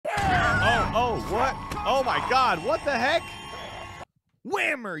Oh my God, what the heck?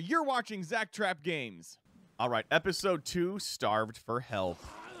 Whammer, you're watching ZakTrappGames. All right, episode 2, Starved for Help.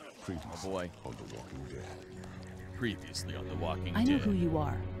 Oh boy. On The Walking Dead. Previously on The Walking Dead. I know who you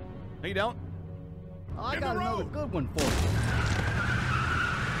are. No, you don't. Oh, I got another good one for you.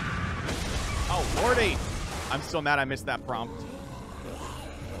 Oh, Lordy. I'm still mad I missed that prompt.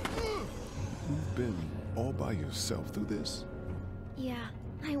 You've been all by yourself through this? Yeah,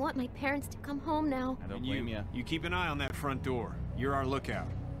 I want my parents to come home now. I don't blame you. You keep an eye on that front door. You're our lookout.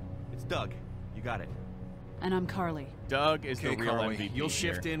 It's Doug. You got it. And I'm Carly. Doug is the real Carly, MVP. you'll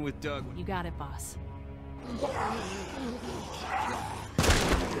shift here. in with Doug. You got it, boss.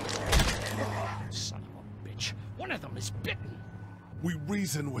 Son of a bitch. One of them is bitten. We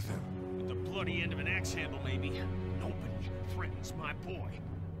reason with him. With the bloody end of an axe handle, maybe. Nobody threatens my boy.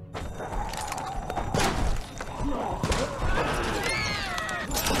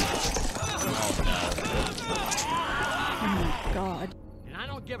 Oh my God. And I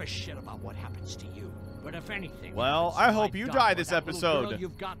don't give a shit about what happens to you. But if anything, Well, I hope you die this episode.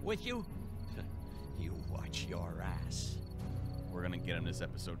 You've got with you. You watch your ass. We're gonna get him this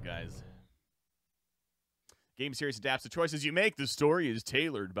episode, guys. Game series adapts the choices you make. The story is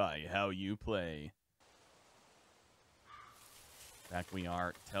tailored by how you play. Back we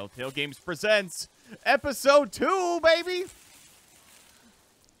are. Telltale Games presents episode 2, baby.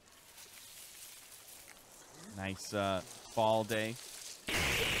 Nice fall day.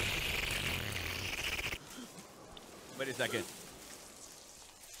 Wait a second.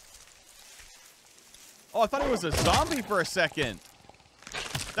 Oh, I thought he was a zombie for a second.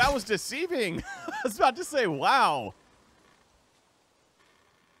 That was deceiving. I was about to say, wow.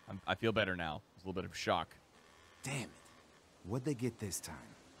 I feel better now. It's a little bit of shock. Damn it. What'd they get this time?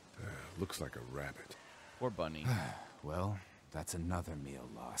 Looks like a rabbit. Poor bunny. Well, that's another meal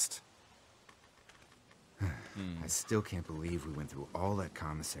lost. I still can't believe we went through all that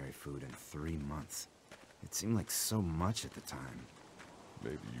commissary food in 3 months. It seemed like so much at the time.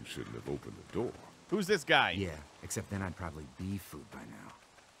 Maybe you shouldn't have opened the door. Who's this guy? Yeah, except then I'd probably be food by now.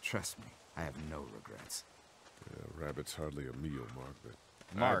 Trust me, I have no regrets. Yeah, rabbit's hardly a meal, Mark, but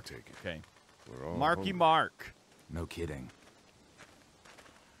Mark. I'd take it. Okay. We're all Marky hungry. Mark. No kidding.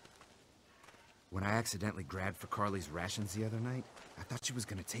 When I accidentally grabbed for Carly's rations the other night, I thought she was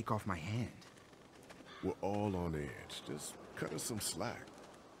gonna take off my hand. We're all on edge. Just cut us some slack.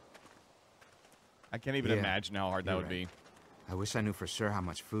 I can't even Yeah, imagine how hard that you're would be. I wish I knew for sure how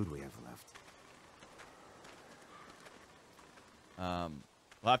much food we have left.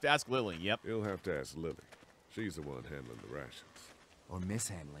 We'll have to ask Lily. Yep. You'll have to ask Lily. She's the one handling the rations. Or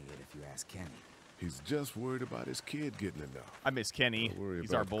mishandling it if you ask Kenny. He's just worried about his kid getting enough. I miss Kenny. Don't worry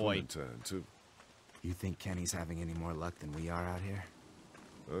He's about our boy. Clementine, too. You think Kenny's having any more luck than we are out here?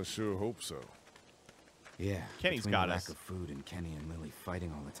 I sure hope so. Yeah. Kenny's between got the us. lack of food and Kenny and Lily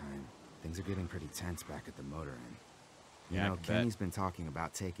fighting all the time, things are getting pretty tense back at the motor inn. You Yeah, I know, can bet. Kenny's been talking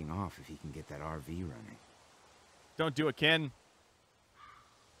about taking off if he can get that RV running. Don't do it, Ken.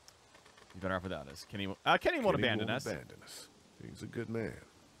 He's better off without us. Kenny won't abandon us. He's a good man.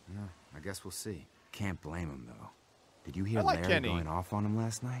 Yeah, I guess we'll see. Can't blame him, though. Did you hear I like Larry Kenny. going off on him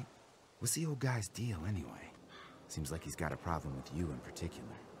last night? What's the old guy's deal, anyway? Seems like he's got a problem with you in particular.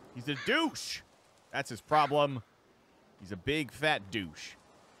 He's a douche. That's his problem. He's a big, fat douche.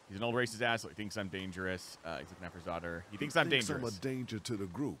 He's an old racist asshole. He thinks I'm dangerous. He's looking after his daughter. He thinks I'm I'm dangerous. a danger to the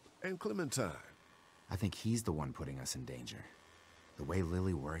group. And Clementine. I think he's the one putting us in danger. The way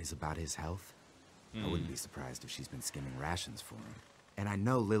Lily worries about his health, I wouldn't be surprised if she's been skimming rations for him. And I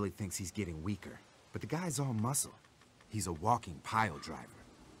know Lily thinks he's getting weaker, but the guy's all muscle. He's a walking pile driver.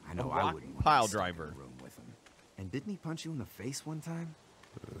 I know I wouldn't want pile to be stuck driver. in a room with him. And didn't he punch you in the face one time?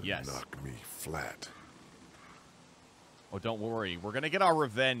 Yes. Knock me flat. Oh, don't worry. We're going to get our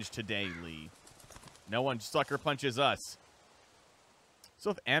revenge today, Lee. No one sucker punches us.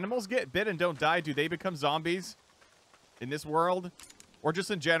 So if animals get bit and don't die, do they become zombies in this world? Or just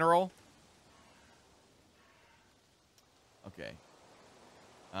in general? Okay.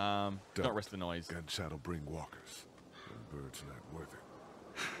 Don't risk the noise. Gunshot'll bring walkers. One bird's not worth it.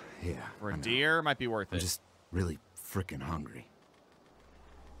 Yeah. For I a know. deer, might be worth I'm it. just really frickin' hungry.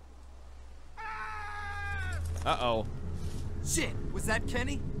 Uh-oh. Shit! Was that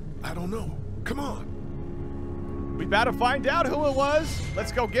Kenny? I don't know. Come on. We about to find out who it was.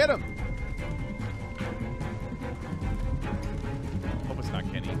 Let's go get him. Hope it's not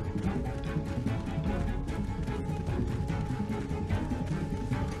Kenny.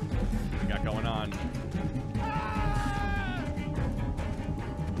 What we got going on?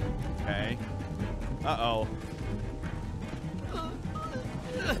 Okay. Uh-oh.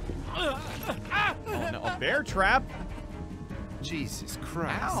 Oh, no. Bear trap? Jesus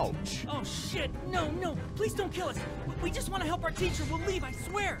Christ. Ouch. Oh, shit. No, no. Please don't kill us. We just want to help our teacher. We'll leave, I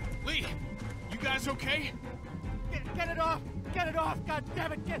swear. Lee, you guys okay? Get it off! Get it off! God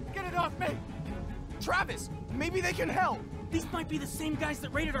damn it! Get it off me! Travis, maybe they can help. These might be the same guys that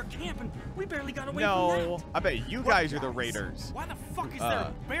raided our camp, and we barely got away from No, that. I bet you guys are the raiders. Why the fuck is there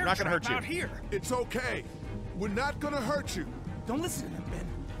a bear we're not gonna trap hurt you. out here? It's okay. We're not gonna hurt you. Don't listen to them, Ben.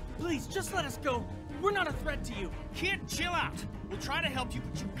 Please, just let us go. We're not a threat to you. Kid, chill out. We'll try to help you,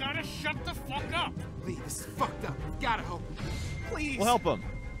 but you gotta shut the fuck up. Lee, this is fucked up. We've gotta help him. Please. We'll help him.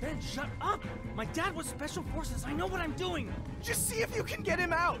 Ben, shut up. My dad was special forces. I know what I'm doing. Just see if you can get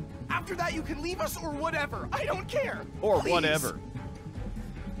him out. After that, you can leave us or whatever. I don't care. Or Please. whatever.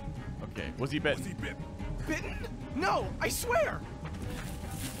 Okay, was he bitten? Was he bitten? Bitten? No, I swear.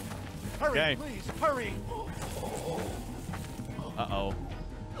 Hurry, Okay. please, hurry. Uh-oh.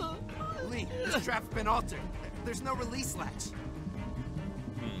 Lee, this trap's been altered. There's no release latch.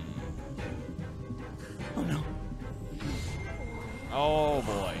 Oh, no. Oh,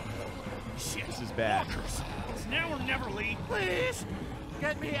 boy. Shit. This is bad. It's now or never, Lee. Please,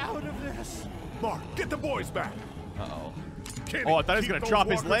 get me out of this. Mark, get the boys back. Uh-oh. Kenny, Oh, I thought he was keep going to those chop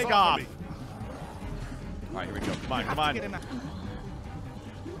his walkers leg of off. me. All right, here we go. Come on, Have come to get him on. out.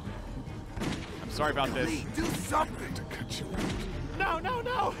 I'm sorry about this. Lee, do something. To cut you out.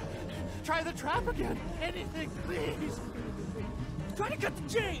 No. Try the trap again. Anything, please. Try to cut the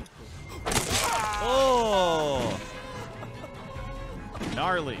chain. Oh!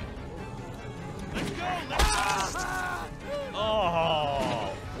 Gnarly. Let's go. Let's go.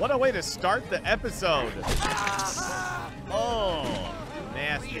 Oh! What a way to start the episode. Oh, Lee,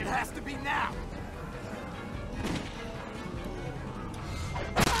 nasty. it has to be now.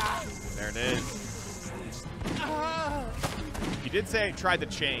 There it is. You did say try the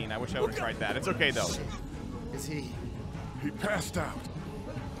chain. I wish I would have tried that. It's okay, though. Is he? He passed out.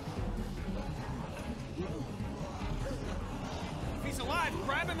 If he's alive,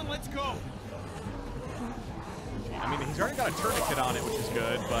 grab him and let's go. I mean, he's already got a tourniquet on it, which is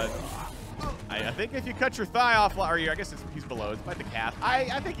good, but I think if you cut your thigh off, or I guess he's below. It's by the calf.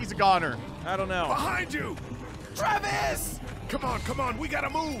 I think he's a goner. I don't know. Behind you! Travis! Come on, we gotta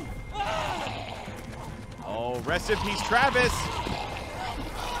move! Oh, rest in peace, Travis.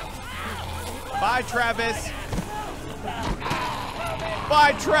 Bye, Travis.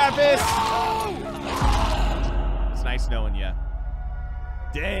 Bye, Travis. It's nice knowing you.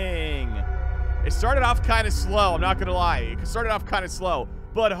 Dang. It started off kind of slow, I'm not going to lie. It started off kind of slow,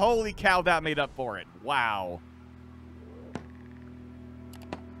 but holy cow, that made up for it. Wow.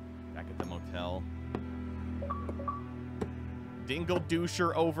 Back at the motel. Dingle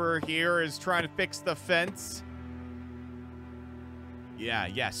Doucher over here is trying to fix the fence.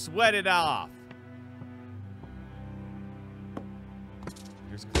 Yeah, sweat it off.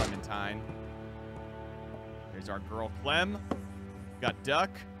 Here's Clementine. There's our girl Clem. Got Duck.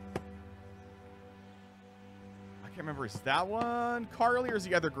 I can't remember, is that one Carly or is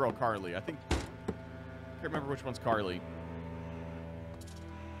the other girl Carly? I think, I can't remember which one's Carly.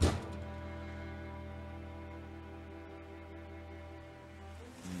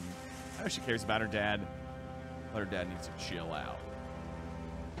 I know she cares about her dad, but her dad needs to chill out.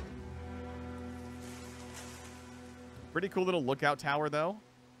 Pretty cool little lookout tower, though.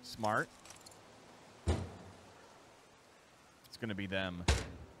 Smart. It's gonna be them.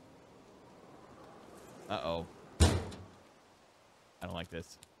 Uh-oh. I don't like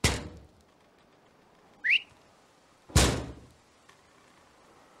this.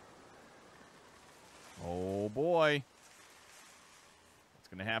 Oh, boy. What's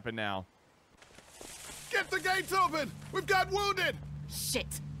gonna happen now? Get the gates open! We've got wounded!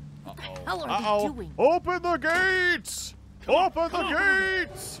 Shit. Uh-oh. What the hell are Uh-oh. they doing? Open the gates! Open the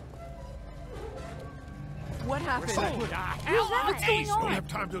gates! What happened? What's going Don't on? have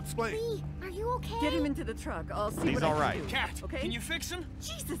time to explain. Lee, are you okay? Get him into the truck. I'll see He's what I all can right. do. Cat, Okay? can you fix him?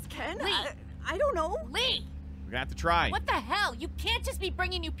 Jesus, Ken. Lee. I don't know. Lee, We're gonna have to try. what the hell? You can't just be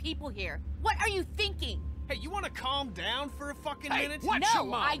bringing new people here. What are you thinking? Hey, you want to calm down for a fucking minute?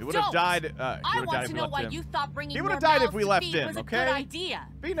 no, I He would have don't. died. He I would have want died to if we know left why him. you thought bringing He more would have died if mouths we to left feed him, was a okay? good idea.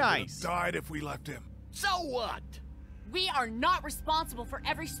 Be nice. Died if we left him. So what? We are not responsible for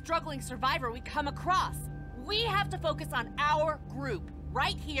every struggling survivor we come across. We have to focus on our group,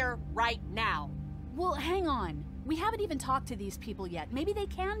 right here, right now. Well, hang on. We haven't even talked to these people yet. Maybe they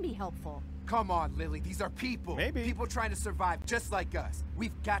can be helpful. Come on, Lily. These are people. Maybe. People trying to survive just like us.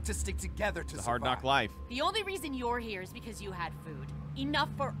 We've got to stick together to It's a survive. hard knock life. The only reason you're here is because you had food. Enough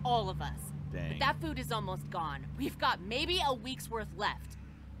for all of us. Dang. But that food is almost gone. We've got maybe a week's worth left.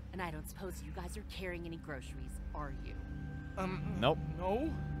 And I don't suppose you guys are carrying any groceries, are you? Nope.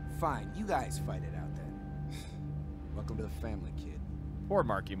 No? Fine, you guys fight it out then. Welcome to the family, kid. Poor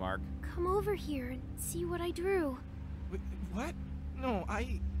Marky Mark. Come over here and see what I drew. What? No,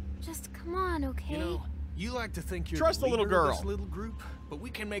 Just come on, okay? You know, you like to think you're Trust the the little leader of girl. this little group, but we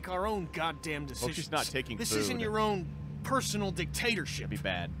can make our own goddamn decisions. she's not taking This food. isn't your own personal dictatorship. Be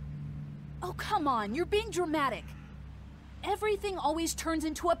bad. Oh, come on. You're being dramatic. Everything always turns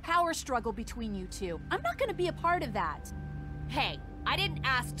into a power struggle between you two. I'm not going to be a part of that. Hey, I didn't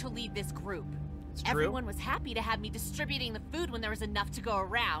ask to lead this group. It's true. Everyone was happy to have me distributing the food when there was enough to go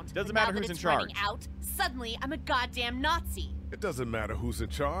around. Doesn't But matter now that who's in it's running charge. out, suddenly I'm a goddamn Nazi. It doesn't matter who's in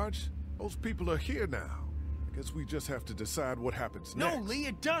charge. Those people are here now. I guess we just have to decide what happens No, next. Lee,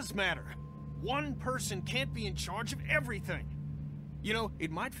 it does matter. One person can't be in charge of everything. You know, it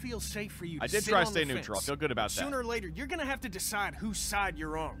might feel safe for you to I did sit try to on stay the neutral. I fence. feel good about that. Sooner or later, you're gonna have to decide whose side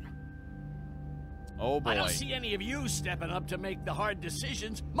you're on. Oh boy. I don't see any of you stepping up to make the hard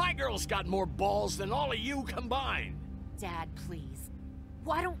decisions. My girl's got more balls than all of you combined. Dad, please.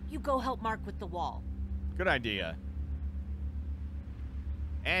 Why don't you go help Mark with the wall? Good idea.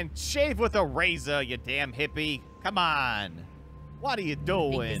 And shave with a razor, you damn hippie. Come on. What are you Think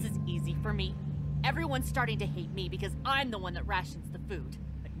doing? this is easy for me? Everyone's starting to hate me because I'm the one that rations the food,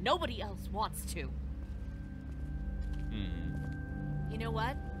 but nobody else wants to. You know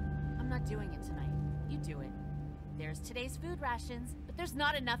what? I'm not doing it tonight. You do it. There's today's food rations, but there's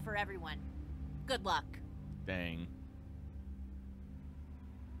not enough for everyone. Good luck. Dang.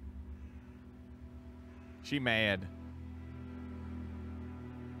 She mad.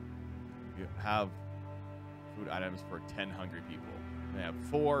 You have food items for 10 hungry people. I have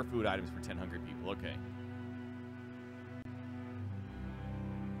 4 food items for 10 hungry people. Okay.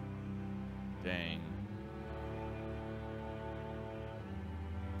 Dang.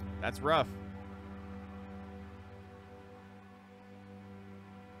 That's rough.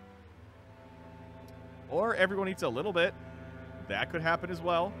 Or everyone eats a little bit. That could happen as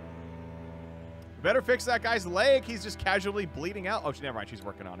well. Better fix that guy's leg. He's just casually bleeding out. Oh, never mind. She's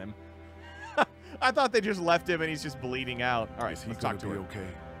working on him. I thought they just left him and he's just bleeding out. All right, let's talk to her. Okay.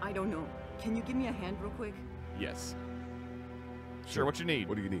 I don't know. Can you give me a hand real quick? Yes. Sure, what you need?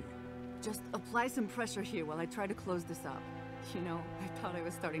 What do you need? Just apply some pressure here while I try to close this up. You know, I thought I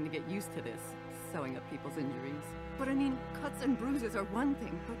was starting to get used to this, sewing up people's injuries. But I mean, cuts and bruises are one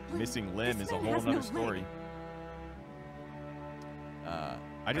thing, but Missing limb this is a man whole has nother no story. leg.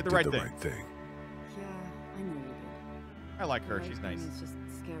 I did the right thing. Yeah, I know you did. I like her. The She's right nice. thing is just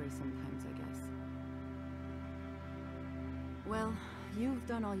scary sometimes, I guess. Well, you've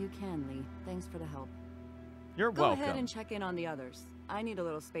done all you can, Lee. Thanks for the help. You're Go welcome. ahead and check in on the others. I need a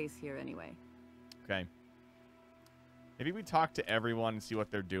little space here anyway. Okay. Maybe we talk to everyone and see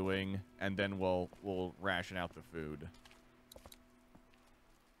what they're doing, and then we'll ration out the food.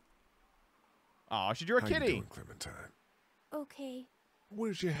 Aw, she drew a How kitty. you doing, Clementine? Okay.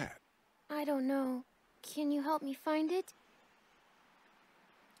 Where's your hat? I don't know. Can you help me find it?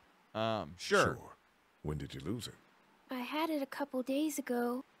 Sure. When did you lose it? I had it a couple days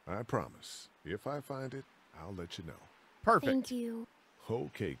ago. I promise. If I find it, I'll let you know. Perfect. Thank you.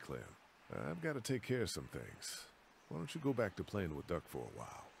 Okay, Clem. I've got to take care of some things. Why don't you go back to playing with Duck for a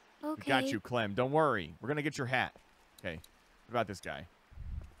while? Okay. Got you, Clem. Don't worry. We're going to get your hat. Okay. What about this guy?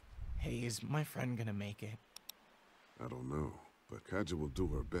 Hey, is my friend gonna make it? I don't know, but Kaja will do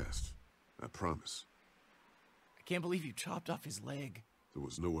her best. I promise. I can't believe you chopped off his leg. There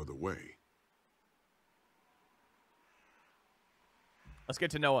was no other way. Let's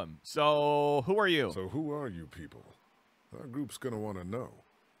get to know him. So, who are you? So who are you people? Our group's gonna want to know.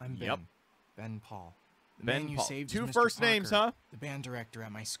 I'm Ben. Yep. Ben Paul. The Ben man you Paul. saved Two is Mr. first names, Parker, huh? The band director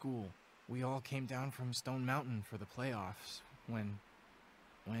at my school. We all came down from Stone Mountain for the playoffs when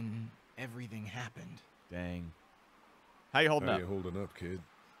everything happened. Dang. How you holding How up? you holding up, kid?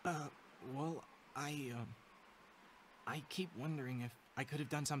 Well, I keep wondering if I could have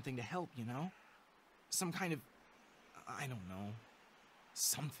done something to help, you know? Some kind of, I don't know,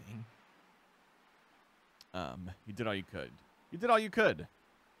 something. You did all you could. You did all you could.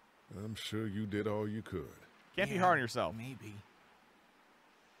 I'm sure you did all you could. Can't be hard on yourself. Maybe.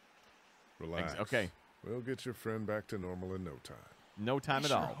 Relax. Okay. We'll get your friend back to normal in no time. No time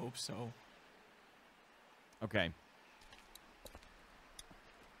at I all. sure hope so. Okay.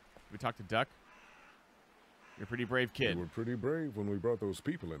 We talked to Duck. You're a pretty brave kid. You were pretty brave when we brought those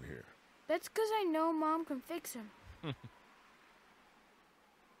people in here. That's because I know Mom can fix him.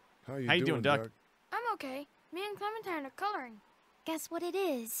 How you doing, Duck? I'm okay. Me and Clementine are coloring. Guess what it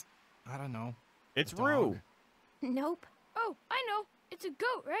is? I don't know. It's A dog. Rue. Nope. Oh, I know. It's a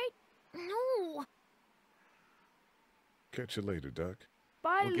goat, right? No. Catch you later, Duck.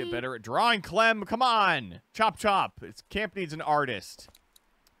 Bye, We'll Lee. get better at drawing, Clem. Come on. Chop, chop. It's camp needs an artist.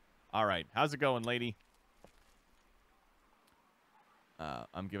 All right. How's it going, lady?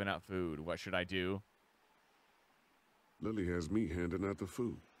 I'm giving out food. What should I do? Lily has me handing out the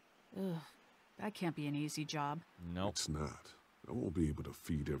food. Ugh, that can't be an easy job. Nope. It's not. I won't be able to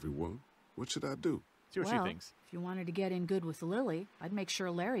feed everyone. What should I do? See what Well, she thinks. if you wanted to get in good with Lily, I'd make sure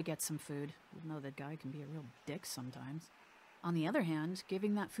Larry gets some food, even though that guy can be a real dick sometimes. On the other hand,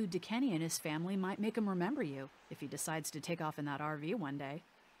 giving that food to Kenny and his family might make him remember you if he decides to take off in that RV one day.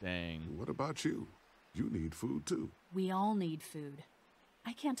 Dang. What about you? You need food, too. We all need food.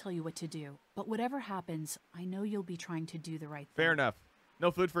 I can't tell you what to do, but whatever happens, I know you'll be trying to do the right thing. Fair enough.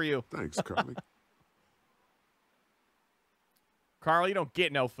 No food for you. Thanks, Carly. Carl, you don't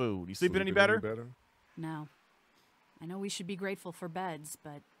get no food. You sleeping any better? No. I know we should be grateful for beds,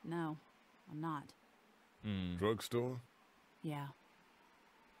 but no, I'm not. Drugstore? Yeah.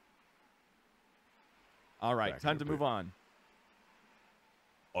 All right, Back time in to a move bit. on.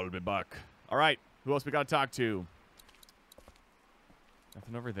 I'll be back. All right, who else we got to talk to?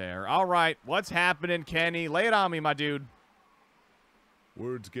 Nothing over there. All right, what's happening, Kenny? Lay it on me, my dude.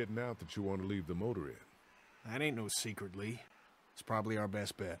 Word's getting out that you want to leave the motor in. That ain't no secret, Lee. It's probably our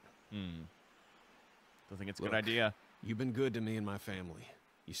best bet. Don't think it's a Look, good idea. You've been good to me and my family.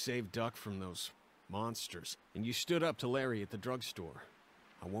 You saved Duck from those monsters, and you stood up to Larry at the drugstore.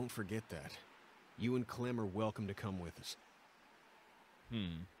 I won't forget that. You and Clem are welcome to come with us.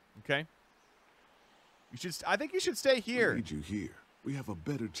 Okay. You should. I think you should stay here. We need you here. We have a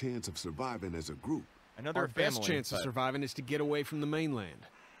better chance of surviving as a group. I know they're Our a family, best chance of but- surviving is to get away from the mainland.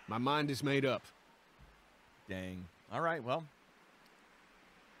 My mind is made up. Dang. All right, well.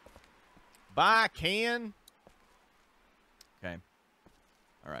 Bye, Ken. Okay.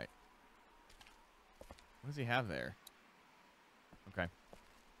 All right. What does he have there? Okay.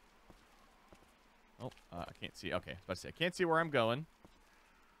 Oh, I can't see. Okay, I was about to say, I can't see where I'm going.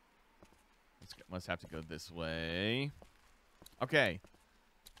 Must have to go this way. Okay.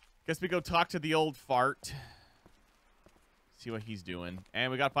 Guess we go talk to the old fart. See what he's doing.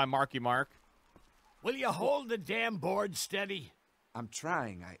 And we got to find Marky Mark. Will you hold the damn board steady? I'm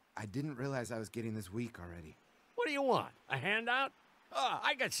trying. I didn't realize I was getting this weak already. What do you want? A handout? Oh,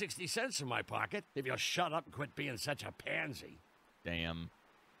 I got 60 cents in my pocket if you'll shut up and quit being such a pansy. Damn.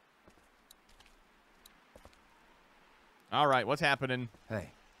 All right, what's happening? Hey,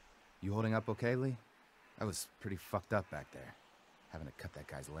 you holding up okay, Lee? I was pretty fucked up back there, having to cut that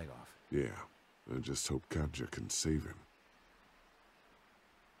guy's leg off. Yeah, I just hope Katja can save him.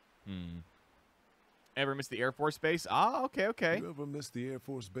 Ever miss the Air Force Base? Ah, okay, okay. You ever miss the Air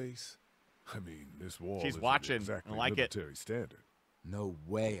Force Base? I mean, this wall She's isn't watching. exactly I like it. military standard. No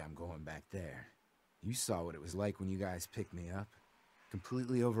way I'm going back there. You saw what it was like when you guys picked me up.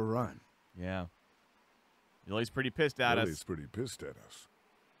 Completely overrun. Yeah. Lily's pretty pissed at Lily's us. pretty pissed at us.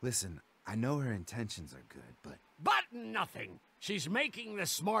 Listen, I know her intentions are good, but... But nothing. She's making the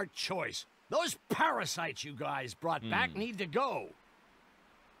smart choice. Those parasites you guys brought back need to go.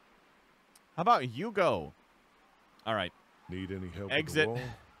 How about you go? All right. Need any help Exit. with the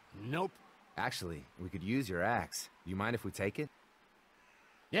wall? Nope. Actually, we could use your axe. Do you mind if we take it?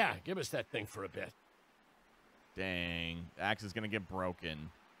 Yeah, give us that thing for a bit. Dang. The axe is going to get broken.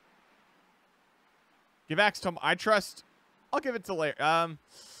 Give axe to him. I trust. I'll give it to Larry.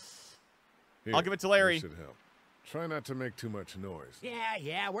 Here, I'll give it to Larry. This should help. Try not to make too much noise.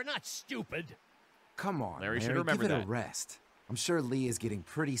 Yeah, we're not stupid. Come on, Larry Larry, should remember give it that. a rest. I'm sure Lee is getting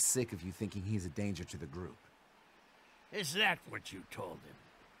pretty sick of you thinking he's a danger to the group. Is that what you told him?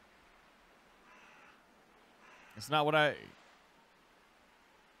 It's not what I...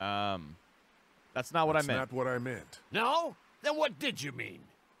 That's not what I meant. That's not what I meant. No? Then what did you mean?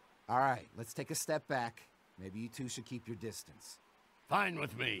 All right, let's take a step back. Maybe you two should keep your distance. Fine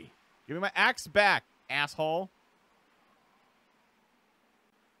with me. Give me my axe back, asshole.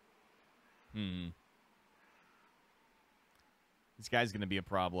 This guy's going to be a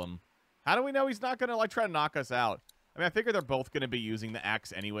problem. How do we know he's not going to, like, try to knock us out? I mean, I figure they're both going to be using the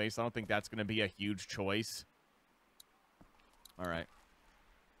axe anyway, so I don't think that's going to be a huge choice. All right.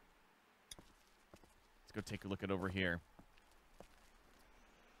 Let's go take a look at over here.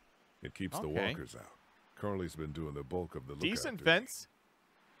 It keeps the Okay. walkers out. Carly's been doing the bulk of the lookout Decent duty. fence.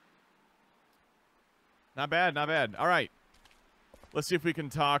 Not bad, not bad. All right. Let's see if we can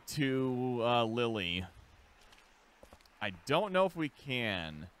talk to Lily. I don't know if we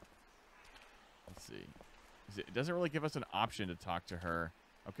can. Let's see. It doesn't really give us an option to talk to her.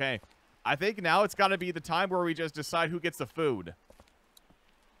 Okay. I think now it's got to be the time where we just decide who gets the food.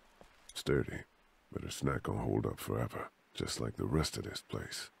 It's dirty, but it's not gonna hold up forever, just like the rest of this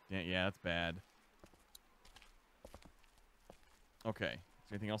place. Yeah, that's bad. Okay. Is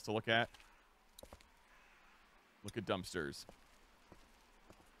there anything else to look at? Look at dumpsters.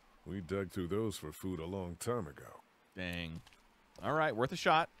 We dug through those for food a long time ago. Dang. All right, worth a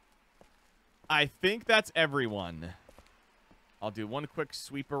shot. I think that's everyone. I'll do one quick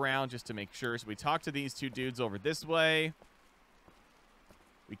sweep around just to make sure. So we talk to these two dudes over this way.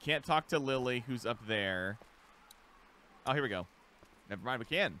 We can't talk to Lily, who's up there. Oh, here we go. Never mind, we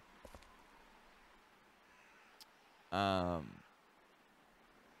can.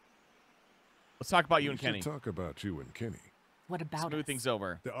 Let's talk about you and Kenny. Talk about you and Kenny. What about Smooth things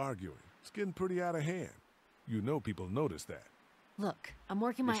over. They're arguing. It's getting pretty out of hand. You know people notice that. Look, I'm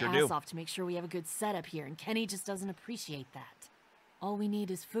working my ass off to make sure we have a good setup here, and Kenny just doesn't appreciate that. All we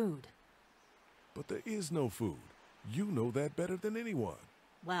need is food. But there is no food. You know that better than anyone.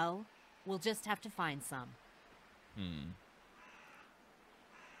 Well, we'll just have to find some.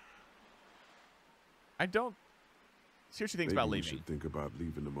 I don't see what she thinks about leaving. You should think about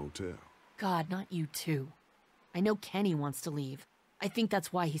leaving the motel. God, not you too. I know Kenny wants to leave. I think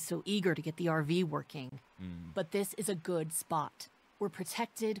that's why he's so eager to get the RV working. But this is a good spot. We're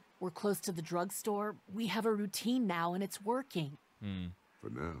protected, we're close to the drugstore, we have a routine now and it's working. For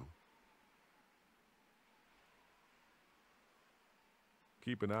now.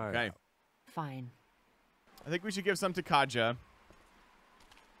 Keep an eye out. Fine. I think we should give some to Kaja.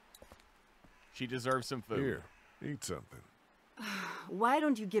 She deserves some food. Here, eat something. Why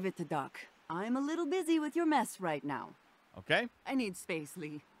don't you give it to Duck? I'm a little busy with your mess right now. Okay. I need space,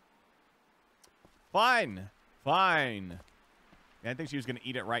 Lee. Fine. Fine. Yeah, I think she was going to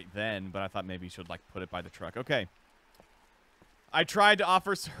eat it right then, but I thought maybe she'd, like, put it by the truck. Okay. I tried to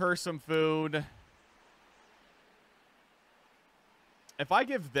offer her some food. If I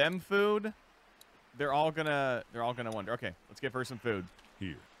give them food, they're all gonna wonder. Okay, let's give her some food.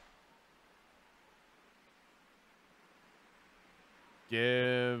 Here.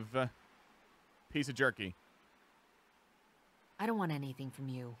 Give piece of jerky. I don't want anything from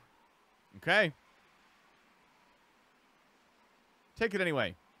you. Okay. Take it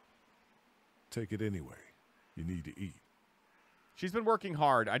anyway. Take it anyway. You need to eat. She's been working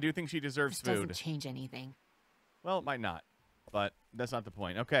hard. I do think she deserves This food. doesn't change anything. Well, it might not, but that's not the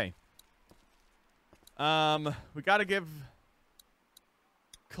point. Okay. We got to give...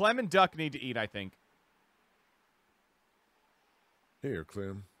 Clem and Duck need to eat, I think. Here,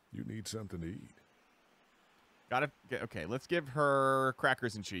 Clem. You need something to eat. Okay, let's give her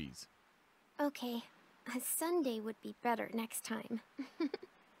crackers and cheese. Okay. A sundae would be better next time.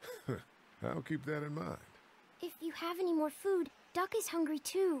 I'll keep that in mind. If you have any more food, Duck is hungry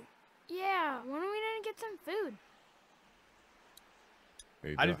too. Yeah, when are we gonna get some food?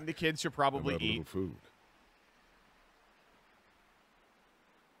 Hey, I Doc, think the kids should probably eat. eat. Food.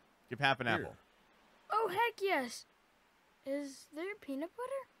 Give half an apple. Oh, heck yes. Is there peanut butter?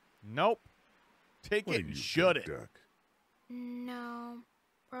 Nope. Take it and shut it. Duck? No,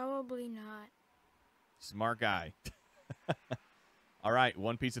 probably not. Smart guy. All right,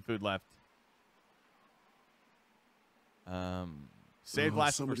 one piece of food left. Save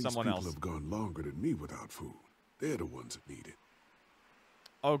last for someone else. Some of these people have gone longer than me without food. They're the ones that need it.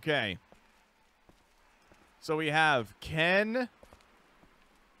 Okay. So we have Ken.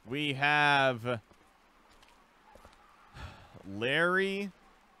 We have Larry,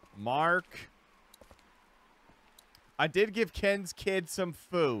 Mark. I did give Ken's kid some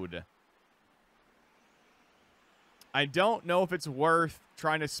food. I don't know if it's worth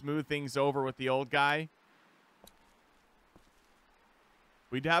trying to smooth things over with the old guy.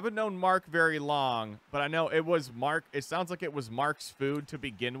 We haven't known Mark very long, but I know it was Mark. It sounds like it was Mark's food to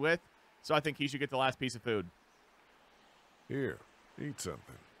begin with, so I think he should get the last piece of food. Here, eat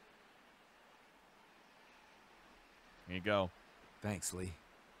something. Here you go. Thanks, Lee.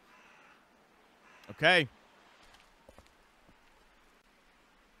 Okay.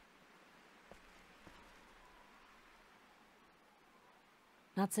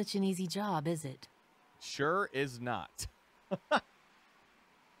 Not such an easy job, is it? Sure is not.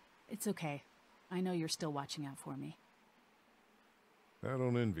 It's okay. I know you're still watching out for me. I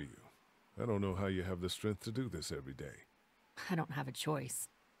don't envy you. I don't know how you have the strength to do this every day. I don't have a choice.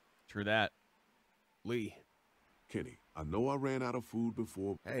 True that. Lee. Kenny, I know I ran out of food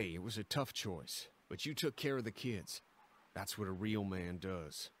before. Hey, it was a tough choice, but you took care of the kids. That's what a real man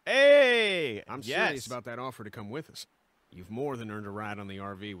does. Hey! I'm serious about that offer to come with us. You've more than earned a ride on the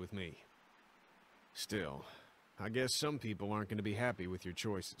RV with me. Still, I guess some people aren't going to be happy with your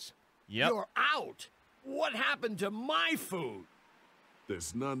choices. Yep. You're out! What happened to my food?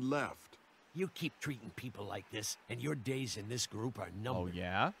 There's none left. You keep treating people like this, and your days in this group are numbered. Oh,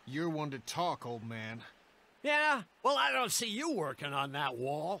 yeah? You're one to talk, old man. Yeah? Well, I don't see you working on that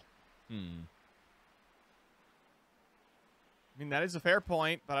wall. I mean, that is a fair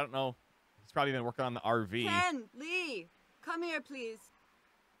point, but I don't know. He's probably been working on the RV. Ken, Lee, come here, please.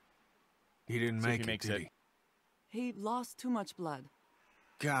 He didn't make it, did he? He lost too much blood.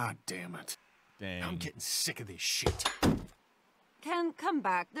 God damn it. Dang. I'm getting sick of this shit. Ken, come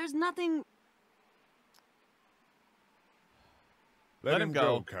back. There's nothing... Let him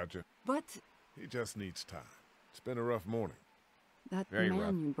go, But... Katja. He just needs time. It's been a rough morning. That Very man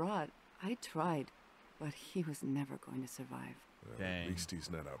rough. you brought, I tried, but he was never going to survive. Well, Dang. at least he's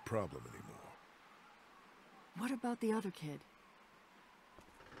not our problem anymore. What about the other kid?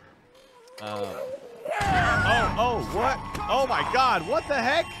 Oh, what? Oh my God, what the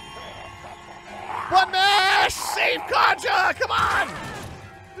heck? One mesh! Save Katja! Come on!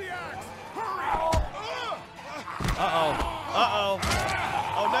 Uh-oh. Uh-oh.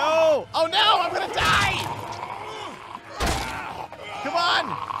 Oh no! Oh no! I'm gonna die! Come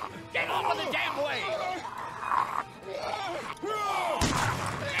on! Get off of the damn way!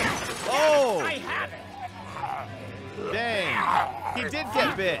 Oh! I have it! Dang. He did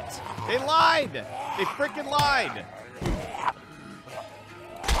get bit. They lied. They freaking lied.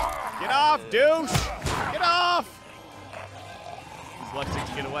 Get off, douche! Get off! He's lucky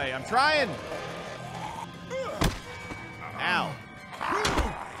to get away. I'm trying. Ow.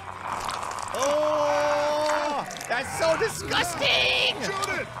 Oh! That's so disgusting!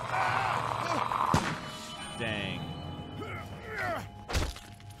 Shoot it! Dang.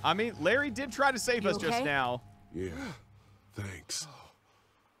 I mean, Larry did try to save us just now. Yeah, thanks.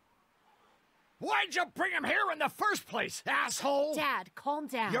 Why'd you bring him here in the first place, asshole? Dad, calm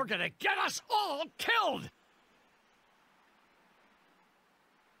down. You're gonna get us all killed!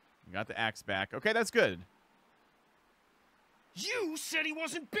 We got the axe back. Okay, that's good. You said he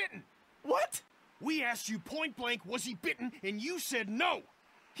wasn't bitten. What? We asked you point blank, was he bitten, and you said no.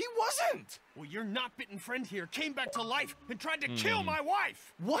 He wasn't! Well, your not bitten friend here came back to life and tried to kill my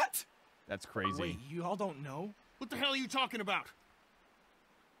wife. What? That's crazy. Wait, you all don't know? What the hell are you talking about?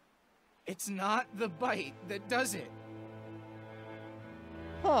 It's not the bite that does it.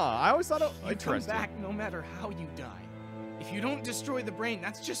 Huh, I always thought it You come interesting. back no matter how you die. If you don't destroy the brain,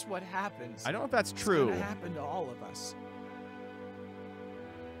 that's just what happens. I don't know if that's It's true. gonna happen to all of us.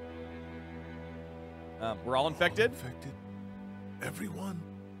 We're all infected? Infected? Everyone?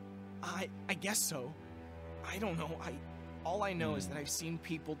 I guess so. I don't know. All I know is that I've seen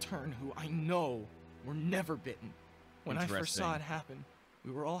people turn who I know were never bitten. When I first saw it happen,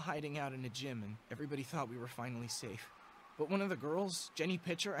 we were all hiding out in a gym and everybody thought we were finally safe. But one of the girls, Jenny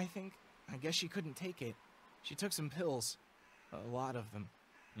Pitcher, I think, I guess she couldn't take it. She took some pills. A lot of them.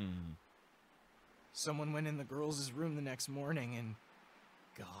 Someone went in the girls' room the next morning and...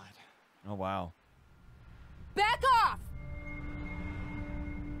 God. Oh, wow. Back off!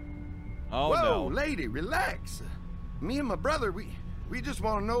 Oh, Whoa, no. lady, relax. Me and my brother, we just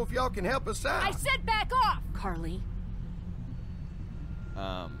want to know if y'all can help us out. I said back off! Carly.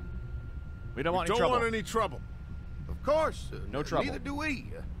 We don't want We any don't trouble. want any trouble. Of course. No trouble. Neither do we.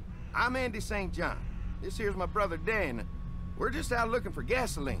 I'm Andy St. John. This here's my brother Dan. We're just out looking for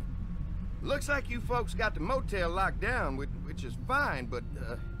gasoline. Looks like you folks got the motel locked down, which is fine, but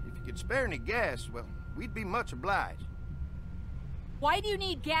if you could spare any gas, well, we'd be much obliged. Why do you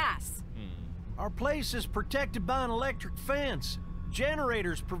need gas? Our place is protected by an electric fence.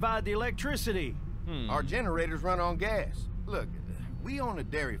 Generators provide the electricity. Our generators run on gas. Look, we own a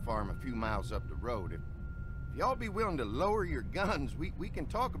dairy farm a few miles up the road. If y'all be willing to lower your guns, we can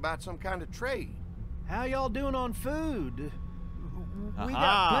talk about some kind of trade. How y'all doing on food? We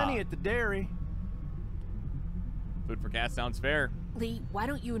Aha. got plenty at the dairy. Food for gas sounds fair. Lee, why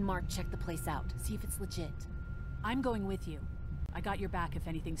don't you and Mark check the place out? See if it's legit. I'm going with you. I got your back if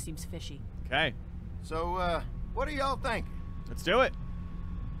anything seems fishy. Okay. So, what are y'all thinking? Let's do it.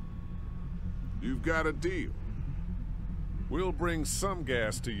 You've got a deal. We'll bring some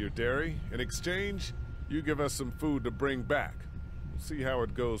gas to your dairy. In exchange, you give us some food to bring back. We'll see how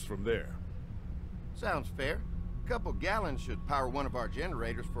it goes from there. Sounds fair. A couple gallons should power one of our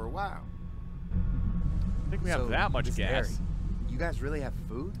generators for a while. I think we have that much gas. Dairy. You guys really have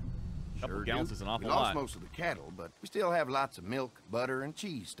food? A couple Sure gallons do. is an awful We lost lot. most of the cattle, but we still have lots of milk, butter, and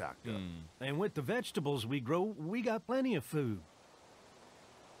cheese stocked up. And with the vegetables we grow, we got plenty of food.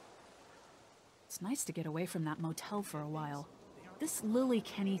 It's nice to get away from that motel for a while. This Lily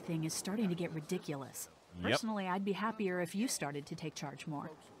Kenny thing is starting to get ridiculous. Yep. Personally, I'd be happier if you started to take charge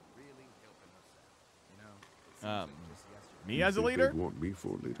more. Me as a leader? They want me for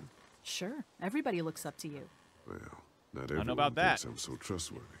a leader? Sure, everybody looks up to you. Well, not I everyone know about that. thinks I'm so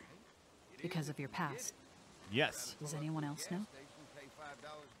trustworthy. Because of your past. Yes. Does anyone else know?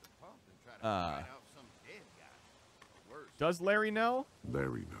 Does Larry know?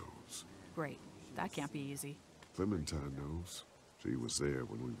 Larry knows. Great. That can't be easy. Clementine knows. She was there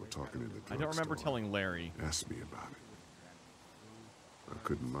when we were talking in the drugstore. I don't remember telling Larry. Asked me about it. I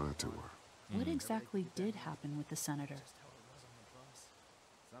couldn't lie to her. What exactly did happen with the senator?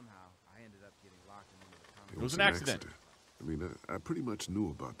 Somehow, I ended up getting locked into the It was an accident. I mean, I pretty much knew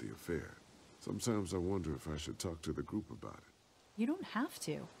about the affair. Sometimes I wonder if I should talk to the group about it. You don't have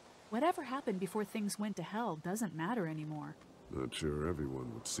to. Whatever happened before things went to hell doesn't matter anymore. Not sure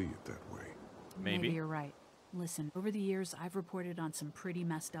everyone would see it that way. Maybe you're right. Listen, over the years, I've reported on some pretty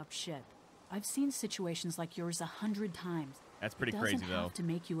messed up shit. I've seen situations like yours 100 times. That's pretty crazy, though. It doesn't have to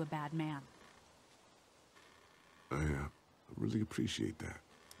make you a bad man. I really appreciate that.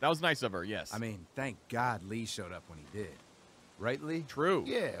 That was nice of her, yes. I mean, thank God Lee showed up when he did. Right, Lee? True.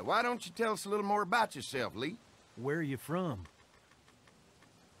 Yeah, why don't you tell us a little more about yourself, Lee? Where are you from?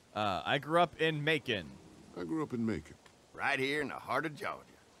 I grew up in Macon. I grew up in Macon. Right here in the heart of Georgia.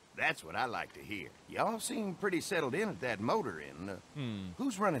 That's what I like to hear. Y'all seem pretty settled in at that motor inn.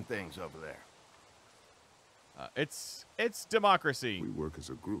 Who's running things over there? It's democracy. We work as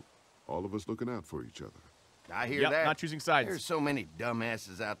a group. All of us looking out for each other. I hear Yep, that. not choosing sides. There's so many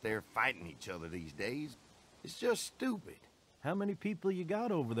dumbasses out there fighting each other these days. It's just stupid. How many people you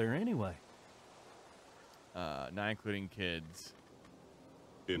got over there anyway? Not including kids.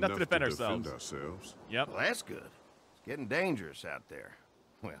 Enough to defend ourselves. Yep. Well, that's good. It's getting dangerous out there.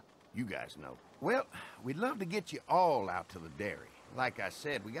 Well, you guys know. Well, we'd love to get you all out to the dairy. Like I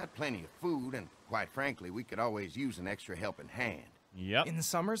said, we got plenty of food, and quite frankly, we could always use an extra helping hand. Yep. In the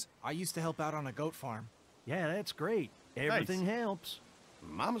summers, I used to help out on a goat farm. Yeah, that's great. Everything helps.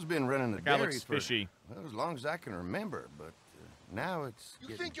 Mama's been running the That guy dairy looks for fishy. well, as long as I can remember, but now it's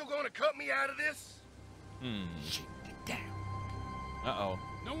You think you're gonna cut me out of this? Shit, get down. Uh-oh.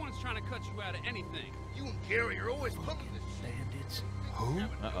 No one's trying to cut you out of anything. You and Gary are always pulling this shit. Bandits. Who?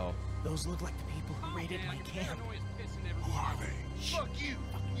 Uh-oh. Those look like the people who raided my camp. Who are they? Fuck you.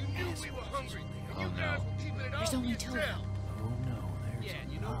 You knew we were hungry. And Oh, you guys no. were keeping it all There's to only two of yourself. Oh no, there's Yeah,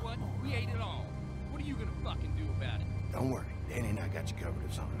 and you know a lot what? more. We ate it all. What are you gonna fucking do about it? Don't worry, Danny and I got you covered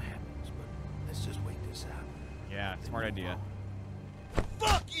if something happens, but let's just wait this out. Yeah, smart idea.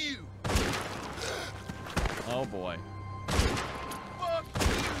 Fuck you! Oh, boy. Fuck you!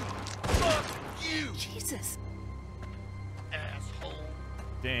 Fuck you! Jesus. Asshole.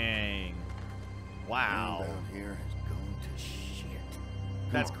 Dang. Wow. Everything down here has gone to shit.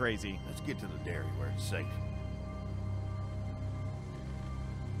 That's Come on, crazy. Let's get to the dairy where it's safe.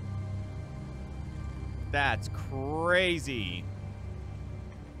 That's crazy.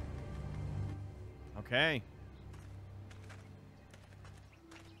 Okay.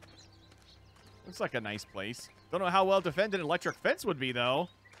 Looks like a nice place. Don't know how well defended an electric fence would be, though.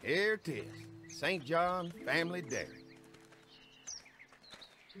 Here it is. St. John Family Dairy.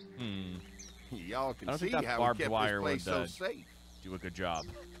 Y'all I can don't see think that how we barbed kept wire this place would so safe. do a good job.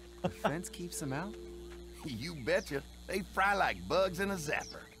 The fence keeps them out? You betcha. They fry like bugs in a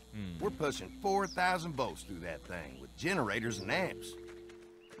zapper. We're pushing 4,000 volts through that thing with generators and amps.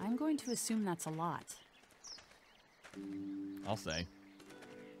 I'm going to assume that's a lot. I'll say.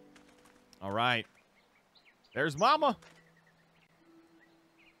 All right. There's Mama.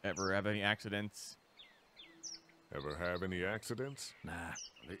 Ever have any accidents? Ever have any accidents? Nah.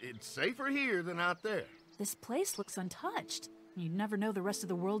 It's safer here than out there. This place looks untouched. You'd never know the rest of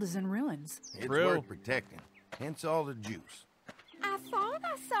the world is in ruins. It's True. worth protecting. Hence all the juice. I thought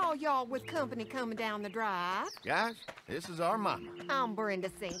I saw y'all with company coming down the drive. Guys, this is our mama. I'm Brenda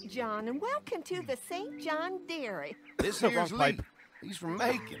St. John, and welcome to the St. John Dairy. This here's Lee. He's from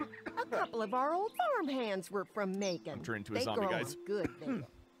Macon. A couple of our old farm hands were from Macon. I'm turning into a They zombie, grow guys. good there.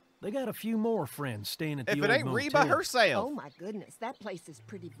 They got a few more friends staying at the If old it ain't motel. Reba herself. Oh my goodness, that place is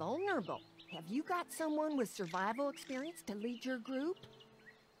pretty vulnerable. Have you got someone with survival experience to lead your group?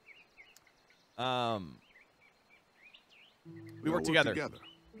 We work together.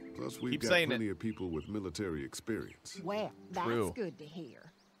 Plus, we've Keep got saying plenty of people with military experience. Well, that's True. good to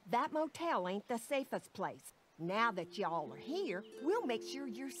hear. That motel ain't the safest place. Now that y'all are here, we'll make sure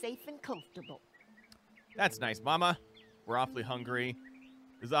you're safe and comfortable. That's nice, Mama. We're awfully hungry.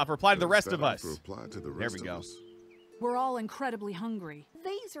 Does the offer apply to the rest of us? Apply to the There rest we of go. us. We're all incredibly hungry.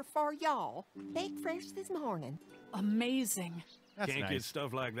 These are for y'all. Baked fresh this morning. Amazing. Can't get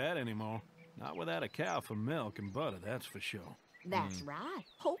stuff like that anymore. Not without a cow for milk and butter, that's for sure. That's right.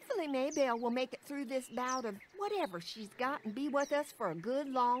 Hopefully Maybelle will make it through this bout of whatever she's got and be with us for a good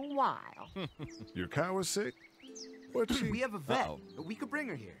long while. Your cow is sick? What's she? We have a vet. We could bring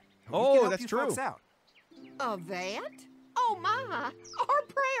her here. We Oh, can help that's you true. folks out. A vet? Oh my, our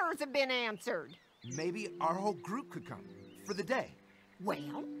prayers have been answered. Maybe our whole group could come for the day.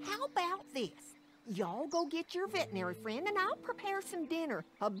 Well, how about this? Y'all go get your veterinary friend and I'll prepare some dinner.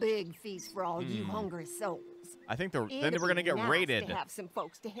 A big feast for all you hungry souls. I think then It'd we're gonna be get nice raided. to have some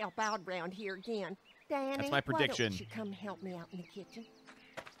folks to help out around here again. Danny, That's my prediction. Why don't you come help me out in the kitchen?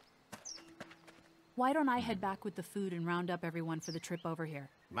 Why don't I head back with the food and round up everyone for the trip over here?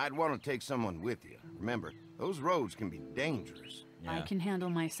 Might want to take someone with you. Remember, those roads can be dangerous. I can handle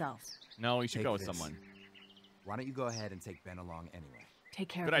myself. No, you should Take go with this. someone. Why don't you go ahead and take Ben along anyway? Take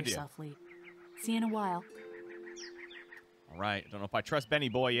care Good of idea. yourself, Lee. See you in a while. All right. Don't know if I trust Benny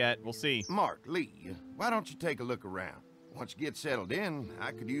Boy yet. We'll see. Mark, Lee, why don't you take a look around? Once you get settled in,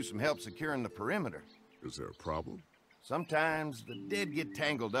 I could use some help securing the perimeter. Is there a problem? Sometimes the dead get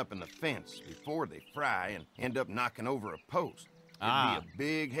tangled up in the fence before they fry and end up knocking over a post. It'd be a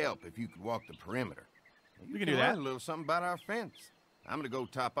big help if you could walk the perimeter. We can do that. Learn a little something about our fence. I'm gonna go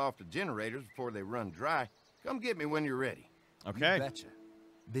top off the generators before they run dry. Come get me when you're ready. Okay. You betcha.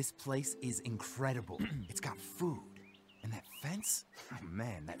 This place is incredible. It's got food. And that fence? Oh,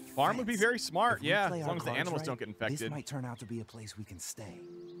 man, that Farm would be fence. very smart, If we yeah, play as our long as the cards animals right, don't get infected. This might turn out to be a place we can stay.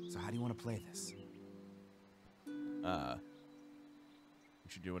 So how do you want to play this? We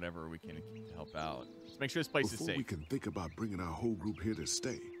should do whatever we can to help out. Let's make sure this place Before is safe. we can think about bringing our whole group here to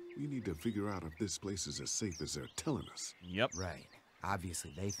stay, we need to figure out if this place is as safe as they're telling us. Yep. Right.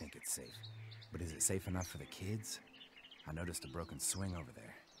 Obviously, they think it's safe. But is it safe enough for the kids? I noticed a broken swing over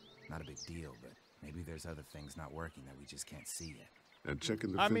there. Not a big deal, but maybe there's other things not working that we just can't see yet. And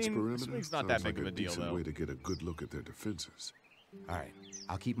checking the I fence mean, perimeter swing's not sounds that big like of a deal, decent though. way to get a good look at their defenses. All right.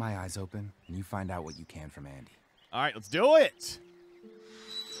 I'll keep my eyes open, and you find out what you can from Andy. All right, let's do it.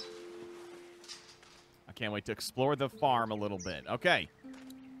 I can't wait to explore the farm a little bit. Okay.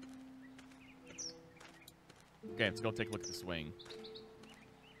 Okay, let's go take a look at the swing.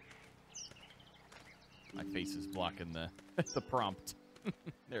 My face is blocking the the prompt.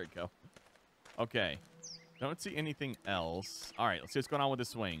 There we go. Okay. Don't see anything else. All right, let's see what's going on with the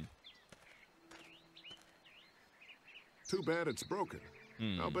swing. Too bad it's broken.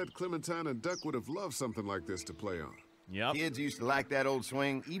 I'll bet Clementine and Duck would have loved something like this to play on. Yep. Kids used to like that old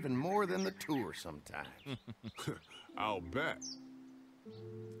swing even more than the tour sometimes. I'll bet.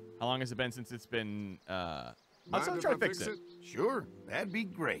 How long has it been since it's been, I'll Mind try if to I fix it. Sure, that'd be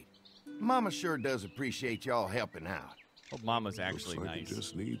great. Mama sure does appreciate y'all helping out. Hope Mama's actually Looks like nice. it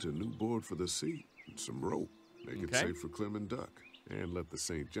just needs a new board for the seat and some rope. Make it Okay. safe for Clem and Duck. And let the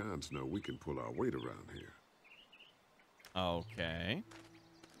St. John's know we can pull our weight around here. Okay.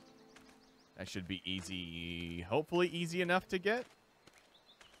 That should be easy. Hopefully easy enough to get.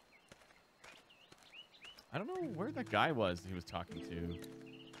 I don't know where that guy was he was talking to.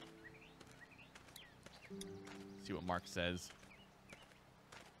 See what Mark says.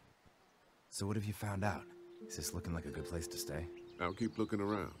 So what have you found out? Is this looking like a good place to stay? I'll keep looking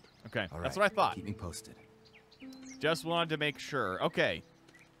around. Okay, All that's right, what I thought. Keep me posted. Just wanted to make sure. Okay.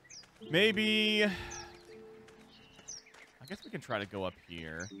 Maybe... I guess we can try to go up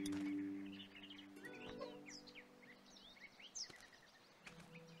here.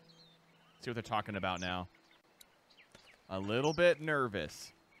 See what they're talking about now. A little bit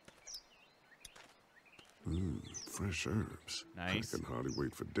nervous. Fresh herbs. Nice. I can hardly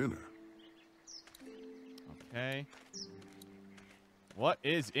wait for dinner. Okay. What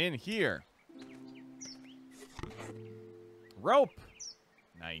is in here? Rope.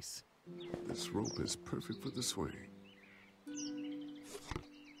 Nice. This rope is perfect for the swing.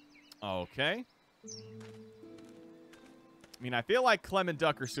 Okay. I mean, I feel like Clem and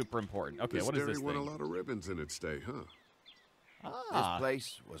Duck are super important. Okay, This what is dairy this won thing? a lot of ribbons in its day, huh? This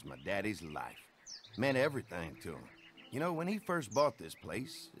place was my daddy's life. Meant everything to him. You know, when he first bought this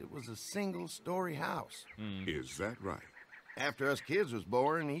place, it was a single-story house. Is that right? After us kids was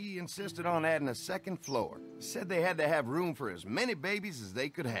born, he insisted on adding a second floor. Said they had to have room for as many babies as they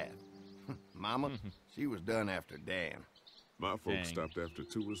could have. Mama, she was done after Dan. My folks stopped after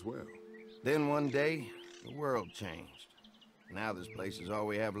 2 as well. Then one day, the world changed. Now this place is all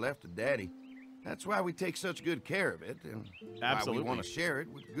we have left of Daddy. That's why we take such good care of it, and why we want to share it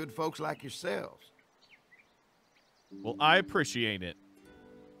with good folks like yourselves. Well, I appreciate it.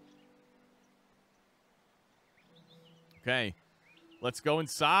 Okay. Let's go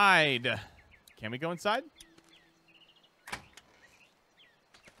inside. Can we go inside?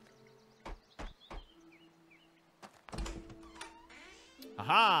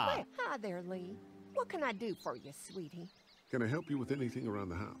 Aha! Well, hi there, Lee. What can I do for you, sweetie? Can I help you with anything around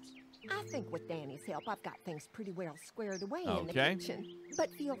the house? I think with Danny's help, I've got things pretty well squared away in the Okay. kitchen.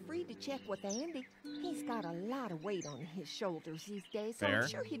 But feel free to check with Andy. He's got a lot of weight on his shoulders these days, so Fair. I'm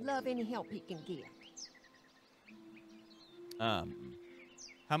sure he'd love any help he can get.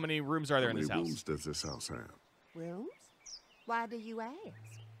 How many rooms are there in this How many house? rooms does this house have? Rooms? Why do you ask?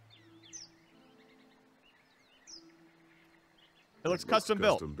 It looks custom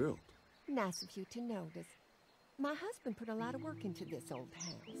built. Custom built. Nice of you to notice. My husband put a lot of work into this old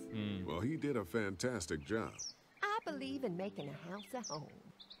house. Well, he did a fantastic job. I believe in making a house a home.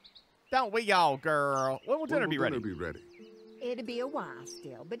 Don't we all, girl? When will dinner be ready? Dinner be ready? It'd be a while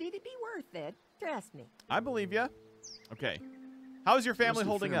still, but it'd be worth it. Trust me. I believe you. Okay. How's your family How's your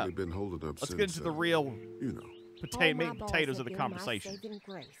holding family up? been holding up Let's since, get into the real you know. meat my and boss potatoes have of the been my conversation. saving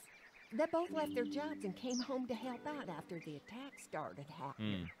grace. They both left their jobs and came home to help out after the attack started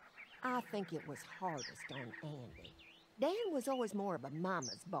happening. I think it was hardest on Andy. Dan was always more of a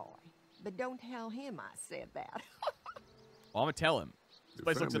mama's boy, but don't tell him I said that. Well, I'm going to tell him. This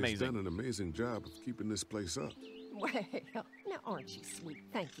place looks family's amazing. done an amazing job of keeping this place up. Well, now aren't you sweet?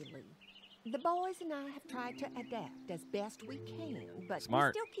 Thank you, Lee. The boys and I have tried to adapt as best we can, but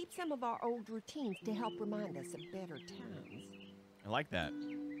Smart. we still keep some of our old routines to help remind us of better times. I like that.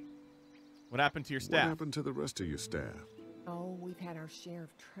 What happened to your What staff? happened to the rest of your staff? Oh, we've had our share of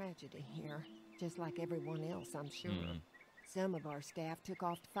tragedy here, just like everyone else, I'm sure. Some of our staff took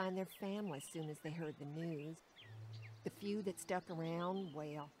off to find their families as soon as they heard the news. The few that stuck around,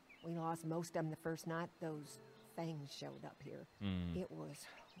 well, we lost most of them the first night those things showed up here. It was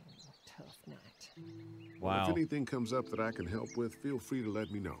a tough night. Well, Wow. if anything comes up that I can help with, feel free to let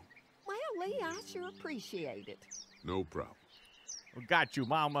me know. Well, Lee, I sure appreciate it. No problem. We got you,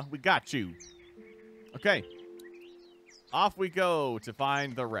 Mama. We got you. Okay. Off we go to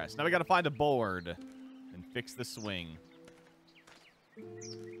find the rest. Now we got to find a board and fix the swing.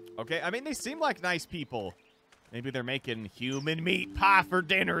 Okay, I mean, they seem like nice people. Maybe they're making human meat pie for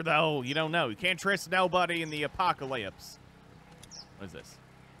dinner, though. You don't know. You can't trust nobody in the apocalypse. What is this?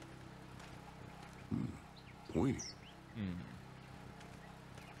 Pointy.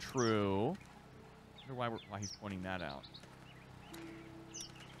 True. I wonder why he's pointing that out.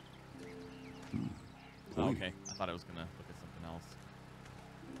 Oh, okay, I thought I was going to look at something else.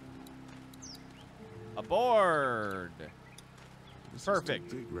 A board! This Perfect.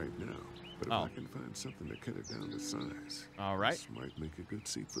 is too big right now, but if I can find something to cut it down to size, all right, this might make a good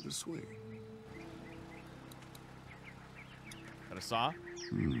seat for the swing. Got a saw?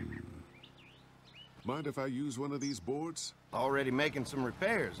 Mind if I use one of these boards? Already making some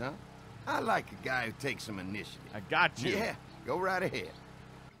repairs, huh? I like a guy who takes some initiative. I got you. Yeah, go right ahead.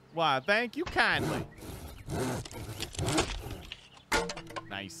 Why, thank you kindly.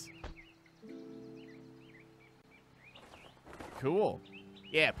 Nice. Cool.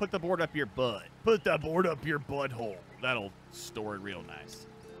 Yeah, put the board up your butt. Put the board up your butthole. That'll store it real nice.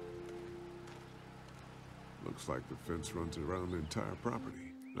 Looks like the fence runs around the entire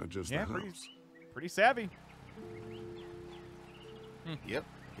property, not just Yeah, the house. pretty savvy. Yep,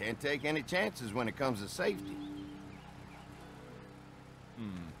 can't take any chances when it comes to safety.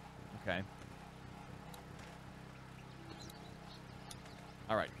 Okay.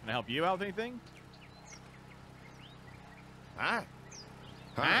 All right, can I help you out with anything? Hi.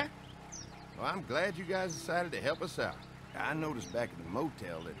 Huh? Well, I'm glad you guys decided to help us out. I noticed back at the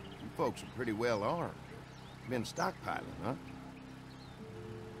motel that you folks are pretty well armed. Been stockpiling,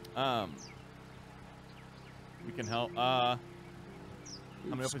 huh? We can help. How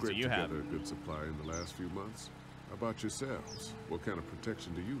many We've weapons do scraped you have? together a good supply in the last few months. How about yourselves? What kind of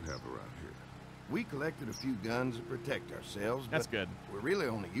protection do you have around here? We collected a few guns to protect ourselves. That's but good. We really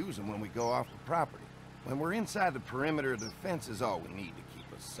only use them when we go off the property. When we're inside the perimeter, the fence is all we need to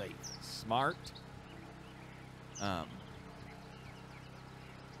keep us safe. Smart.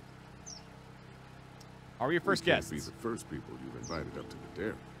 Are we your first We can't guests? be the first people you've invited up to the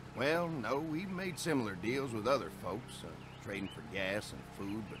dairy. Well, no, we've made similar deals with other folks, trading for gas and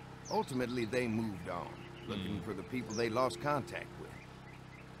food, but ultimately they moved on, looking for the people they lost contact with.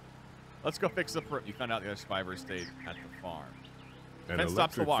 Let's go fix the. You found out the other survivors stayed at the farm. An Fence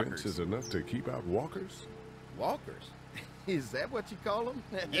stops the electric walkers. fence is enough to keep out walkers? Walkers? Is that what you call them?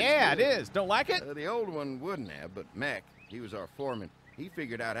 Yeah, it is. Don't like it? The old one wouldn't have, but Mac, he was our foreman. He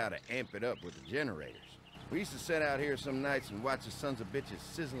figured out how to amp it up with the generators. We used to sit out here some nights and watch the sons of bitches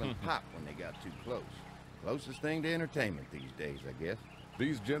sizzle and pop when they got too close. Closest thing to entertainment these days, I guess.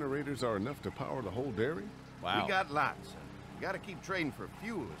 These generators are enough to power the whole dairy? Wow. We got lots. We got to keep trading for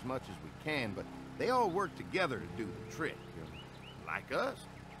fuel as much as we can, but they all work together to do the trick. Like us.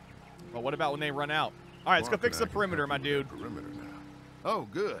 Well, what about when they run out? All right, let's go fix the perimeter, my dude. Oh,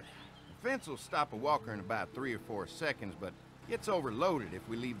 good. The fence will stop a walker in about 3 or 4 seconds, but gets overloaded if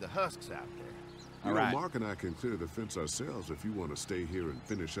we leave the husks out there. You know, Mark and I can clear the fence ourselves if you want to stay here and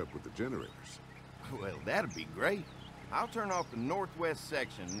finish up with the generators. Well, that'd be great. I'll turn off the northwest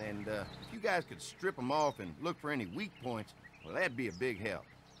section, and if you guys could strip them off and look for any weak points, well, that'd be a big help.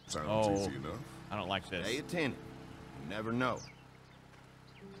 Sounds easy enough. I don't like this. Stay attentive. You never know.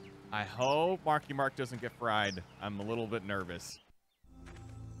 I hope Marky Mark doesn't get fried. I'm a little bit nervous.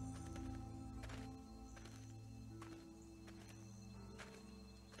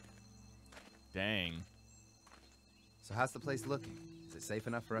 Dang. So how's the place looking? Is it safe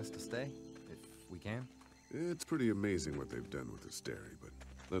enough for us to stay? If we can? It's pretty amazing what they've done with this dairy, but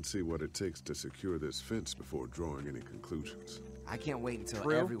let's see what it takes to secure this fence before drawing any conclusions. I can't wait until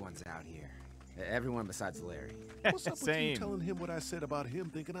True. everyone's out here. Everyone besides Larry. What's up with you telling him what I said about him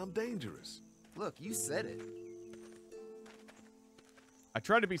thinking I'm dangerous? Look, you said it. I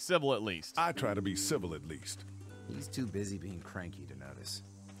try to be civil at least. I try to be civil at least. He's too busy being cranky to notice.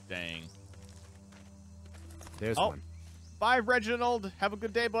 Dang. There's one. Bye, Reginald. Have a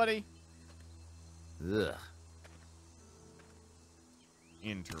good day, buddy. Ugh.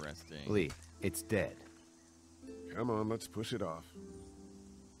 Interesting. Lee, it's dead. Come on, let's push it off.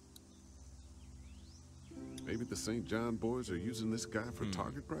 Maybe the St. John boys are using this guy for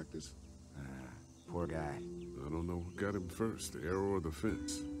target practice? Poor guy. I don't know who got him first, the arrow or the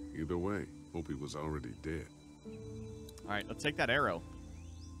fence. Either way, hope he was already dead. All right, let's take that arrow.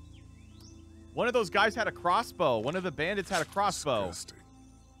 One of those guys had a crossbow. One of the bandits had a crossbow. Disgusting.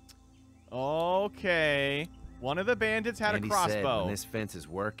 Okay. One of the bandits had Andy a crossbow. said when this fence is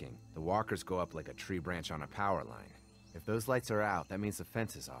working, the walkers go up like a tree branch on a power line. If those lights are out, that means the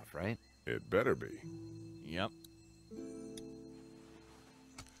fence is off, right? It better be. Yep.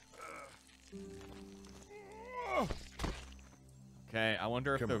 Okay, I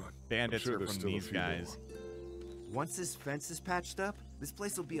wonder if the bandits are from these guys. Once this fence is patched up, this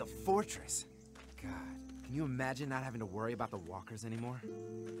place will be a fortress. God, can you imagine not having to worry about the walkers anymore?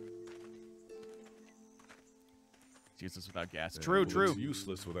 It's useless without gas. Yeah, True, well, true. It's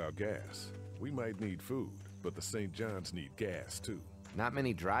useless without gas. We might need food, but the St. John's need gas, too. Not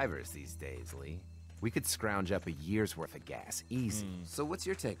many drivers these days, Lee. We could scrounge up a year's worth of gas, easy. So what's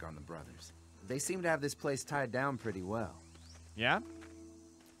your take on the brothers? They seem to have this place tied down pretty well. Yeah?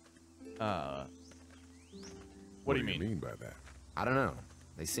 What do you mean by that? I don't know.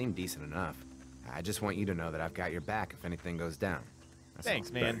 They seem decent enough. I just want you to know that I've got your back if anything goes down. That's Thanks,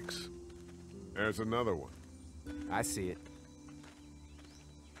 all. man. Thanks. There's another one. I see it.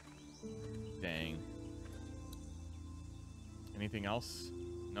 Dang. Anything else?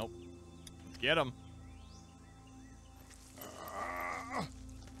 Nope. Let's get him.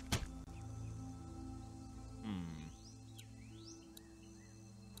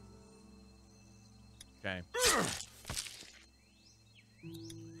 Okay.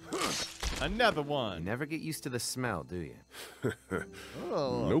 Another one. You never get used to the smell, do you?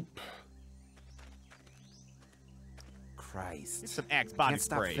 Oh. Nope. Christ. Get some Axe body Can't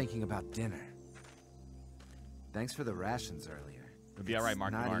stop spray. thinking about dinner. Thanks for the rations earlier. It'll be all right,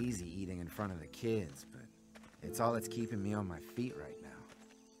 Marky It's not Mark. easy eating in front of the kids, but it's all that's keeping me on my feet right now.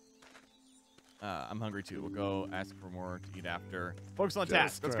 I'm hungry too. We'll go ask for more to eat after. Focus on Just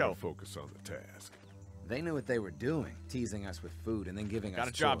task. Let's try go. to focus on the task. They knew what they were doing, teasing us with food and then giving us Got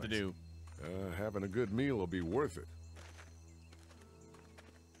a job to chores. do. Having a good meal will be worth it.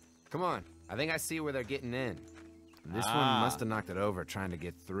 Come on, I think I see where they're getting in. This one must have knocked it over trying to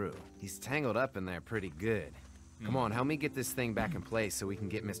get through. He's tangled up in there pretty good. Come on, help me get this thing back in place so we can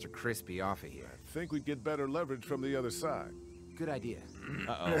get Mr. Crispy off of here. I think we'd get better leverage from the other side. Good idea.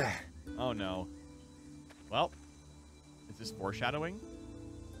 Uh-oh. Oh, no. Well, is this foreshadowing?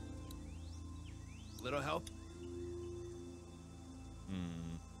 Little help?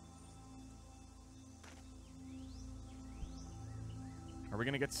 Are we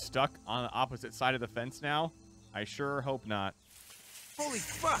going to get stuck on the opposite side of the fence now? I sure hope not. Holy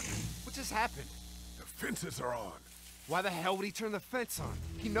fuck! What just happened? The fences are on. Why the hell would he turn the fence on?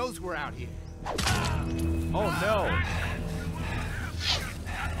 He knows we're out here. Oh, no.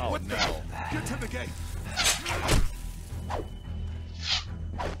 Oh, What no. the? Get to the gate.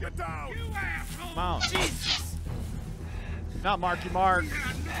 Get down! You asshole! Come on. Jesus! Not Marky Mark.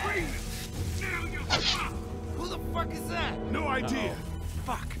 Who the fuck is that? No idea.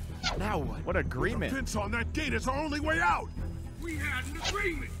 Fuck. Now what? What agreement? The fence on that gate is our only way out. We had an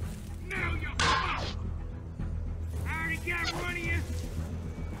agreement. Now you're fucked. I already got one of you.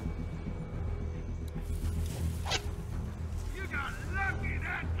 You got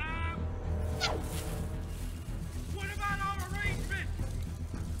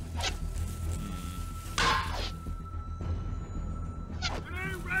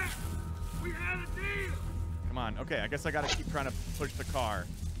Okay, I guess I gotta keep trying to push the car.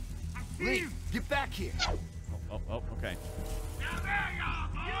 Lee, get back here. Oh, okay. Now there you are,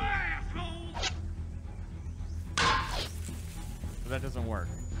 you asshole! But that doesn't work.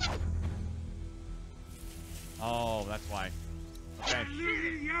 Oh, that's why. Okay.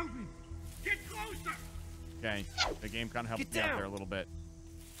 Get closer! Okay. The game kind of helped me out there a little bit.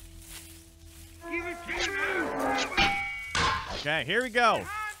 Give it to me! Okay, here we go.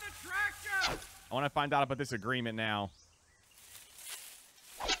 I want to find out about this agreement now.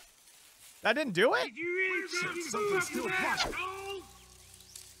 That didn't do it? Something's still apart.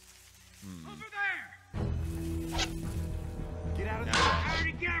 Over there! Get out of there. I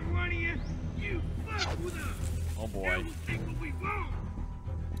already got one of you. You fuck with us. Oh boy. Now we'll take what we want.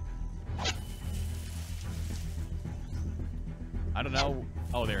 I don't know.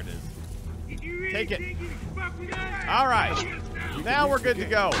 Oh, there it is. Did you really Take it. think you could fuck with us? All right. Now we're good to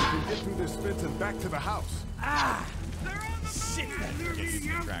go. We can get through this fence and back to the house. Ah! They're on the Shit. Get the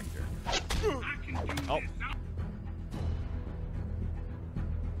tractor. Oh.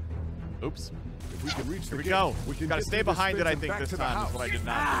 Oops. If we can reach Here the we gate, go. we can Gotta get stay through this behind it, fence I and think, back this to the time. house. Is what I did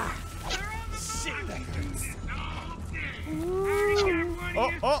not do.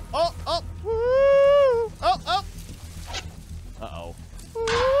 Oh. Oh.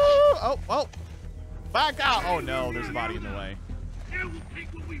 Uh-oh. Oh. Back out. Oh, no. There's a body in the way. Now we'll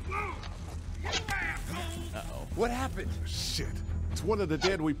take what we want. You asshole! Uh-oh. What happened? Shit. It's one of the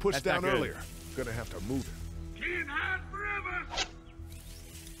dead we pushed That's not down good. earlier. Gonna have to move it. Can't hide forever.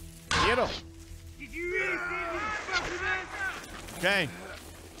 Get him. Did you really think you could fuck with us? Okay.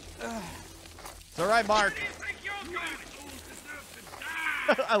 It's all right, Mark.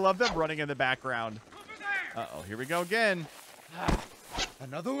 I love them running in the background. Uh-oh. Here we go again.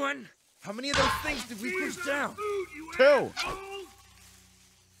 Another one? How many of those things did we push down? 2.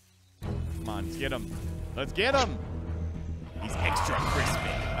 Come on, let's get him. Let's get him. He's extra crispy.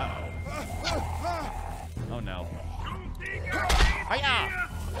 Uh-oh. Oh, no. Hiya!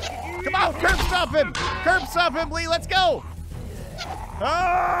 Come on, curb stop him! Curb stop him, Lee, let's go!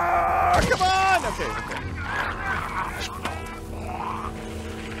 Ah, come on! Okay.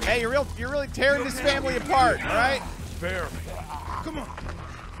 Hey, you're really tearing this family apart, all right? Barely. Come on.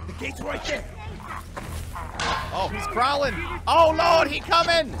 The gate's right there. Oh, he's crawling. Oh, Lord, he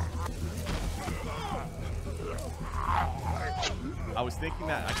coming! I was thinking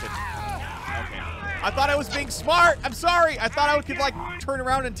that I could... Okay. I thought I was being smart. I'm sorry. I thought I could, like, turn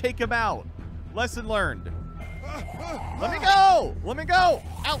around and take him out. Lesson learned. Let me go. Let me go.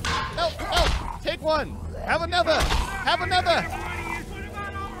 Out. No. Take one. Have another. Have another.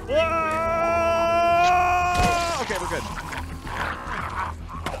 Whoa! Okay, we're good.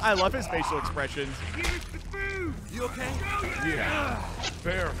 I love his facial expressions. You okay? Yeah.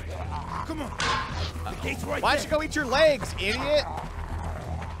 Barely. Come on. The gate's right Why there. don't you go eat your legs, idiot? Oh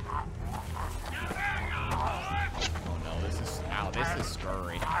no, this is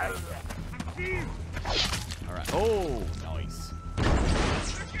scurry. All right. Oh, nice.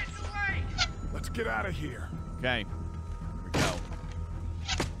 Let's get out of here. Okay. Here we go.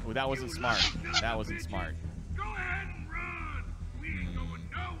 Oh, that wasn't smart. That wasn't smart. Go ahead and run. We ain't going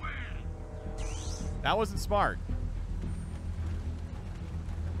nowhere. That wasn't smart.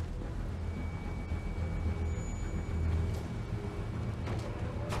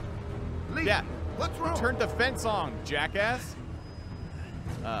 Lee, Yeah. what's wrong? Turned the fence on, jackass.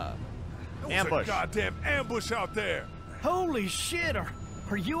 Ambush. There's a goddamn ambush out there. Holy shit,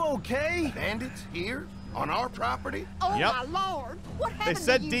 are you okay? Bandits here? On our property? Oh, Yep. my lord. What happened They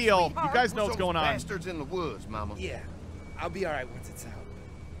said to you, deal. sweetheart? You guys know what's Those going on. bastards in the woods, Mama. Yeah. I'll be all right once it's out.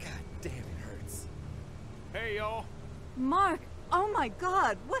 God damn, it hurts. Hey, y'all. Mark, oh my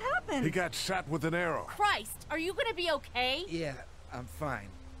God, what happened? He got shot with an arrow. Christ, are you gonna be okay? Yeah, I'm fine.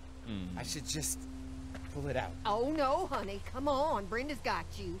 I should just pull it out. Oh, no, honey. Come on. Brenda's got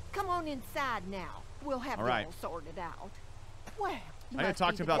you. Come on inside now. We'll have All it right. all sorted out. Well, you I gotta must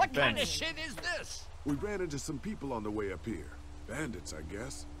talk be to the about What the kind of fence. shit is this? We ran into some people on the way up here. Bandits, I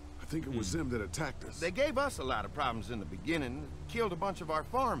guess. I think it was them that attacked us. They gave us a lot of problems in the beginning, killed a bunch of our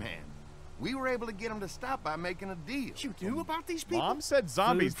farmhands. We were able to get them to stop by making a deal. You knew about these people? Mom said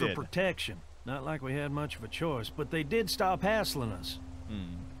zombies Food did. for protection. Not like we had much of a choice, but they did stop hassling us.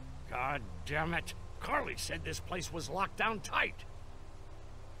 God damn it. Carly said this place was locked down tight.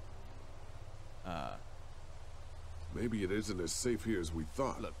 Maybe it isn't as safe here as we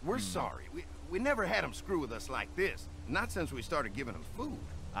thought. Look, we're sorry. We never had them screw with us like this. Not since we started giving them food.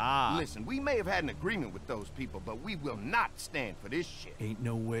 Listen, we may have had an agreement with those people, but we will not stand for this shit. Ain't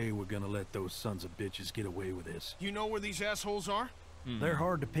no way we're gonna let those sons of bitches get away with this. You know where these assholes are? They're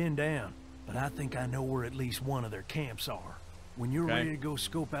hard to pin down, but I think I know where at least one of their camps are. When you're ready to go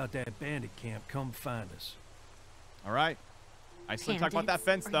scope out that bandit camp, come find us. All right. I still talk about that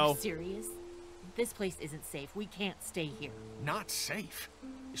fence, though. Are you serious? This place isn't safe. We can't stay here. Not safe?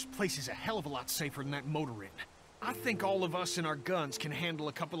 This place is a hell of a lot safer than that motor inn. I think all of us and our guns can handle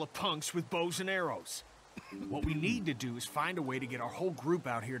a couple of punks with bows and arrows. What we need to do is find a way to get our whole group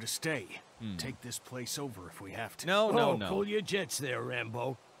out here to stay. Take this place over if we have to. No. Cool your jets there,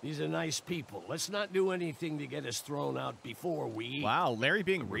 Rambo. These are nice people. Let's not do anything to get us thrown out before we eat. Wow, Larry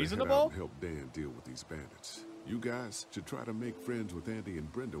being reasonable? Head out and help Dan deal with these bandits. You guys should try to make friends with Andy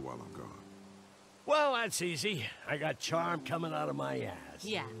and Brenda while I'm gone. Well, that's easy. I got charm coming out of my ass.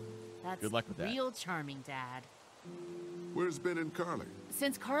 Yeah, that's good luck with that. Real charming, Dad. Where's Ben and Carly?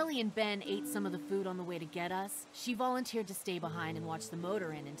 Since Carly and Ben ate some of the food on the way to get us, she volunteered to stay behind and watch the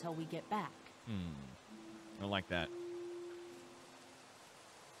motor inn until we get back. I don't like that.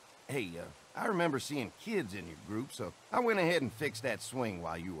 Hey, I remember seeing kids in your group, so I went ahead and fixed that swing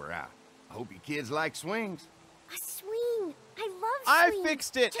while you were out. I hope you kids like swings. A swing! I love I swings.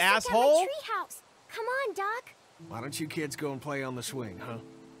 fixed it, Just asshole! Like at my treehouse. Come on, Doc. Why don't you kids go and play on the swing, huh?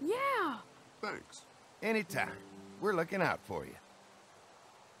 Yeah. Thanks. Anytime. We're looking out for you.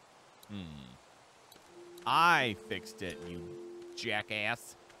 I fixed it, you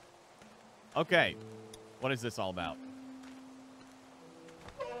jackass. Okay. What is this all about?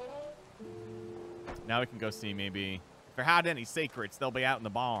 Now we can go see maybe if there had any secrets, they'll be out in the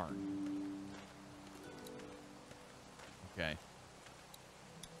barn. Okay.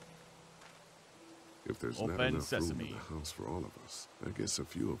 If there's Open not enough sesame. room in the house for all of us, I guess a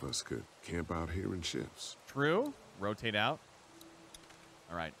few of us could camp out here in shifts. True. Rotate out.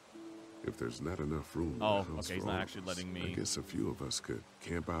 All right. If there's not enough room in the Oh, house okay, for he's all not of actually us, letting me. I guess a few of us could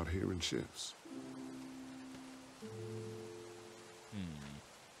camp out here in shifts.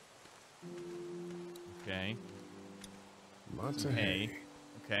 Okay. Lots of hay.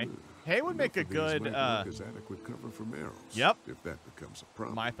 Okay. Hay would make a good as adequate cover from arrows. Yep. If that becomes a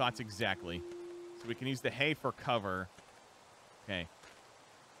problem. My thoughts exactly. So we can use the hay for cover. Okay.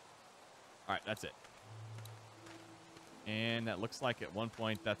 All right, that's it. And that looks like at one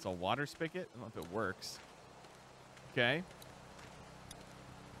point that's a water spigot. I don't know if it works. Okay.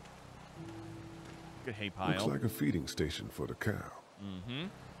 Good hay pile. Looks like a feeding station for the cow.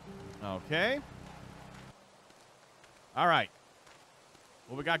 Okay. All right.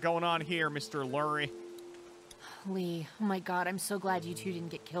 What we got going on here, Mr. Lurie? Lee, oh my God, I'm so glad you two didn't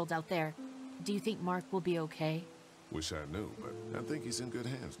get killed out there. Do you think Mark will be okay? Wish I knew, but I think he's in good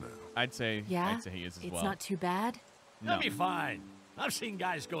hands now. I'd say Yeah? I'd say he is as well. It's not too bad? He'll be fine. I've seen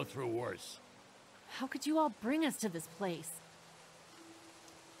guys go through worse. How could you all bring us to this place?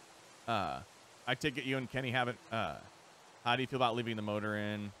 I take it you and Kenny haven't how do you feel about leaving the motor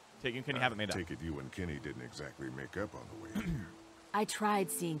in? Take it you and Kenny haven't made up. Take it you and Kenny didn't exactly make up on the way here. I tried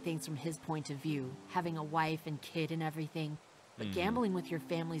seeing things from his point of view, having a wife and kid and everything, but gambling with your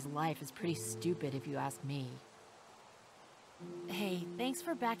family's life is pretty stupid if you ask me. Hey, thanks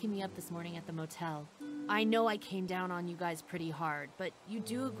for backing me up this morning at the motel. I know I came down on you guys pretty hard, but you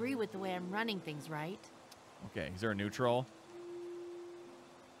do agree with the way I'm running things, right? Okay, is there a neutral?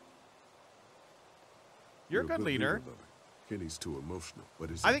 You're a good leader. Lily. Kenny's too emotional, but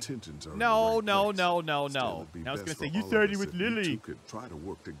his I think intentions are no. in the right place. Still, I it'd be was gonna best say for you all of started us with if you Lily. two could try to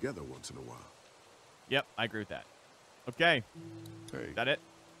work together once in a while. Yep, I agree with that. Okay. Hey. Is that it?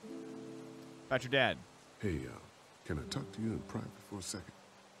 About your dad. Hey, can I talk to you in private for a second?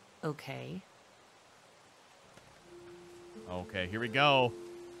 Okay. Okay, here we go.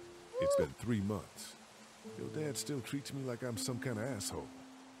 It's been 3 months. Your dad still treats me like I'm some kind of asshole.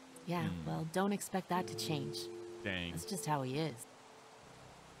 Yeah, well, don't expect that to change. Dang. That's just how he is.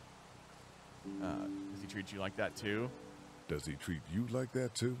 Does he treat you like that too? Does he treat you like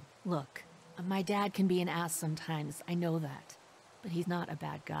that too? Look, my dad can be an ass sometimes, I know that. But he's not a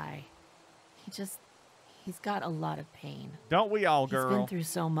bad guy. He's got a lot of pain. Don't we all, girl? He's been through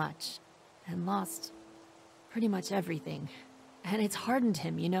so much. And lost pretty much everything. And it's hardened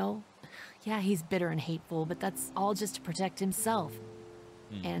him, you know? Yeah, he's bitter and hateful, but that's all just to protect himself.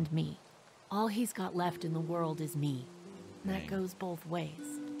 And me. All he's got left in the world is me. And that goes both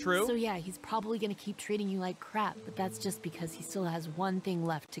ways. True. So yeah, he's probably gonna keep treating you like crap, but that's just because he still has one thing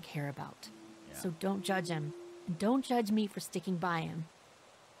left to care about. Yeah. So don't judge him. And don't judge me for sticking by him.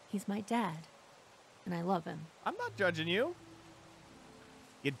 He's my dad. And I love him. I'm not judging you.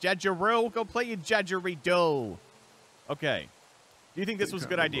 You judgeroo, go play your judgery-do. Okay. Do you think this was a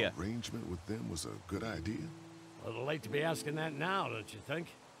good idea? Arrangement with them was a good idea? A little late to be asking that now, don't you think?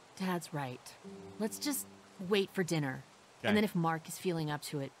 Dad's right. Let's just wait for dinner. Okay. And then if Mark is feeling up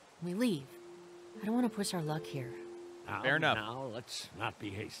to it, we leave. I don't want to push our luck here. Fair enough. Now, let's not be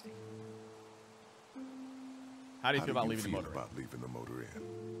hasty. How do you feel about leaving the motor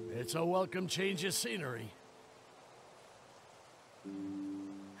in? It's a welcome change of scenery.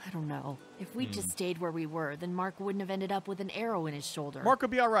 I don't know. If we just stayed where we were, then Mark wouldn't have ended up with an arrow in his shoulder. Mark will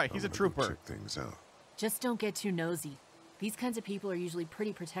be all right. He's a trooper. Check things out. Just don't get too nosy. These kinds of people are usually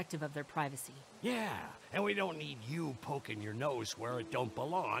pretty protective of their privacy. Yeah, and we don't need you poking your nose where it don't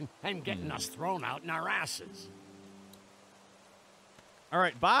belong and getting us thrown out in our asses. All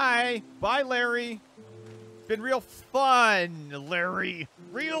right, bye. Bye, Larry. Been real fun, Larry.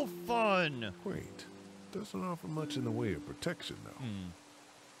 Real fun. Wait, doesn't offer much in the way of protection, though.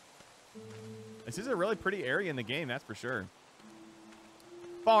 This is a really pretty area in the game, that's for sure.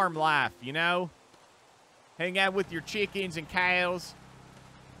 Farm life, you know? Hang out with your chickens and cows.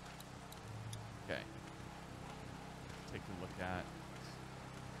 Okay. Take a look at.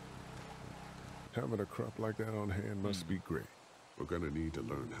 Having a crop like that on hand must be great. We're gonna need to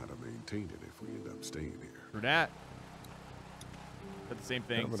learn how to maintain it if we end up staying here. For that. But the same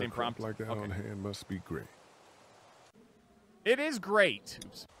thing, Having same a crop prompt. like that on hand must be great. It is great.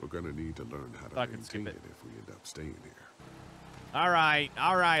 Oops. We're gonna need to learn how to maintain it if we end up staying here. All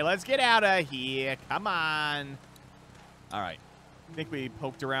right, let's get out of here. Come on. All right. I think we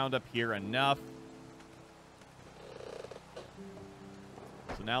poked around up here enough.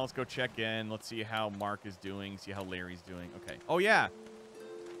 So now let's go check in. Let's see how Mark is doing, see how Larry's doing. Okay. Oh, yeah.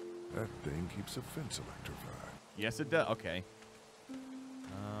 That thing keeps a fence electrified. Yes, it does. Okay.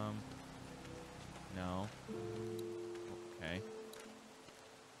 No. Okay.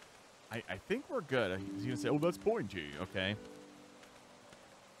 I think we're good. He's going to say, oh, that's pointy. Okay.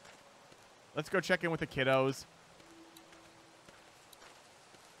 Let's go check in with the kiddos.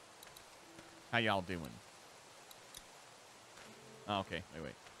 How y'all doing? Oh, okay.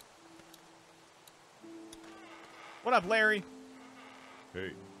 Wait. What up, Larry?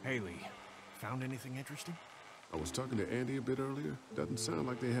 Hey. Haley, found anything interesting? I was talking to Andy a bit earlier. Doesn't sound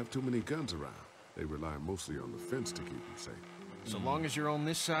like they have too many guns around. They rely mostly on the fence to keep them safe. So long as you're on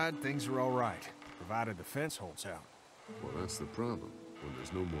this side, things are all right, provided the fence holds out. Well, that's the problem. When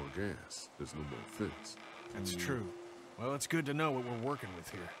there's no more gas, there's no more fence. That's true. Well, it's good to know what we're working with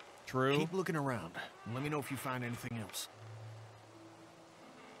here. True. Keep looking around, and let me know if you find anything else.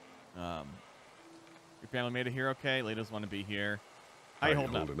 Your family made it here okay? Ladies want to be here. How you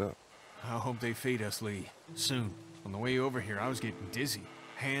holding up? I hope they feed us, Lee. Soon. On the way over here, I was getting dizzy.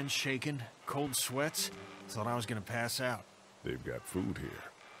 Hands shaking, cold sweats. Thought I was gonna pass out. They've got food here.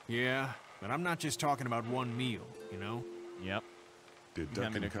 Yeah, but I'm not just talking about one meal, you know? Yep. Did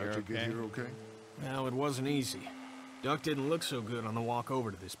Duck and Coucher get here okay? No, it wasn't easy. Duck didn't look so good on the walk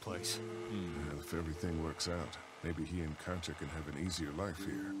over to this place. Well, if everything works out, maybe he and Concha can have an easier life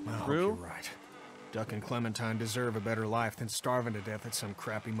here. I hope you're right. Duck and Clementine deserve a better life than starving to death at some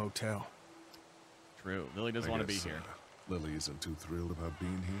crappy motel. True. Lily doesn't want to be here. Lily isn't too thrilled about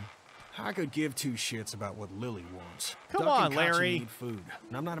being here. I could give two shits about what Lily wants. Come Duck on, and Concha Larry. need food,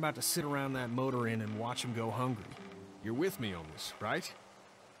 and I'm not about to sit around that motor inn and watch them go hungry. You're with me on this, right?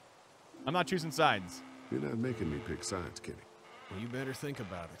 I'm not choosing sides. You're not making me pick sides, Kenny. Well, you better think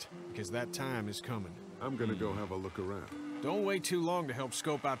about it, because that time is coming. I'm gonna go have a look around. Don't wait too long to help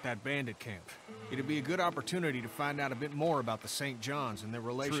scope out that bandit camp. It'd be a good opportunity to find out a bit more about the St. John's and their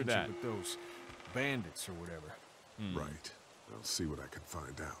relationship with those bandits or whatever. Right. I'll see what I can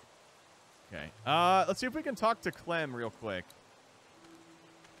find out. Okay. Let's see if we can talk to Clem real quick.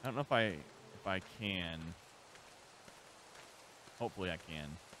 I don't know if I can. Hopefully I can.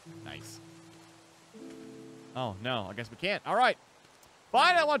 Nice. Oh, no. I guess we can't. All right.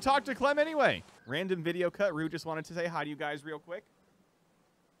 Fine. I want to talk to Clem anyway. Random video cut. Rue just wanted to say hi to you guys real quick.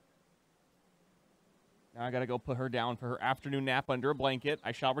 Now I got to go put her down for her afternoon nap under a blanket.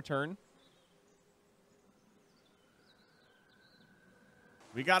 I shall return.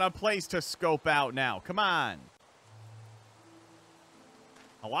 We got a place to scope out now. Come on.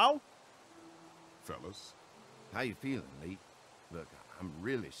 Hello? Fellas. How you feeling, Lee? Look, I'm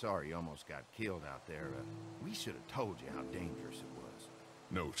really sorry you almost got killed out there. We should have told you how dangerous it was.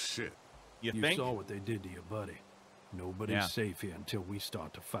 No shit. You You think? saw what they did to your buddy. Nobody's safe here until we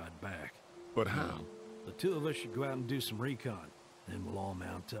start to fight back. But how? The two of us should go out and do some recon. Then we'll all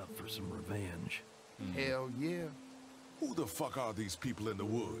mount up for some revenge. Hell yeah. Who the fuck are these people in the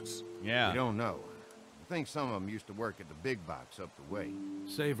woods? Yeah. We don't know. I think some of them used to work at the big box up the way.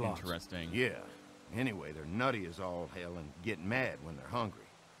 Save lots. Interesting. Yeah. Anyway, they're nutty as all hell and get mad when they're hungry.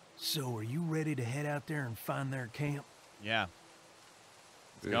 So are you ready to head out there and find their camp? Yeah.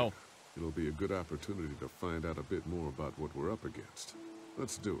 Let's Yeah. go. It'll be a good opportunity to find out a bit more about what we're up against.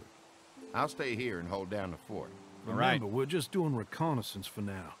 Let's do it. I'll stay here and hold down the fort. Remember, we're just doing reconnaissance for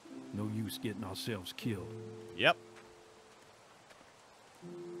now. No use getting ourselves killed. Yep.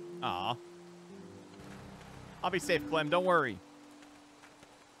 Aw. I'll be safe, Clem. Don't worry.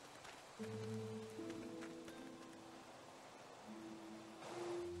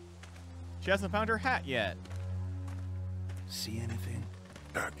 She hasn't found her hat yet. See anything?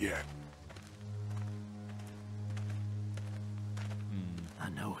 Not yet. I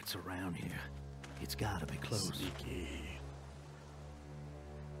know it's around here. It's gotta be close. Sneaky.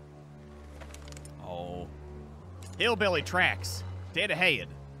 Oh. Hillbilly tracks. Dead ahead.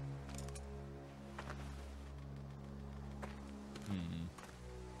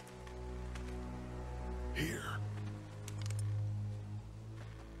 Here.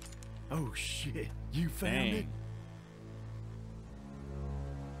 Oh shit. You found it?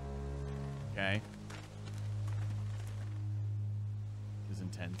 Okay. This is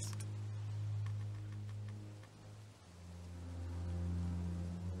intense.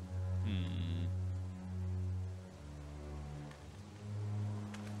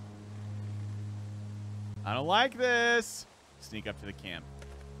 I don't like this. Sneak up to the camp.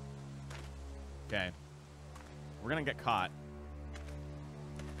 Okay. We're gonna get caught.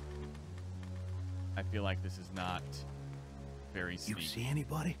 I feel like this is not very sneaky. You see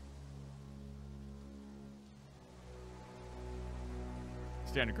anybody?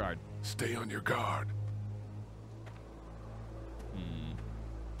 Standard guard. Stay on your guard.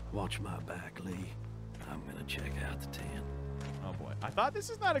 Watch my back, Lee. I'm gonna check out the tent. Oh boy. I thought this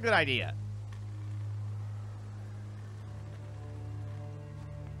is not a good idea.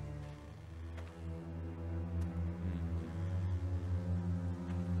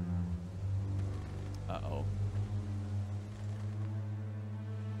 Uh-oh.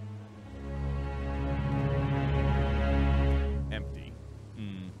 Empty.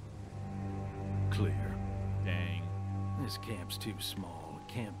 Clear. Dang. This camp's too small. It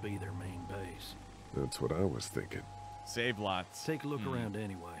can't be their main base. That's what I was thinking. Save lots. Take a look around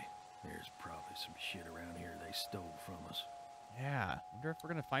anyway. There's probably some shit around here they stole from us. Yeah. Wonder if we're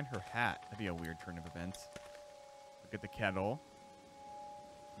gonna find her hat. That'd be a weird turn of events. Look at the kettle.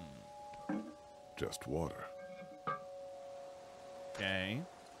 Just water. Okay.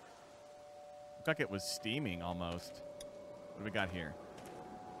 Looked like it was steaming almost. What do we got here?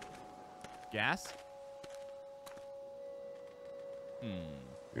 Gas?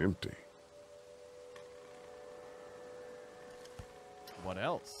 Empty. What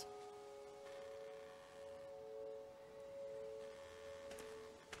else?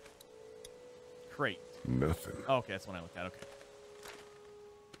 Crate. Nothing. Oh, okay, that's what I looked at. Okay.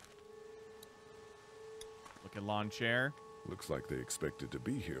 Look at lawn chair. Looks like they expected to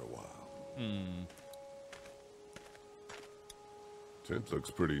be here a while. Tent looks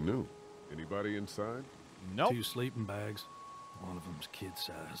pretty new. Anybody inside? Nope. 2 sleeping bags. One of them's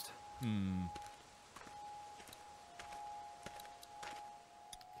kid-sized.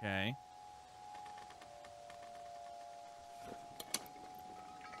 Okay.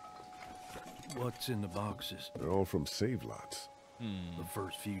 What's in the boxes? They're all from save lots. The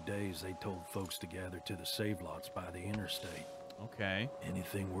first few days, they told folks to gather to the save lots by the interstate. Okay.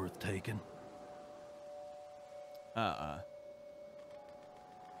 Anything worth taking?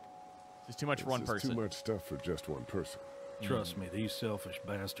 Just too much for one person. Too much stuff for just one person. Trust me, these selfish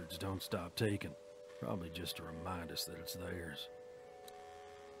bastards don't stop taking. Probably just to remind us that it's theirs.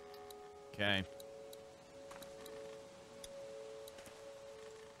 Okay.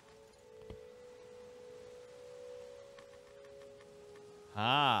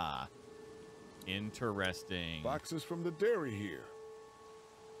 Ah. Interesting. Boxes from the dairy here.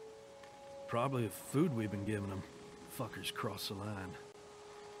 Probably the food we've been giving them. Fuckers cross the line.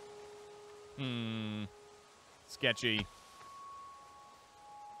 Sketchy.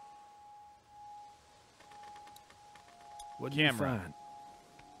 What did you find?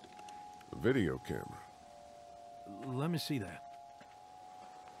 A video camera. Let me see that.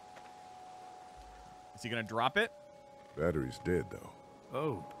 Is he gonna drop it? Battery's dead, though.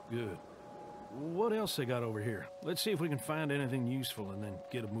 Oh, good. What else they got over here? Let's see if we can find anything useful and then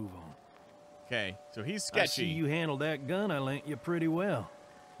get a move on. Okay, so he's sketchy. I see you handled that gun I lent you pretty well.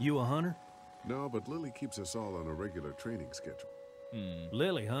 You a hunter? No, but Lily keeps us all on a regular training schedule.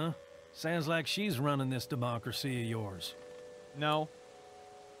 Lily, huh? Sounds like she's running this democracy of yours. No.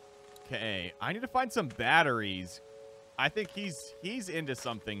 Okay, I need to find some batteries. I think he's into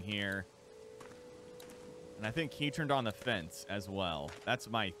something here. And I think he turned on the fence as well. That's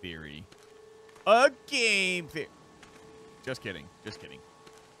my theory. A game theory. Just kidding. Just kidding.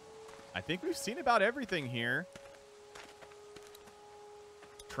 I think we've seen about everything here.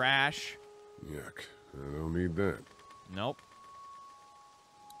 Trash. Yuck. I don't need that. Nope.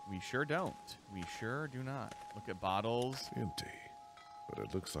 We sure don't. We sure do not. Look at bottles. Empty. But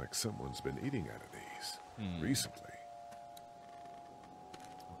it looks like someone's been eating out of these recently.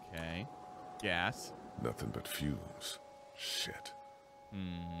 Okay. Gas. Nothing but fumes. Shit.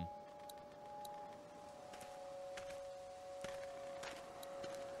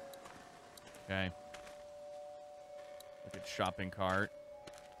 Okay. Look at shopping cart.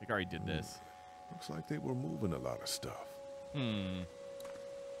 I think I already did this. Looks like they were moving a lot of stuff.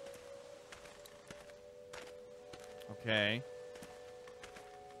 Okay.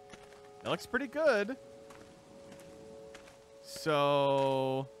 That looks pretty good.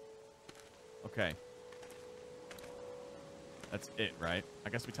 So... Okay. That's it, right? I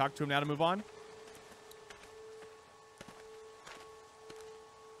guess we talk to him now to move on?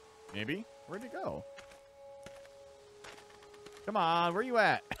 Maybe? Where'd he go? Come on, where you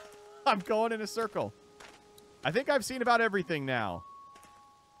at? I'm going in a circle. I think I've seen about everything now.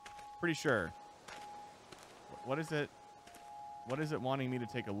 Pretty sure. What is it? What is it wanting me to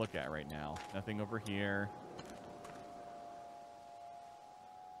take a look at right now? Nothing over here.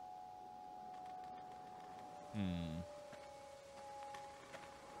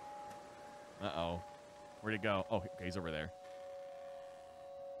 Uh-oh. Where'd it go? Oh, okay, he's over there.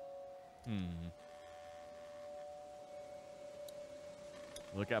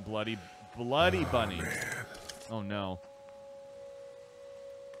 Look at bloody bunny. Man. Oh, no.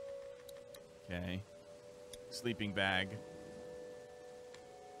 Okay. Sleeping bag.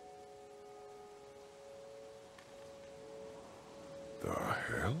 The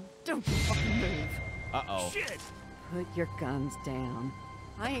hell? Don't fucking move. Uh-oh. Shit! Put your guns down.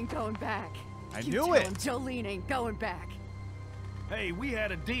 I ain't going back. I You knew tell it. him Jolene ain't going back. Hey, we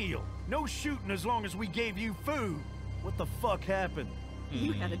had a deal. No shooting as long as we gave you food. What the fuck happened?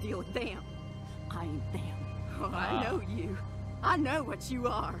 You had a deal with them. I ain't them. Oh, I know you. I know what you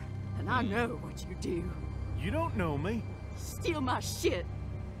are. And I know what you do. You don't know me. Steal my shit.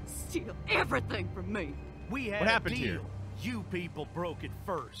 Steal everything from me. We had What happened a deal. here? You people broke it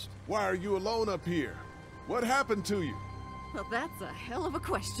first. Why are you alone up here? What happened to you? Well, that's a hell of a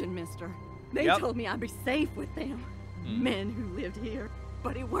question, mister. They Yep. told me I'd be safe with them. Men who lived here.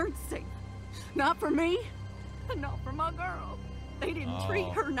 But it weren't safe. Not for me. And not for my girl. They didn't treat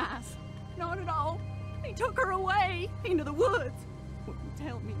her nice. Not at all. They took her away into the woods. Wouldn't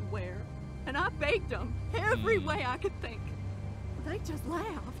tell me where. And I begged them every way I could think. They just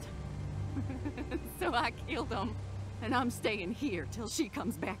laughed. So I killed them. And I'm staying here till she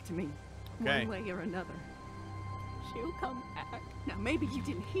comes back to me. Okay. One way or another. She'll come back. Now, maybe you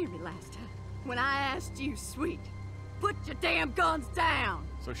didn't hear me last time. When I asked you, sweet, put your damn guns down.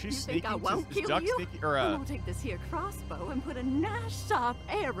 So she's You sneaking think I won't is kill Duck you? sneaking, or, I'm gonna take this here crossbow and put a nice sharp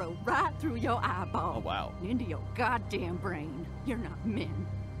arrow right through your eyeball. Oh, wow. And into your goddamn brain. You're not men.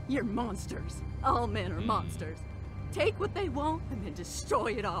 You're monsters. All men are monsters. Take what they want and then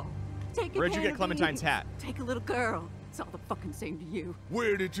destroy it all. Take a Where'd you can get of Clementine's beans. hat? Take a little girl. It's all the fucking same to you.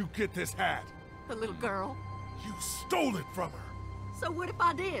 Where did you get this hat? The little girl. You stole it from her. So what if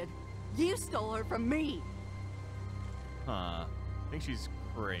I did? You stole her from me. Huh. I think she's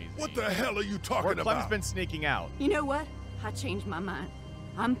crazy. What the hell are you talking Or Clem's about? been sneaking out. You know what? I changed my mind.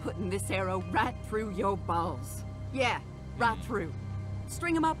 I'm putting this arrow right through your balls. Yeah, right through.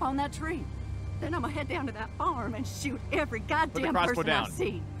 String them up on that tree. Then I'm gonna head down to that farm and shoot every goddamn crossbow person I down.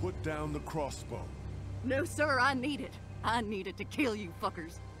 see. Put down the crossbow. No, sir, I need it. I need it to kill you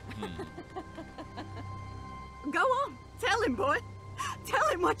fuckers. Go on. Tell him, boy. Tell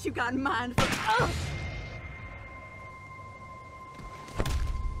him what you got in mind for us.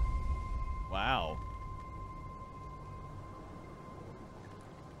 Wow.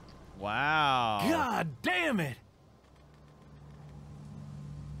 Wow. God damn it!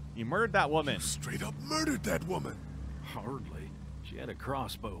 You murdered that woman. You straight up murdered that woman. Hardly. She had a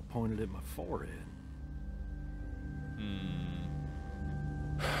crossbow pointed at my forehead.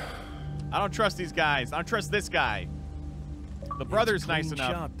 I don't trust these guys. I don't trust this guy. The brother's It's a nice clean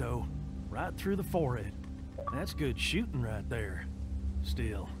enough. shot, though. Right through the forehead. That's good shooting right there.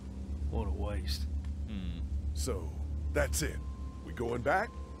 Still, what a waste. So, that's it. We going back?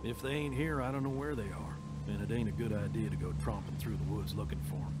 If they ain't here, I don't know where they are. And it ain't a good idea to go tromping through the woods looking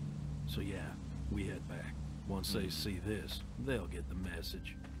for them. So yeah, we head back. Once they see this, they'll get the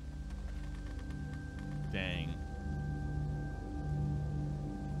message. Dang.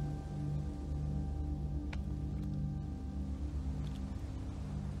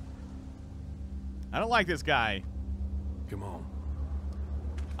 I don't like this guy. Come on.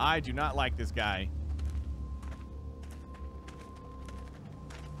 I do not like this guy.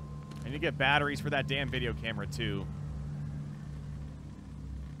 need to get batteries for that damn video camera, too.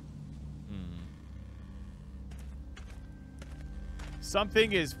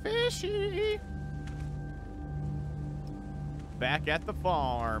 Something is fishy. Back at the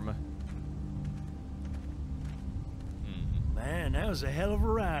farm. Man, that was a hell of a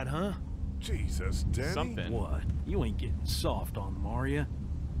ride, huh? Jesus, Danny. Something. What? You ain't getting soft on them, are you?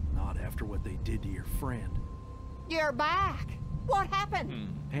 Not after what they did to your friend. You're back. What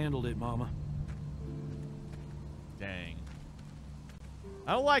happened? Handled it, Mama. Dang.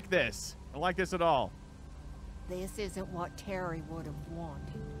 I don't like this. I don't like this at all. This isn't what Terry would have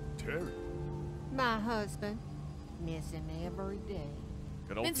wanted. Terry? My husband. Miss him every day.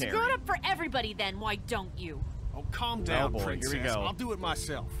 Good old Then Terry. screw it up for everybody then, why don't you? Oh, calm down, boy, princess. here we go. I'll do it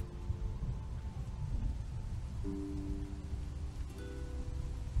myself.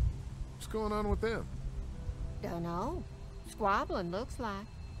 What's going on with them? Dunno. Squabbling, looks like.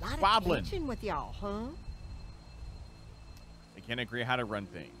 Lot Squabbling. of tension with y'all, huh? They can't agree how to run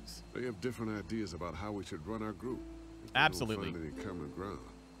things. They have different ideas about how we should run our group. If they Absolutely. don't find any common ground,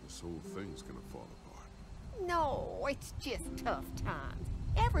 this whole thing's gonna fall apart. No, it's just tough times.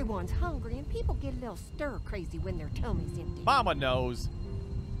 Everyone's hungry and people get a little stir-crazy when their tummy's empty. Mama knows.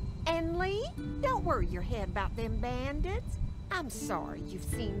 And Lee, don't worry your head about them bandits. I'm sorry you've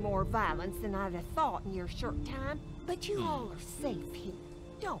seen more violence than I'd have thought in your short time, but you all are safe here.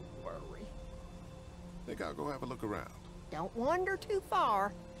 Don't worry. Think I'll go have a look around. Don't wander too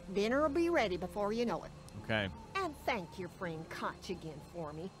far. Dinner will be ready before you know it. Okay. And thank your friend Koch again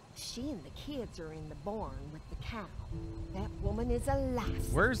for me. She and the kids are in the barn with the cow. That woman is a lass.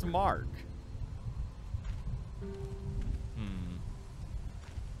 Where's Mark?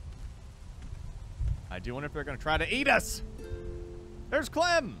 I do wonder if they're going to try to eat us. There's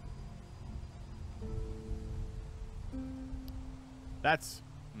Clem. That's...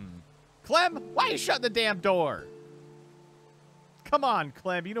 Clem, why you shut the damn door? Come on,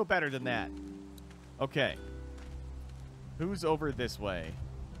 Clem. You know better than that. Okay. Who's over this way?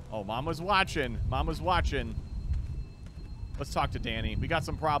 Oh, Mama's watching. Mama's watching. Let's talk to Danny. We got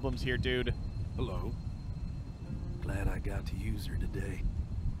some problems here, dude. Hello. Glad I got to use her today.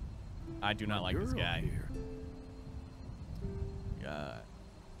 I do not like this guy. Here.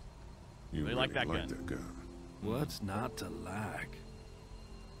 You really like that gun. What's not to like?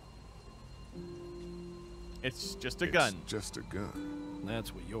 It's just a gun. Just a gun.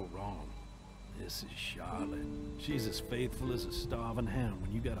 That's where you're wrong. This is Charlotte. She's as faithful as a starving hound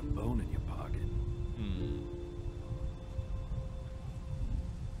when you got a bone in your pocket.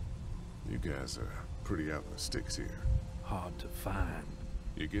 You guys are pretty out in the sticks here. Hard to find.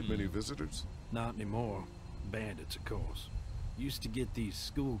 You get many visitors? Not anymore. Bandits, of course. Used to get these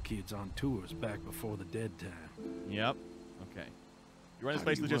school kids on tours back before the dead time. Yep. Okay. You run this How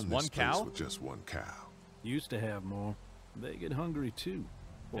place do you with just run one this place cow? with just one cow. Used to have more. They get hungry too.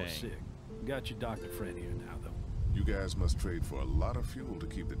 Or Dang. sick. Got your doctor friend here now, though. You guys must trade for a lot of fuel to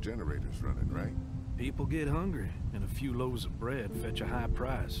keep the generators running, right? People get hungry, and a few loaves of bread fetch a high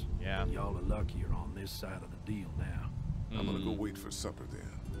price. Yeah. Y'all are luckier on this side of the deal now. I'm gonna go wait for supper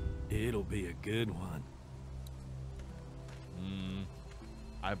then. It'll be a good one.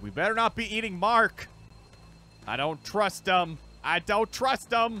 We better not be eating Mark. I don't trust him. I don't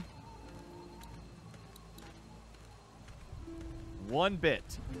trust him. One bit.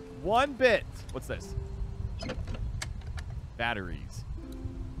 One bit. What's this? Batteries.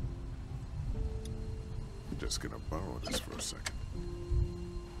 I'm just gonna borrow this for a second.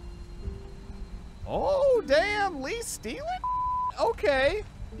 Oh, damn. Lee's stealing? Okay.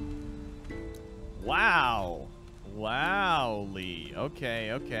 Wow. Wow, Lee.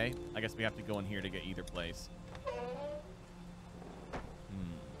 Okay, okay. I guess we have to go in here to get either place.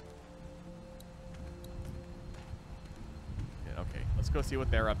 Okay, let's go see what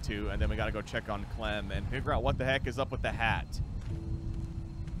they're up to, and then we gotta go check on Clem and figure out what the heck is up with the hat.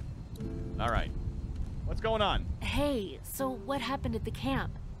 All right. What's going on? Hey, so what happened at the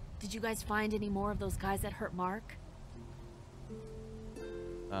camp? Did you guys find any more of those guys that hurt Mark?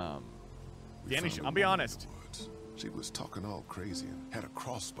 found Danny, a I'll be woman in honest. the woods. She was talking all crazy and had a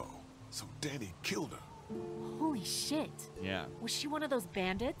crossbow. So Danny killed her. Holy shit. Yeah. Was she one of those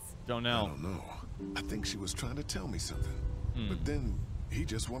bandits? Don't know. I don't know. I think she was trying to tell me something. But then he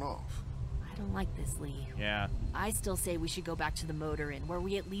just went off. I don't like this, Lee. Yeah. I still say we should go back to the motor inn, where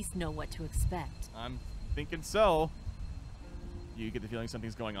we at least know what to expect. I'm thinking so. You get the feeling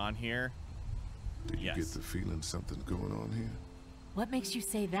something's going on here? Do you get the feeling something's going on here? What makes you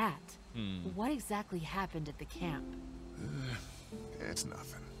say that? What exactly happened at the camp? It's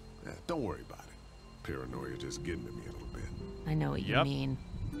nothing. Don't worry about it. Paranoia just getting to me a little bit. I know what you mean.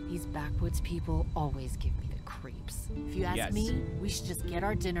 These backwoods people always give me the creeps. If you ask me, we should just get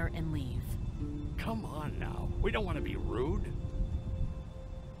our dinner and leave. Come on now. We don't want to be rude.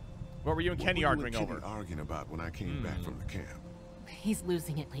 What were you and Kenny arguing over? What were you arguing about when I came back from the camp? He's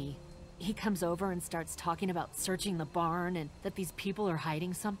losing it, Lee. He comes over and starts talking about searching the barn and that these people are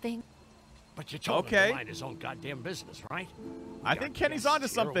hiding something. But you told him to mind his own goddamn business, right? I think Kenny's onto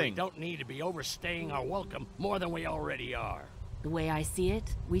something. We don't need to be overstaying our welcome more than we already are. The way I see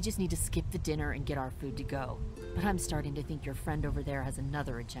it, we just need to skip the dinner and get our food to go. But I'm starting to think your friend over there has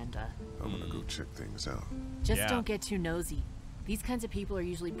another agenda. I'm gonna go check things out. Just don't get too nosy. These kinds of people are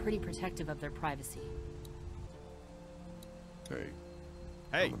usually pretty protective of their privacy. Hey.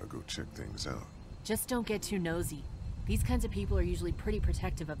 Hey. I'm gonna go check things out. Just don't get too nosy. These kinds of people are usually pretty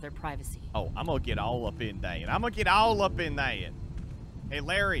protective of their privacy. Oh, I'm gonna get all up in that. I'm gonna get all up in that. Hey,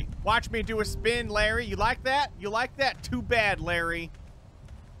 Larry, watch me do a spin, Larry. You like that? You like that? Too bad, Larry.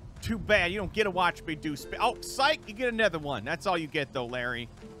 Too bad. You don't get to watch me do spin. Oh, psych, you get another one. That's all you get, though, Larry.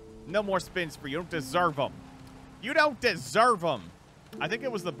 No more spins for you. You don't deserve them. You don't deserve them. I think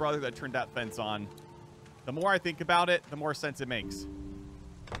it was the brother that turned that fence on. The more I think about it, the more sense it makes.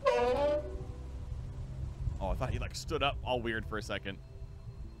 Oh, I thought he, like, stood up all weird for a second.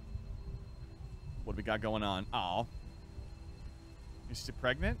 What do we got going on? Oh. Is she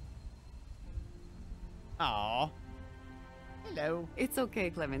pregnant? Aw. Hello. It's okay,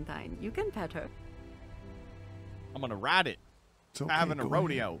 Clementine. You can pet her. I'm gonna ride it. It's okay, Having a go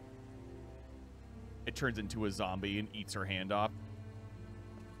rodeo. ahead. It turns into a zombie and eats her hand off.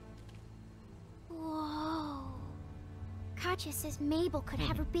 Whoa. Katya says Mabel could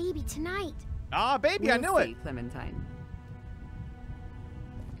have her baby tonight. Ah, baby, I knew it. Clementine.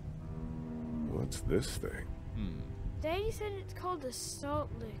 What's this thing? Daddy said it's called a salt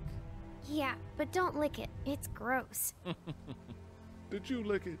lick. Yeah, but don't lick it. It's gross. Did you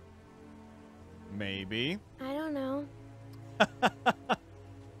lick it? Maybe. I don't know.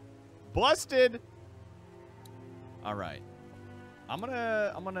 Busted. All right. I'm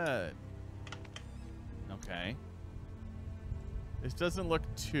gonna. Okay. This doesn't look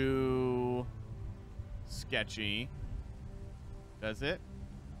too sketchy, does it?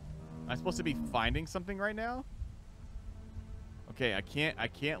 Am I supposed to be finding something right now? Okay, I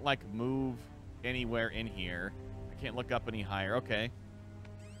can't like move anywhere in here. I can't look up any higher. Okay.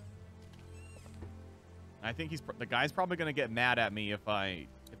 I think the guy's probably gonna get mad at me if I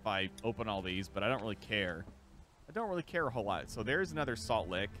open all these, but I don't really care. I don't really care a whole lot. So there's another salt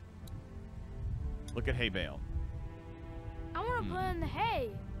lick. Look at hay bale. I want to blend the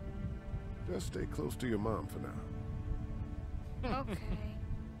hay. Just stay close to your mom for now. Okay.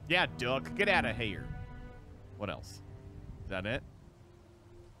 Yeah, duck. Get out of here. What else? Is that it?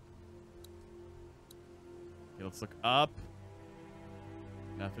 Okay, let's look up.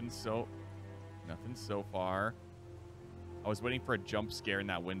 Nothing so far. I was waiting for a jump scare in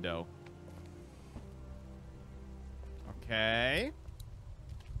that window. Okay.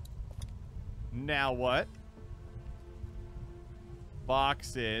 Now what?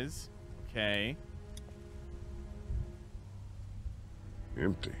 Boxes. Okay.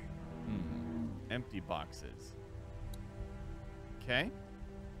 Empty. Empty boxes. Okay.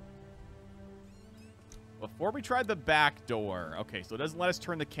 Before we tried the back door. Okay, so it doesn't let us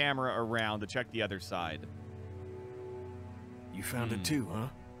turn the camera around to check the other side. You found it too, huh?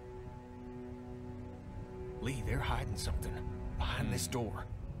 Lee, they're hiding something behind this door.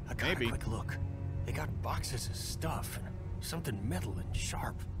 I got a quick look. They got boxes of stuff and something metal and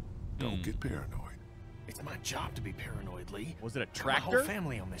sharp. Don't get paranoid. It's my job to be paranoid, Lee. Was it a Got tractor? my whole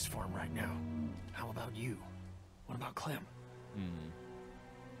family on this farm right now. How about you? What about Clem?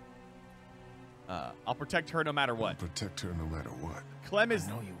 I'll protect her no matter what. Protect her no matter what. Clem is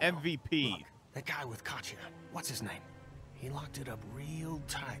MVP. Look, that guy with Katya, what's his name? He locked it up real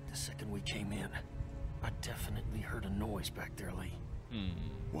tight the second we came in. I definitely heard a noise back there, Lee.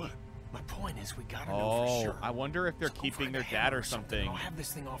 What? My point is, we gotta know for sure. I wonder if they're keeping their dad or something. I'll have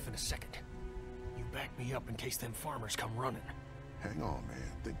this thing off in a second. You back me up in case them farmers come running. Hang on,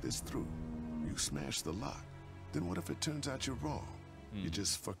 man. Think this through. You smashed the lock. Then what if it turns out you're wrong? You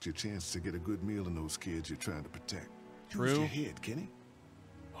just fucked your chance to get a good meal in those kids you're trying to protect. Use your head, Kenny.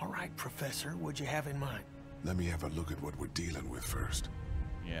 All right, Professor. What'd you have in mind? Let me have a look at what we're dealing with first.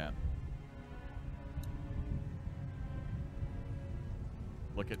 Yeah.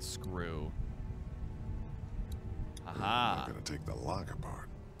 Look at screw. Aha. I'm not gonna take the lock apart.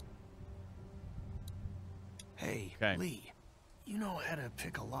 Hey, Lee. You know how to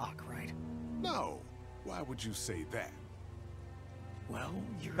pick a lock, right? No. Why would you say that? Well,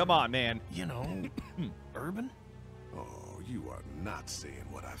 you're... Come on, man. You know, urban? Oh, You are not saying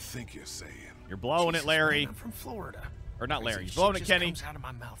what I think you're saying. You're blowing it, Larry. Man, I'm from Florida. Or not Crazy Larry. You're blowing it, shit Kenny. just comes out of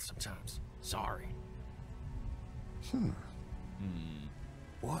my mouth sometimes. Sorry.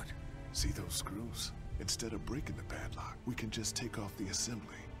 What? See those screws? Instead of breaking the padlock, we can just take off the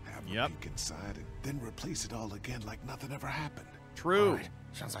assembly, have a peek inside, and then replace it all again like nothing ever happened. True. All right.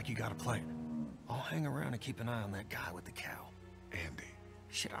 Sounds like you got a plan. I'll hang around and keep an eye on that guy with the cow. Andy.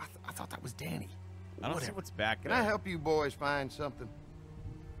 Shit, I thought that was Danny. I don't see what's back there. Can I help you boys find something?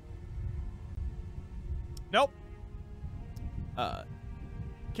 Nope.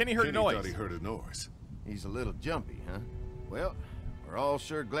 Kenny heard a noise. Thought he heard a noise. He's a little jumpy, huh? Well, we're all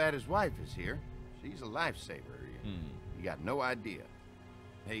sure glad his wife is here. She's a lifesaver. You got no idea.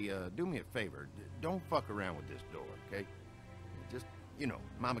 Hey, do me a favor. Don't fuck around with this door, okay? Just, you know,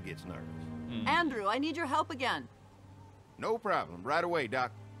 Mama gets nervous. Andrew, I need your help again. No problem. Right away,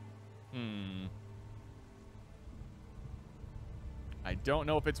 Doc. I don't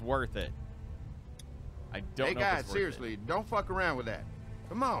know if it's worth it. I don't Hey know guys, if it's seriously, don't fuck around with that.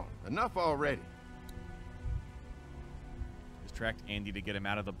 Come on, enough already. Distract Andy to get him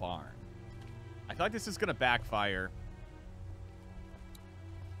out of the barn. I feel like this is going to backfire.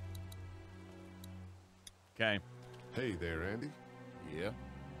 Okay. Hey there, Andy. Yeah?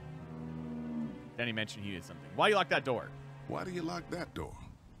 Then he mentioned he did something. Why you lock that door? Why do you lock that door?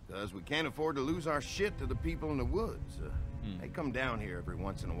 Because we can't afford to lose our shit to the people in the woods. They come down here every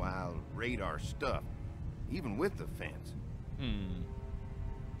once in a while, raid our stuff, even with the fence.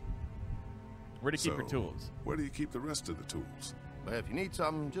 Where do you keep your tools? Where do you keep the rest of the tools? But if you need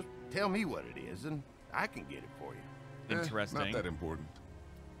something, just tell me what it is, and I can get it for you. Interesting. Not that important.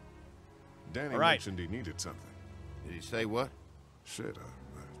 Danny All right. mentioned he needed something. Did he say what? Shit,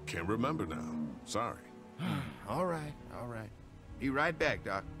 I can't remember now. Sorry. All right, all right. Be right back,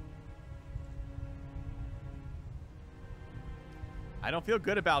 Doc. I don't feel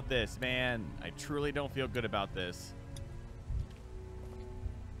good about this, man. I truly don't feel good about this.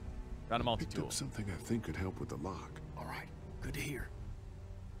 Got a multi-tool. Picked up something I think could help with the lock. All right, good to hear.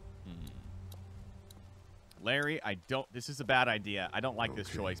 Larry, I don't. This is a bad idea. I don't like this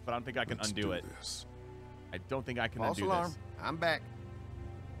choice, but I don't think I can undo it. This. I don't think I can False undo alarm. this. I'm back.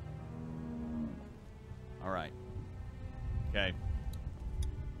 All right. Okay.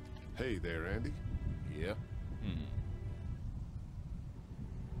 Hey there, Andy. Yeah.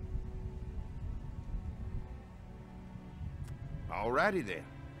 Alrighty then.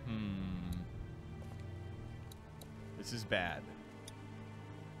 This is bad.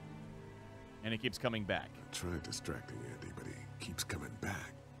 And he keeps coming back. I tried distracting Andy, but he keeps coming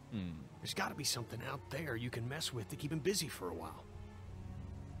back. There's got to be something out there you can mess with to keep him busy for a while.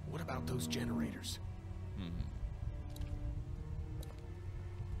 What about those generators?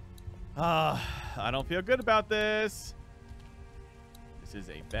 I don't feel good about this. This is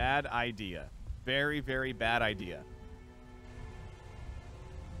a bad idea. Very, very bad idea.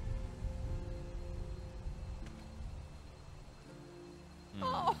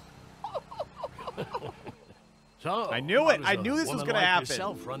 So I knew it. I knew this was going to happen.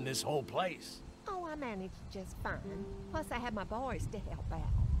 Yourself run this whole place. Oh, I managed just fine. Plus, I had my boys to help out.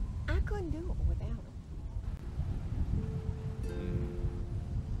 I couldn't do it without them.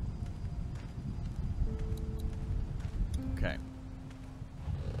 Okay.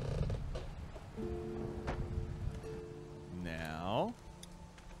 Now.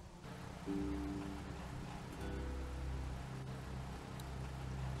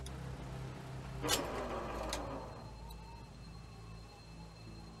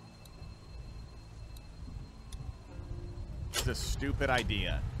 This is a stupid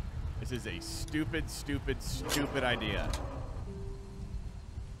idea. This is a stupid, stupid, stupid idea.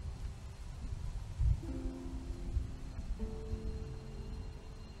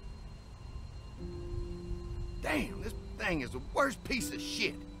 Damn, this thing is the worst piece of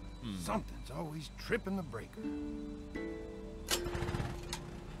shit. Something's always tripping the breaker.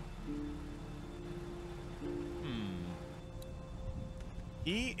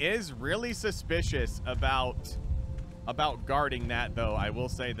 He is really suspicious about guarding that, though. I will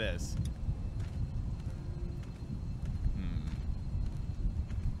say this.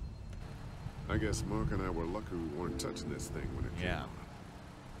 I guess Mark and I were lucky we weren't touching this thing when it came on.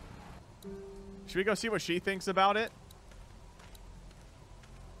 Should we go see what she thinks about it?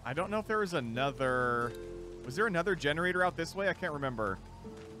 I don't know if there was another... Was there another generator out this way? I can't remember.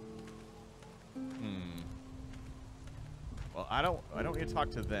 Well, I don't need to talk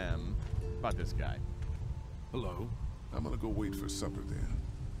to them about this guy. Hello. I'm gonna go wait for supper then.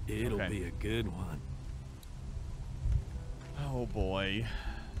 It'll be a good one. Oh boy.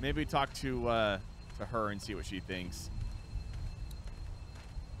 Maybe talk to her and see what she thinks.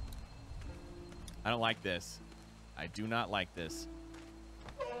 I don't like this. I do not like this.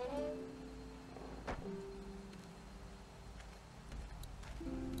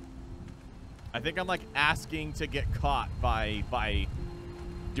 I think I'm like asking to get caught by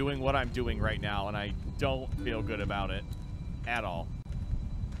doing what I'm doing right now, and I don't feel good about it at all.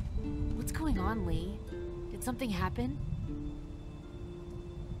 What's going on, Lee? Did something happen?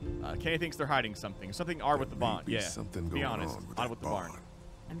 Kenny thinks they're hiding something. Something are with the barn. Yeah. Something be going honest. on with On that with the barn.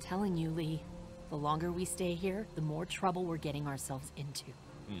 I'm telling you, Lee. The longer we stay here, the more trouble we're getting ourselves into.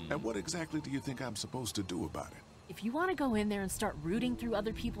 And what exactly do you think I'm supposed to do about it? If you want to go in there and start rooting through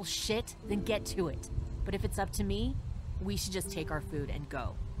other people's shit, then get to it. But if it's up to me, we should just take our food and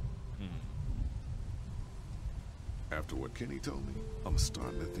go. After what Kenny told me, I'm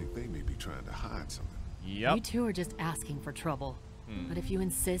starting to think they may be trying to hide something. Yep. You two are just asking for trouble. But if you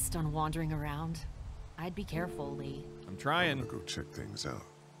insist on wandering around, I'd be careful, Lee. I'm trying. I'm gonna go check things out.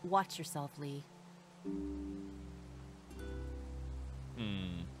 Watch yourself, Lee.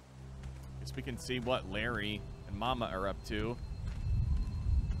 Guess we can see what Larry and Mama are up to.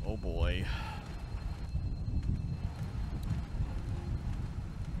 Oh boy.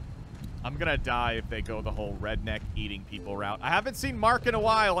 I'm gonna die if they go the whole redneck eating people route. I haven't seen Mark in a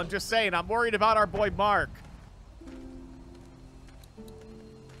while. I'm just saying, I'm worried about our boy Mark.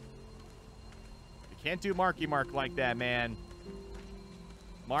 You can't do Marky Mark like that, man.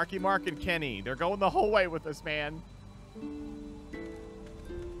 Marky Mark and Kenny, they're going the whole way with us, man.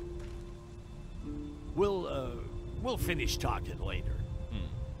 We'll finish talking later.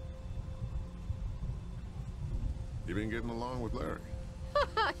 You been getting along with Larry?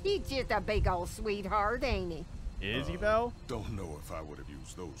 He's just a big old sweetheart, ain't he? Is he, though? Don't know if I would have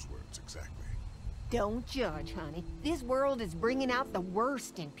used those words exactly. Don't judge, honey. This world is bringing out the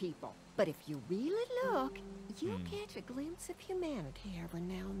worst in people. But if you really look, you'll catch a glimpse of humanity every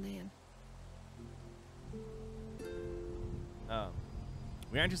now and then. Oh.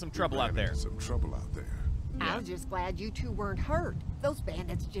 We ran into some trouble out there. Some trouble out there. I was just glad you two weren't hurt. Those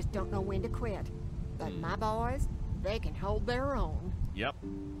bandits just don't know when to quit. But my boys, they can hold their own. Yep.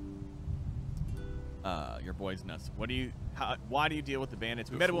 Your boy's nuts. Why do you deal with the bandits?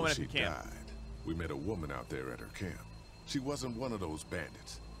 We met a woman at the camp. Died, we met a woman out there at her camp. She wasn't one of those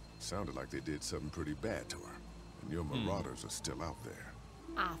bandits. Sounded like they did something pretty bad to her. And your marauders are still out there.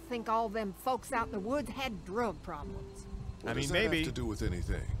 I think all them folks out in the woods had drug problems. What does that have to do with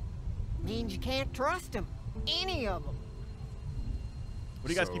anything? Means you can't trust them. Any of them. What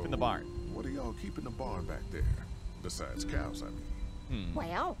do you guys keep in the barn? What do y'all keep in the barn back there? Besides cows, I mean.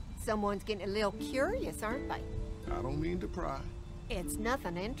 Well, someone's getting a little curious, aren't they? I don't mean to pry. It's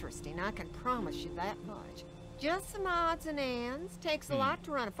nothing interesting, I can promise you that much. Just some odds and ends. Takes a lot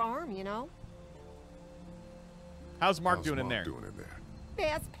to run a farm, you know. How's Mark doing in there?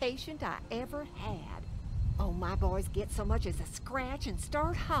 Best patient I ever had. Oh, my boys get so much as a scratch and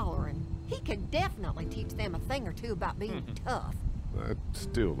start hollering. He could definitely teach them a thing or two about being tough. I'd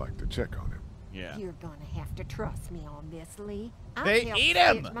still like to check on him. Yeah. You're gonna have to trust me on this, Lee. They eat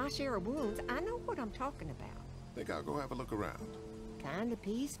him! My share of wounds. I know what I'm talking about. Think I'll go have a look around. Kinda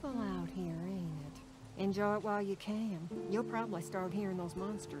peaceful out here, ain't it? Enjoy it while you can. You'll probably start hearing those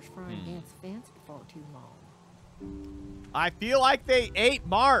monsters frying against the fence before too long. I feel like they ate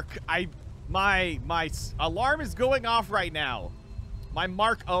Mark. My alarm is going off right now. My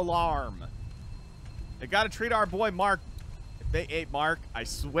Mark alarm. They gotta treat our boy Mark. If they ate Mark, I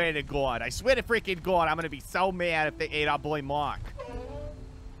swear to God. I swear to freaking God, I'm gonna be so mad if they ate our boy Mark.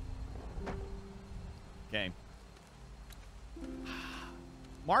 Okay.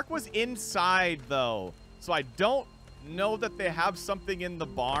 Mark was inside, though. So I don't know that they have something in the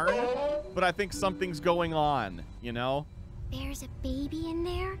barn, but I think something's going on, you know? There's a baby in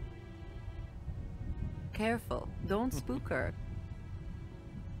there? Careful. Don't spook her.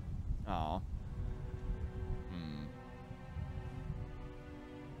 Aw.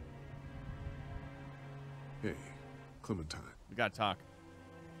 Hey, Clementine. We gotta talk.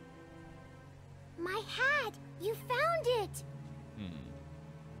 My hat! You found it!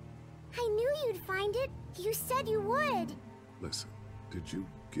 I knew you'd find it. You said you would. Listen, did you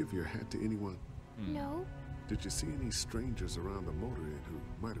give your hat to anyone? No. Did you see any strangers around the motor inn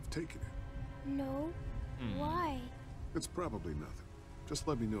who might have taken it? No. Why? It's probably nothing. Just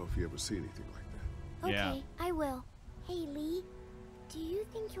let me know if you ever see anything like that. Okay, I will. Hey, Lee, do you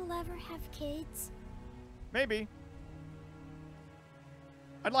think you'll ever have kids? Maybe.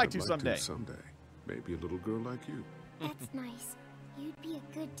 I'd like to someday. Someday. Maybe a little girl like you. That's nice. You'd be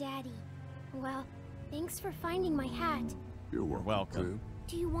a good daddy. Well, thanks for finding my hat. You're welcome. Clem.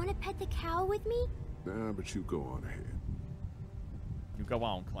 Do you want to pet the cow with me? Nah, but you go on ahead. You go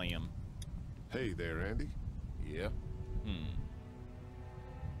on, Clem. Hey there, Andy. Yeah?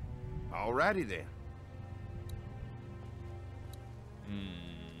 Alrighty then.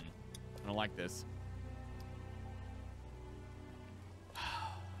 I don't like this.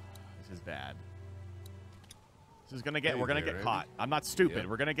 This is bad. This is gonna get. We're gonna get caught. I'm not stupid. Yep.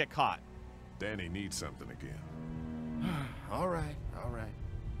 We're gonna get caught. Danny needs something again. All right.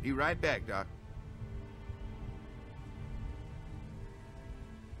 Be right back, Doc.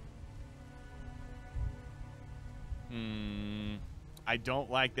 I don't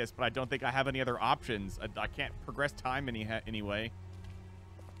like this, but I don't think I have any other options. I can't progress time anyway.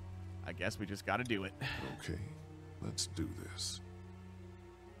 I guess we just got to do it. Okay, let's do this.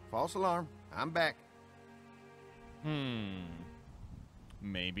 False alarm. I'm back.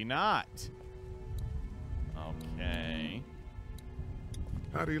 Maybe not. Okay.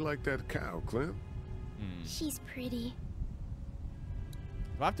 How do you like that cow, Clem? She's pretty.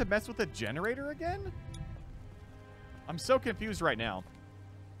 Do I have to mess with the generator again? I'm so confused right now.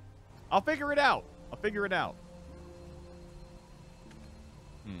 I'll figure it out.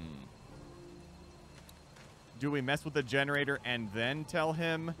 Do we mess with the generator and then tell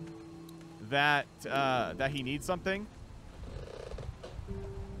him that that he needs something?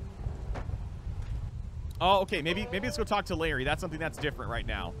 Oh, okay. Maybe let's go talk to Larry. That's something that's different right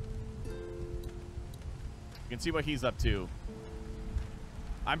now. You can see what he's up to.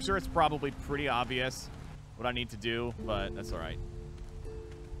 I'm sure it's probably pretty obvious what I need to do, but that's all right.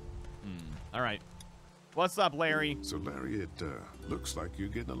 All right. What's up, Larry? So, Larry, it looks like you're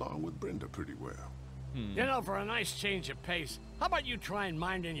getting along with Brenda pretty well. You know, for a nice change of pace, how about you try and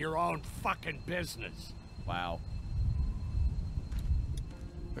minding your own fucking business? Wow.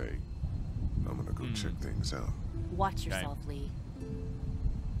 Hey, I'm gonna go check things out. Watch yourself, Lee.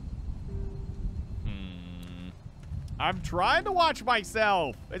 I'm trying to watch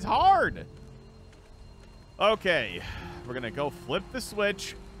myself. It's hard. Okay, we're gonna go flip the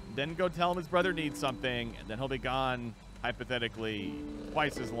switch, then go tell him his brother needs something, and then he'll be gone, hypothetically,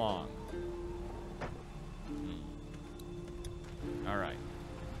 twice as long. All right.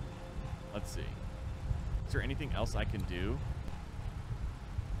 Let's see. Is there anything else I can do?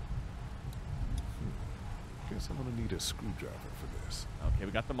 Guess I'm gonna need a screwdriver for this. Okay,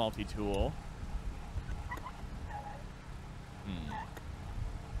 we got the multi-tool.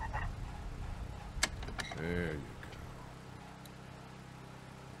 There you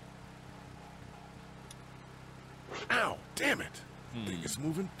go. Ow! Damn it! Thing is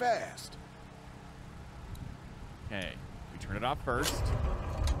moving fast. Okay, we turn it off first.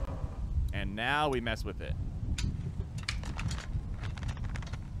 And now we mess with it.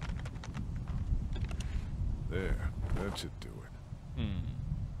 There, that should do it.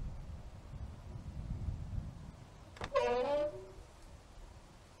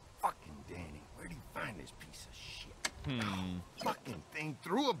 Fucking Danny, where do you find this piece of shit? Fucking thing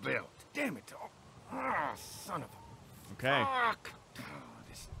through a belt. Damn it. Oh, son of a... Okay. Fuck. Oh,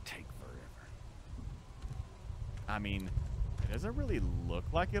 this take forever. I mean, it doesn't really look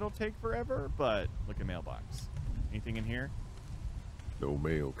like it'll take forever, but look at mailbox. Anything in here? No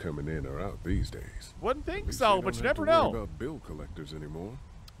mail coming in or out these days. Wouldn't think so, but you never know. About bill collectors anymore.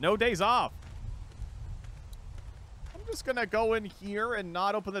 No days off. I'm just gonna go in here and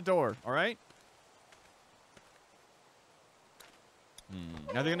not open the door, all right?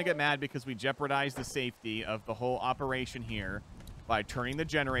 Now they're gonna get mad because we jeopardized the safety of the whole operation here by turning the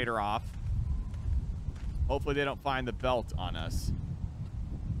generator off. Hopefully they don't find the belt on us.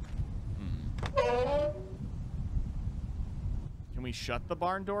 Can we shut the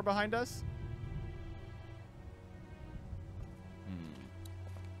barn door behind us?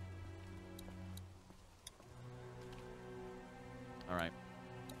 All right.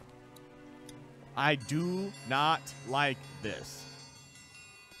 I do not like this.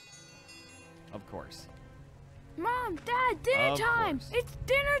 Of course. Mom, Dad, dinner time! It's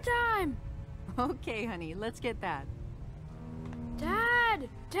dinner time! Okay, honey, let's get that. Dad!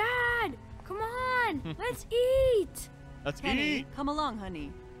 Dad! Come on! Let's eat! Let's Kenny, eat! come along,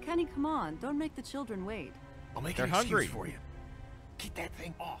 honey. Kenny, come on. Don't make the children wait. I'll make They're an hungry. excuse for you. Get that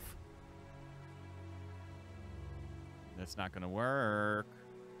thing off. That's not going to work.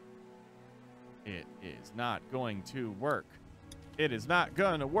 It is not going to work. It is not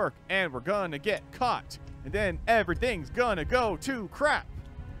going to work, and we're going to get caught. And then everything's going to go to crap.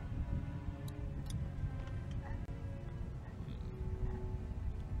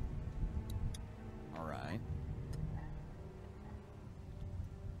 All right.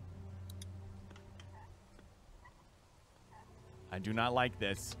 I do not like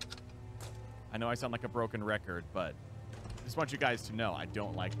this. I know I sound like a broken record, but I just want you guys to know I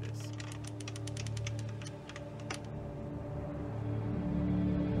don't like this.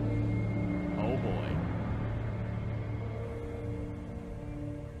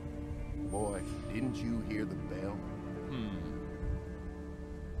 Didn't you hear the bell?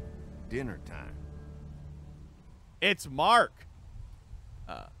 Dinner time. It's Mark.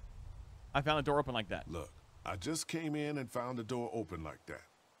 I found the door open like that. Look, I just came in and found the door open like that.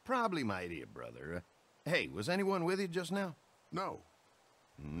 Probably my idiot brother. Hey, was anyone with you just now? No.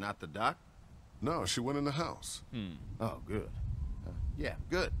 Not the doc? No, she went in the house. Oh, good. Yeah,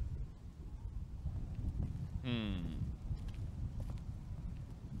 good.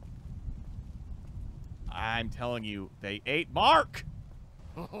 I'm telling you, they ate Mark.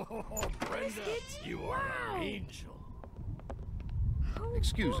 Oh, Brenda, you are an angel.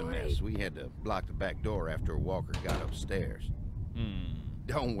 Excuse the mess. We had to block the back door after Walker got upstairs.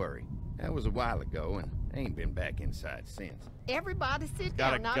 Don't worry. That was a while ago, and ain't been back inside since. Everybody sit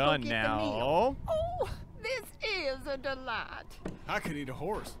Got down. a I'll gun go get now. the meal. Oh, this is a delight. I could eat a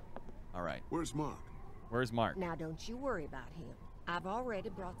horse. All right. Where's Mark? Where's Mark? Now, don't you worry about him. I've already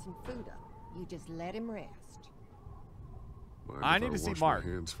brought some food up. You just let him rest. Mind I if need to see wash Mark.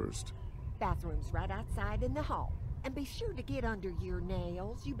 my hands first? Bathroom's right outside in the hall. And be sure to get under your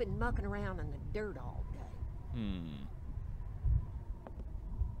nails. You've been mucking around in the dirt all day.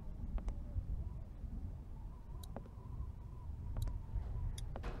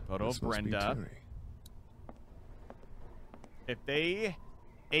 Photo of This must be Brenda. Terry. If they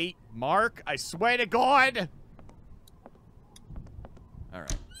ate Mark, I swear to God. All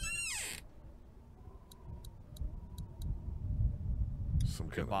right. Some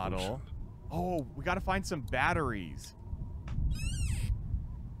kind of Bottle. lotion. Oh, we got to find some batteries.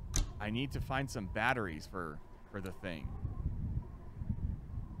 I need to find some batteries for the thing.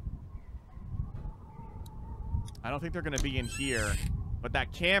 I don't think they're going to be in here, but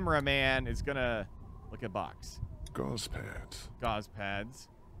that cameraman is going to look at box. Gauze pads. Gauze pads.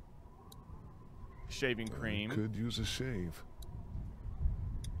 Shaving cream. Could use a shave.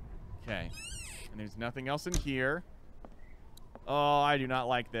 Okay. And there's nothing else in here. Oh, I do not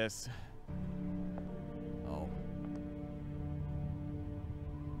like this. Oh.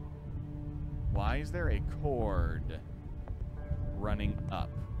 Why is there a cord running up?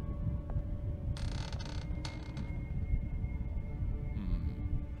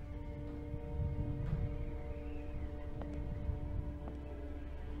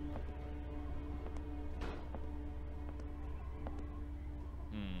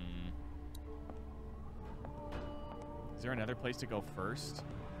 Is there another place to go first?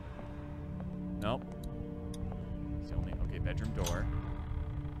 Nope. It's the only... Okay, bedroom door.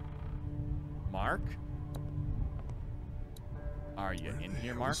 Mark? Are you in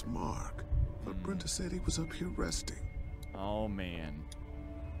here, Mark? Where's Mark? But Brenda said he was up here resting. Oh, man.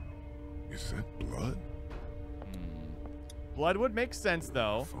 Is that blood? Blood would make sense,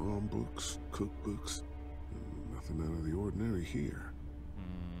 though. Farm books, cookbooks. Nothing out of the ordinary here.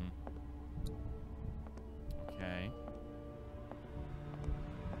 Okay.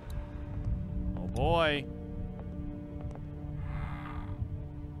 Oh, boy.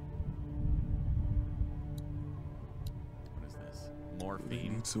 What is this? What do you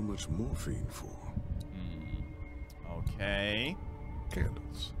Morphine. need so much morphine for? Okay.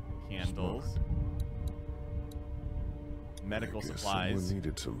 Candles. Candles. Medical I guess supplies. Someone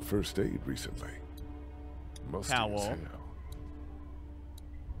needed some first aid recently. Musty Towel. as hell.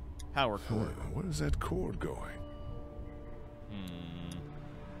 Power cord. Where's that cord going?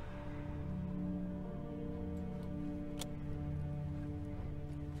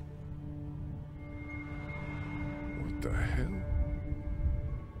 What the hell?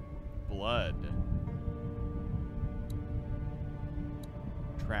 Blood.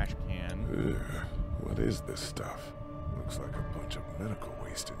 Trash can. Ugh, what is this stuff? Looks like a bunch of medical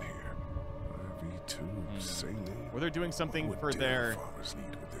waste in here. IV tubes, saline. Were they doing something What for would their... farmers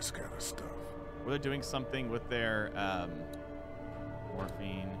need with this kind of stuff? Were they doing something with their,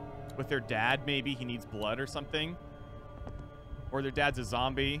 morphine? With their dad, maybe? He needs blood or something? Or their dad's a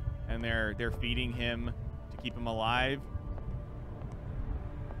zombie, and they're feeding him to keep him alive?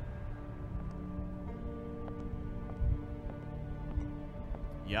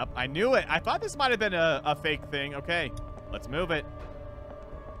 Yep, I knew it. I thought this might have been a fake thing. Okay, let's move it.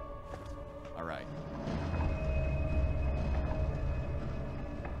 All right.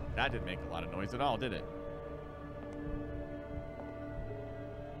 That didn't make a lot of noise at all, did it?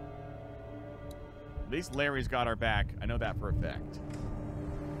 At least Larry's got our back. I know that for a fact.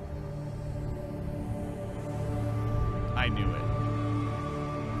 I knew it.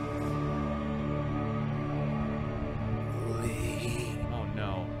 Oh,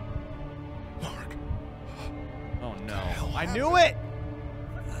 no. Mark. Oh, no. I knew it!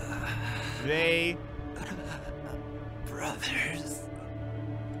 They... Brothers.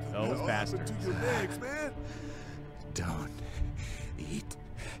 Those Those bastards. To your legs, man. Don't eat.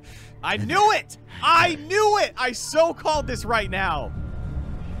 I knew it! I knew it! I so called this right now.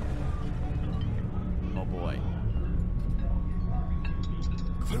 Oh, boy.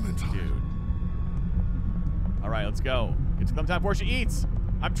 Clementine. Dude. All right, let's go. Get to Clementine before she eats.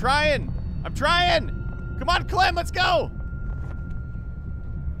 I'm trying. I'm trying. Come on, Clem, let's go.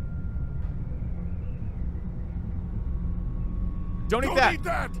 Don't eat that. Eat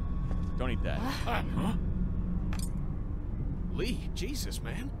that. Don't eat that. Huh? Lee, Jesus,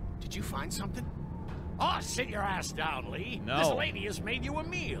 man. Did you find something? Oh, sit your ass down, Lee. No. This lady has made you a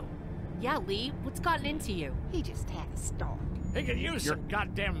meal. Yeah, Lee, what's gotten into you? He just had a start. He could use some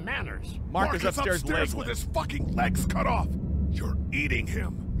goddamn manners. Mark is upstairs with his fucking legs cut off. You're eating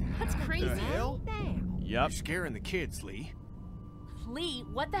him. That's crazy. The hell? Yep. You're scaring the kids, Lee. Lee,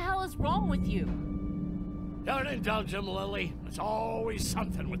 what the hell is wrong with you? Don't indulge him, Lily. There's always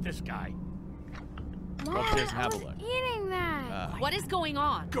something with this guy. Go upstairs and have a look. Eating that. What is going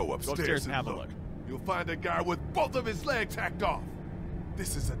on? Go upstairs and have a look. You'll find a guy with both of his legs hacked off.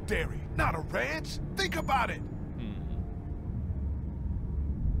 This is a dairy, not a ranch. Think about it.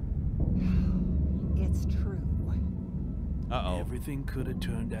 It's true. Uh-oh. Everything could have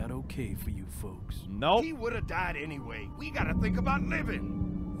turned out okay for you folks. Nope. He would have died anyway. We gotta think about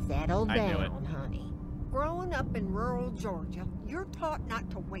living. Settle I knew down, honey. Growing up in rural Georgia, you're taught not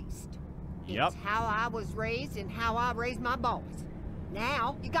to waste. Yep. It's how I was raised and how I raised my boys.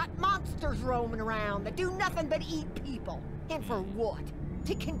 Now, you got monsters roaming around that do nothing but eat people. And for what?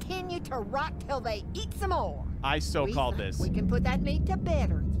 To continue to rot till they eat some more. I so We called think this. We can put that meat to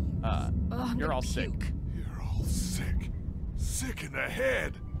better use. You're all sick. You're all sick. Sick in the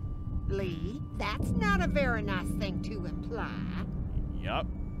head. Lee, that's not a very nice thing to imply. Yep.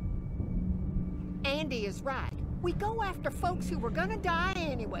 Andy is right. We go after folks who were gonna die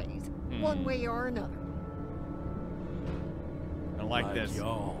anyways, one way or another. I like this.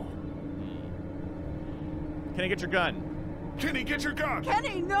 Y'all. Can I get your gun? Kenny, get your gun.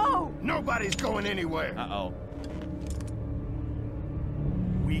 Kenny, no! Nobody's going anywhere. Uh-oh.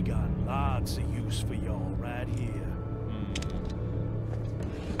 We got lots of use for y'all right here.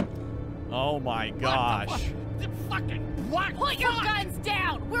 Oh my gosh. The fucking what? Put your guns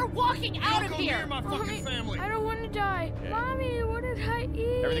down! We're walking out of here! my fucking family. I don't want to die. Okay. Mommy, what did I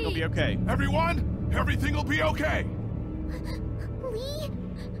eat? Everything will be okay. Everyone, everything will be okay. Lee?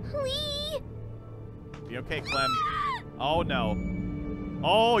 Lee? Be okay, Clem. Oh no.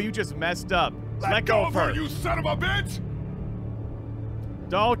 Oh, you just messed up. Let go of her. You son of a bitch!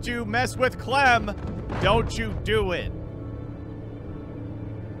 Don't you mess with Clem. Don't you do it.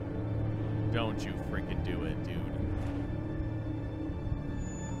 Don't you freaking do it, dude.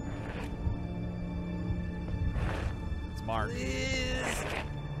 It's Mark.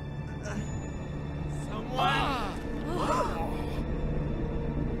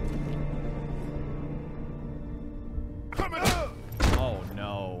 Oh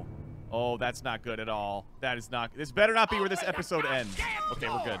no. Oh, that's not good at all. That is not. This better not be where this episode ends. Okay,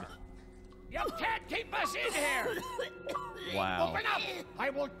 we're good. You can't keep us in here! Wow. Open up! I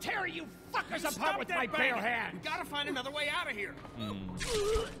will tear you fuckers apart with my bare hands! We gotta find another way out of here.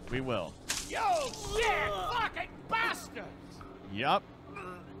 We will. You sick fucking bastards! Yup.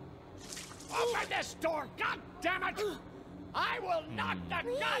 Open this door, god damn it! I will knock the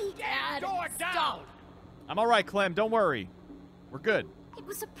goddamn Dad, door down! stop. I'm all right, Clem. Don't worry. We're good. It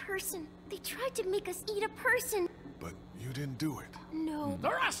was a person. They tried to make us eat a person. But you didn't do it. No.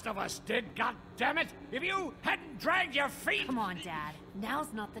 The rest of us did, god damn it! If you hadn't dragged your feet. Come on, Dad.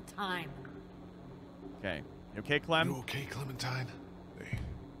 Now's not the time. Okay. You okay, Clem? You okay, Clementine?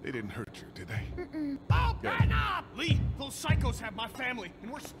 They didn't hurt you, did they? Open up! Lee, those psychos have my family,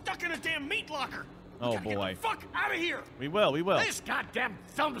 and we're stuck in a damn meat locker. Oh Get boy. the fuck out of here! We will. We will. This goddamn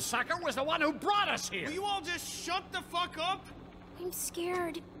thumbsucker was the one who brought us here. Will you all just shut the fuck up? I'm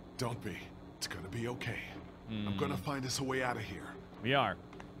scared. Don't be. It's gonna be okay. I'm gonna find us a way out of here. We are.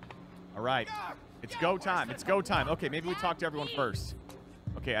 All right. It's go time. It's go time. Okay, maybe we talk to everyone first.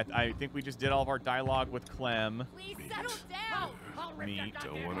 Okay, I think we just did all of our dialogue with Clem. Please settle down. Meat.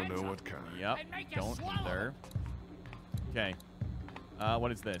 Don't want to know what kind. Yep. Don't either. Okay.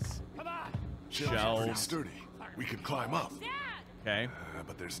 What is this? Come on. Pretty Shelves. sturdy. We could climb up. Okay.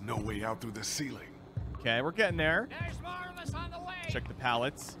 But there's no way out through the ceiling. Okay, we're getting there. There's more of us on the way. Check the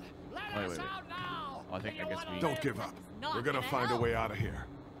pallets. Let us out now. Oh, I guess we... Don't give up. We're gonna find a way out of here.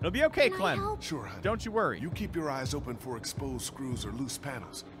 It'll be okay, Clem. Sure, honey. Don't you worry. You keep your eyes open for exposed screws or loose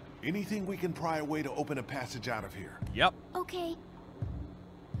panels. Anything we can pry away to open a passage out of here. Yep. Okay.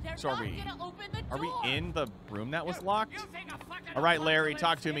 So are we in the room that was locked? All right, Larry,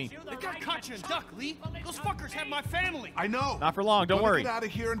 talk to me. They got Katjaa and Duck, Lee. Those fuckers have my family. I know. Not for long. Don't worry. Get out of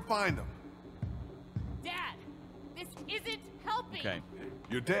here and find them. Dad, this isn't helping. Okay.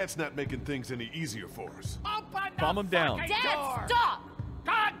 Your dad's not making things any easier for us. Calm him down. Dad, stop!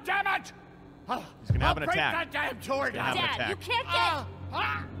 God damn it! He's gonna have an attack. Break that damn door down. Dad, you can't get...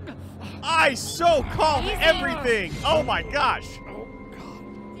 I so called everything. Oh my gosh.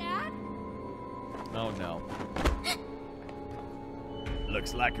 Dad? Oh no.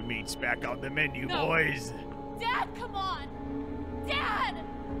 Looks like a meat's back on the menu, No. boys. Dad, come on! Dad!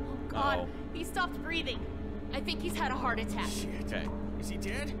 Oh God, he stopped breathing. I think he's had a heart attack. Okay. Is he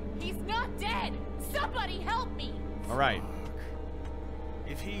dead? He's not dead! Somebody help me! All right.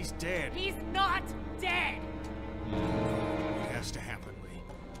 If he's dead, He's not dead! it has to happen, Lee.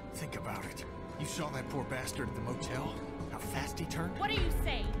 Think about it. You saw that poor bastard at the motel? How fast he turned? What are you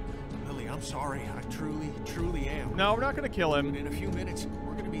saying? Lily, I'm sorry. I truly am. No, we're not gonna kill him. But in a few minutes,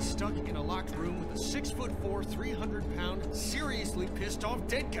 we're gonna be stuck in a locked room with a 6'4", 300-pound, seriously pissed off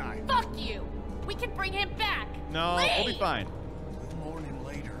dead guy. Fuck you! We can bring him back! No, Lee! we'll be fine. We'll mourn him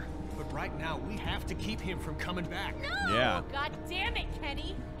later. But right now, we have to keep him from coming back. No! Yeah. God damn it,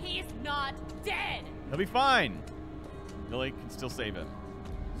 Kenny! He's not dead! He'll be fine. Lily can still save him.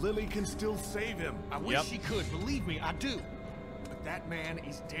 Lily can still save him. I wish she could. Believe me, I do. But that man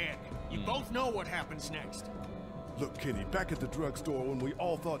is dead. You both know what happens next. Look, Kenny, back at the drugstore when we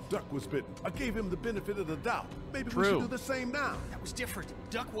all thought Duck was bitten, I gave him the benefit of the doubt. Maybe we should do the same now. That was different.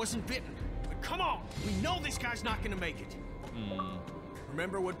 Duck wasn't bitten. But come on, we know this guy's not gonna make it.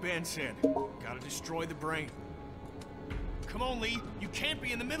 Remember what Ben said. Gotta destroy the brain. Come on, Lee. You can't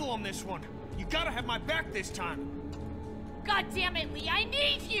be in the middle on this one. You gotta have my back this time. God damn it, Lee! I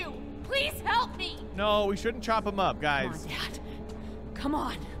need you! Please help me! No, we shouldn't chop him up, guys. Come on, Dad. Come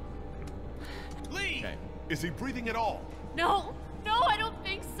on. Lee! Okay. Is he breathing at all? No, I don't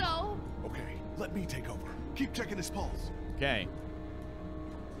think so. Okay, let me take over. Keep checking his pulse. Okay.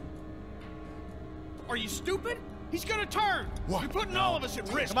 Are you stupid? He's gonna turn! What? You're putting all of us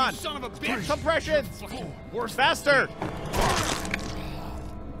at risk, Come on. you son of a bitch! Compression! Worse Faster!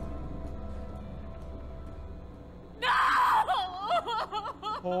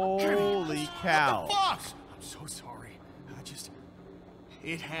 Holy cow. I'm so sorry.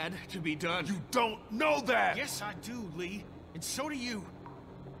 It had to be done. You don't know that! Yes, I do, Lee. And so do you.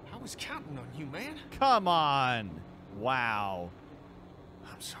 I was counting on you, man. Come on. Wow.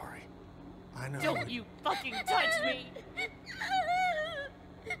 I'm sorry. I know. Don't you fucking touch me!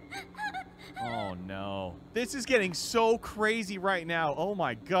 Oh no. This is getting so crazy right now. Oh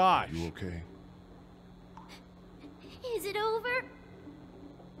my gosh. You okay? Is it over?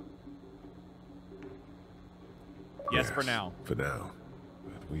 Yes, for now. For now.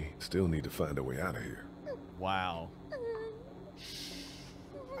 But we still need to find a way out of here. Wow.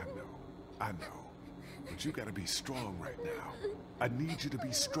 I know. But you gotta be strong right now. I need you to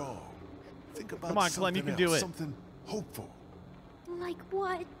be strong. Think about Come on, Clem, you can do it. Something hopeful. Like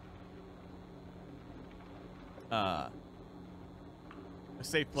what? A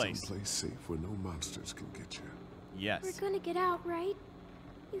safe place. Someplace safe where no monsters can get you. Yes. We're gonna get out, right?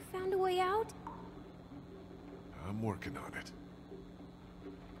 You found a way out? I'm working on it.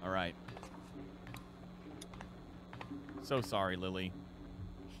 All right. So sorry, Lily.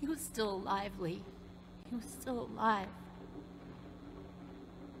 He was still alive, Lee. He was still alive.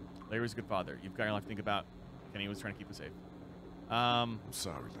 Larry was a good father. You've got your life to think about. Kenny was trying to keep us safe. I'm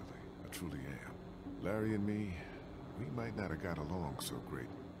sorry, Lily. I truly am. Larry and me, we might not have got along so great,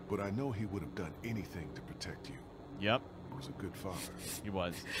 but I know he would have done anything to protect you. Yep. He was a good father. He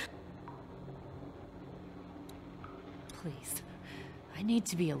was. Please. I need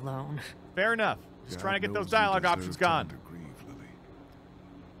to be alone. Fair enough. Just God trying to get those knows you dialogue deserve options time gone. to grieve, Lily.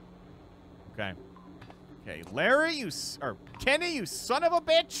 Okay. Okay, Larry, or Kenny, you son of a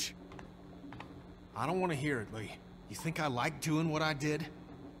bitch! I don't want to hear it, Lee. You think I like doing what I did?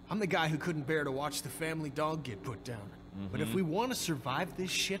 I'm the guy who couldn't bear to watch the family dog get put down. But if we want to survive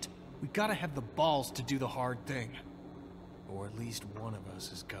this shit, we gotta have the balls to do the hard thing. Or at least one of us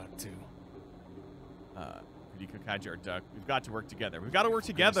has got to. Katjaa or Duck, we've got to work together. We've got to work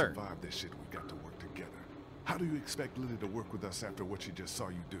together. To survive this shit, we've got to work together. How do you expect Lily to work with us after what she just saw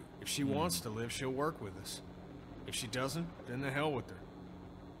you do? If she wants to live, she'll work with us. If she doesn't, then the hell with her.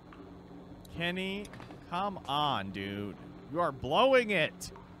 Kenny, come on, dude. You are blowing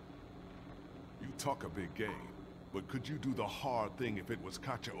it. You talk a big game, but could you do the hard thing if it was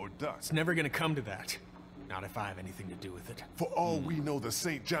Katjaa or Duck? It's never gonna come to that. Not if I have anything to do with it. For all we know, the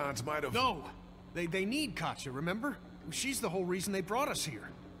St. John's might have... No! They need Katjaa, remember? She's the whole reason they brought us here.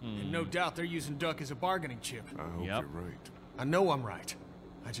 And no doubt they're using Duck as a bargaining chip. I hope you're right. I know I'm right.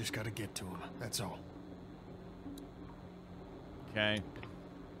 I just gotta get to him, that's all. Okay.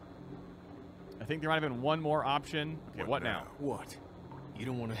 I think there might have been one more option. Okay, what now? What? You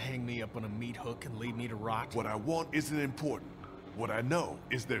don't want to hang me up on a meat hook and leave me to rot? What I want isn't important. What I know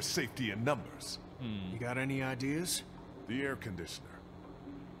is there's safety in numbers. You got any ideas? The air conditioner.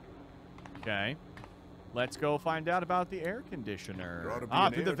 Okay. Let's go find out about the air conditioner. There ought to be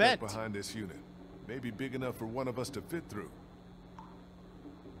an through the air vent. duct behind this unit. Maybe big enough for one of us to fit through.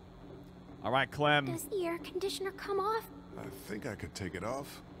 All right, Clem. Does the air conditioner come off? I think I could take it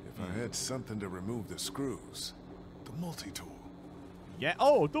off if I had something to remove the screws. The multi-tool. Yeah.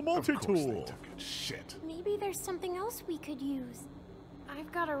 Oh, the multi-tool. Of course they took it. Shit. Maybe there's something else we could use.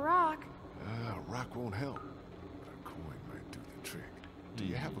 I've got a rock. A rock won't help. But a coin might do the trick. Do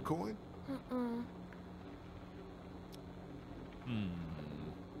you have a coin?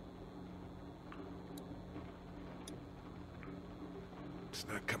 It's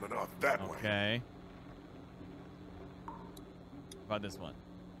not coming off that way. Okay. How about this one?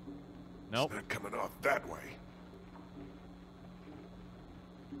 Nope. It's not coming off that way.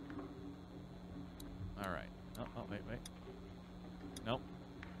 All right. Oh, wait. Nope.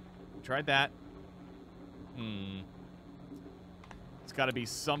 Tried that. It's got to be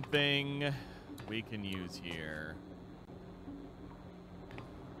something we can use here.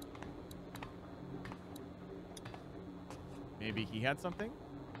 Maybe he had something?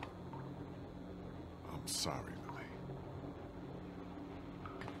 I'm sorry, Lily.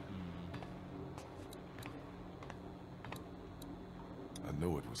 I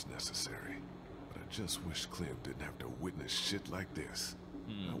know it was necessary, but I just wish Clem didn't have to witness shit like this.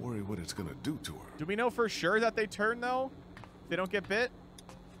 I worry what it's gonna do to her. Do we know for sure that they turn, though? If they don't get bit?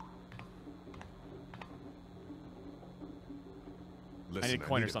 Listen, I need a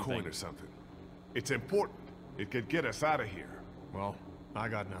coin or something. It's important. It could get us out of here. Well, I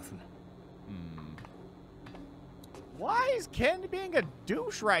got nothing. Why is Ken being a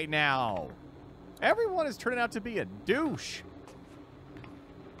douche right now? Everyone is turning out to be a douche.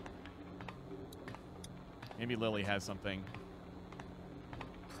 Maybe Lily has something.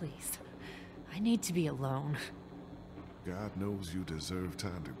 Please. I need to be alone. God knows you deserve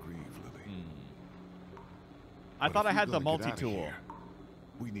time to grieve, Lily. I But thought if I had you're the gonna get outta multi-tool. here,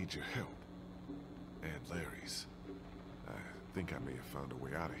 we need your help. And Larry's. I think I may have found a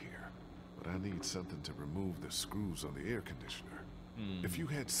way out of here. But I need something to remove the screws on the air conditioner. If you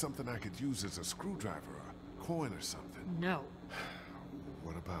had something I could use as a screwdriver, a coin or something. No.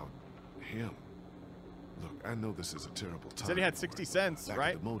 What about him? Look, I know this is a terrible time. Said he had 60 cents, Back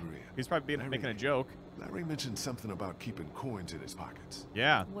right? at the motor inn. He's probably making a joke. Larry mentioned something about keeping coins in his pockets.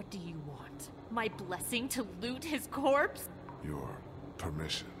 Yeah. What do you want? My blessing to loot his corpse? Your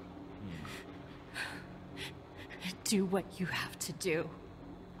permission. Do what you have to do.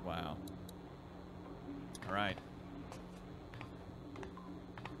 Wow. All right.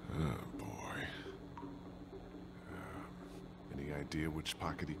 Oh, boy. Any idea which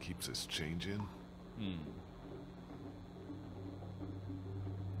pocket he keeps his change in?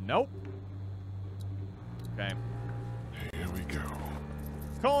 Nope. Okay. Here we go.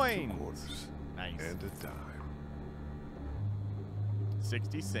 Coins. 2 quarters. Nice. And a dime.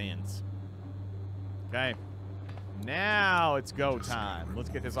 60 cents. Okay. Now it's go time. Let's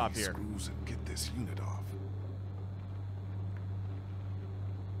get this off here. Screws and get this unit off.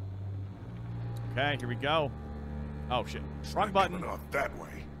 Okay, here we go. Oh shit. Wrong button. Coming off that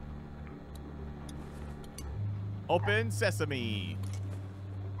way. Open sesame.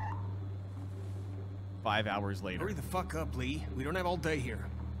 5 hours later. Hurry the fuck up, Lee. We don't have all day here.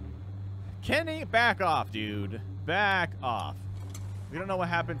 Kenny, back off, dude. Back off. We don't know what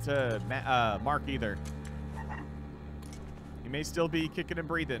happened to Mark either. He may still be kicking and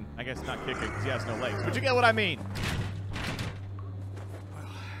breathing. I guess not kicking because he has no legs. But you get what I mean. Well,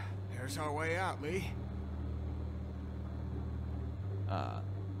 there's our way out, Lee.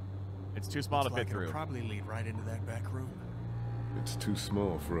 It's too small to fit through. It'll probably lead right into that back room. It's too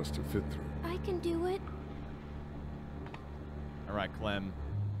small for us to fit through. I can do it. All right, Clem.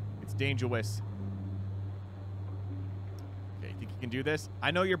 It's dangerous. Okay, think you can do this? I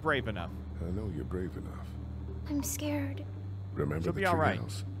know you're brave enough. I know you're brave enough. I'm scared. Remember You'll the be all right.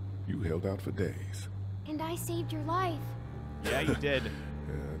 treehouse? You held out for days. And I saved your life. Yeah, you did.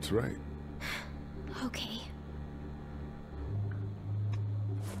 That's right. Okay.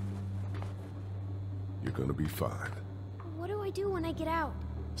 You're gonna be fine. What do I do when I get out?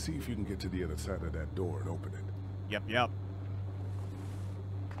 See if you can get to the other side of that door and open it. Yep.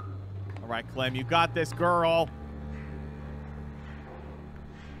 All right, Clem, you got this, girl.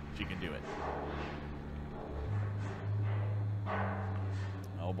 She can do it.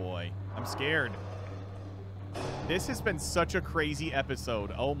 Oh boy. I'm scared. This has been such a crazy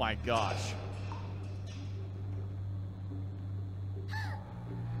episode. Oh my gosh.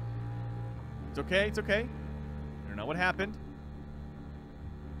 It's okay. It's okay. I don't know what happened.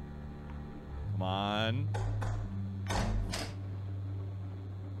 Come on.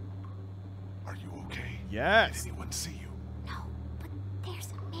 Are you okay? Yes. Did anyone see you? No, but there's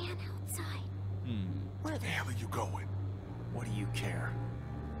a man outside. Where the hell are you going? What do you care?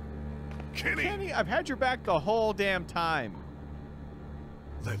 Kenny! Kenny, I've had your back the whole damn time.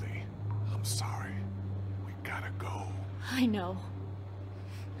 Lily, I'm sorry. We gotta go. I know.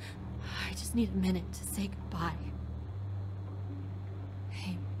 I just need a minute to say goodbye.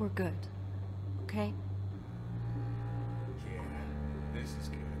 Hey, we're good. Okay? Yeah, this is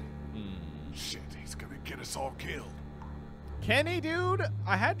good. Shit, he's gonna get us all killed. Kenny, dude,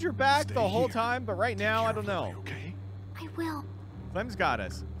 I had your back Stay the whole here. time, but right now, I don't know. Okay? I will. Clem's got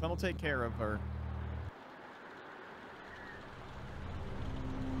us. Clem will take care of her.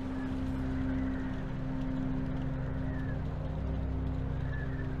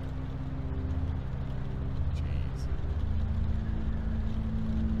 Jeez.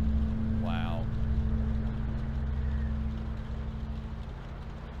 Wow.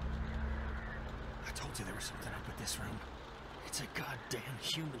 I told you there was something up with this room. It's a goddamn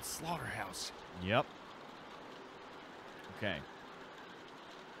human slaughterhouse. Yep. Okay.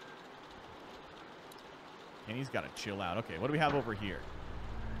 Kenny's got to chill out. Okay, what do we have over here?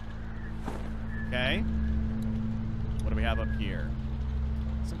 Okay. What do we have up here?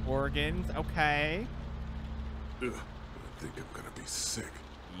 Some organs. Okay. Ugh, I think I'm gonna be sick.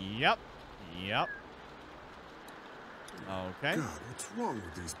 Yep. Yep. Okay. God, what's wrong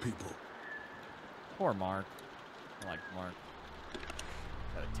with these people? Poor Mark. I like Mark.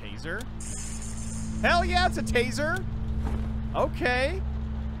 Got a taser? Hell yeah, it's a taser! Okay.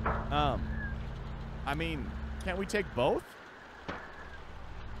 I mean, can't we take both?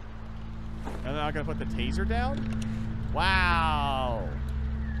 And they're not gonna put the taser down? Wow.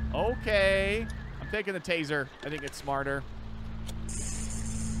 Okay. I'm taking the taser. I think it's smarter.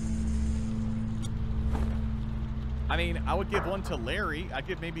 I mean, I would give one to Larry. I'd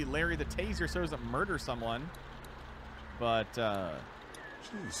give maybe Larry the taser so he doesn't murder someone. But,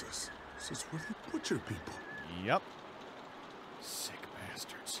 Jesus, this is where they butcher people. Yep. Sick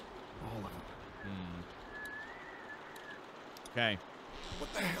bastards. All of them. Okay.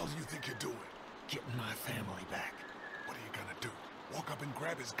 What the hell do you think you're doing? Getting my family back. What are you gonna do? Walk up and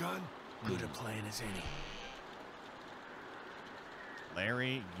grab his gun? Good a plan as any.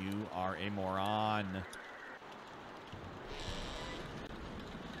 Larry, you are a moron.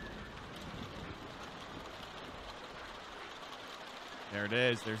 There it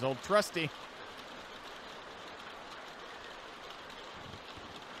is. There's old Trusty.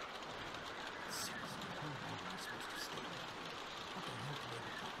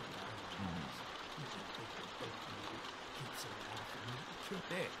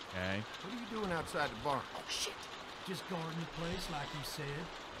 Okay. What are you doing outside the barn? Oh, shit. Just guarding the place like you said.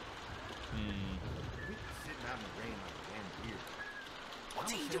 We sitting out in the rain like a damn deer.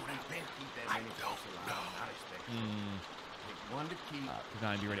 What's he doing out there? Keep that many folks alive. I expect Pick one to keep. He's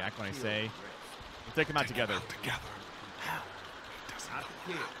not gonna be ready to act when I say. We'll take him out together. Together. How? He doesn't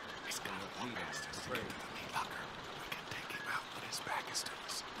know how. He's gonna want us to get to the meat locker. We can take him out when his back is to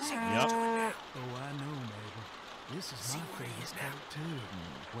us. Yep. Oh, I know, Mabel. This is my favorite part, too.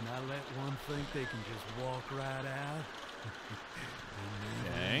 When I let one think they can just walk right out.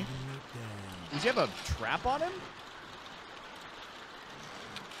 Okay. Does he have a trap on him?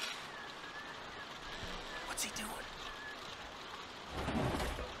 What's he doing?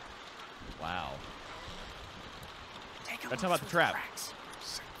 Wow. Take a Let's look talk about the through trap. cracks.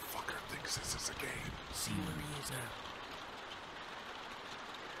 Sick fucker thinks this is a game. See where he is now.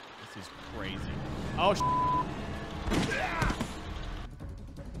 This is crazy. Oh,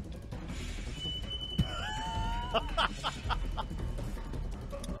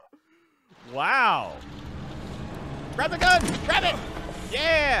 wow. Grab the gun! Grab it!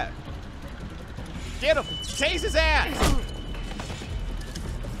 Yeah! Get him! Chase his ass!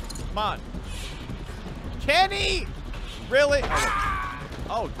 Come on. Kenny! Really?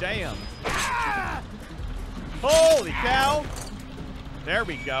 Oh, damn. Holy cow! There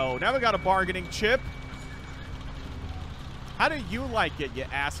we go. Now we got a bargaining chip. How do you like it, you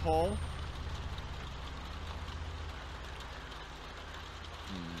asshole?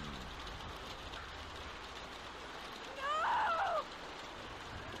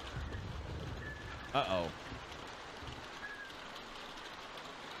 Uh-oh.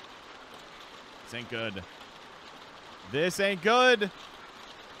 This ain't good. This ain't good.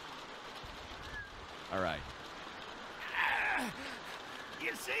 All right.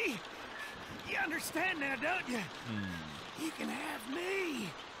 You see? You understand now, don't you? You can have me.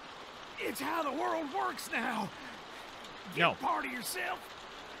 It's how the world works now. Get part of yourself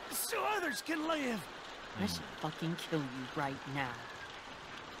so others can live. I should fucking kill you right now.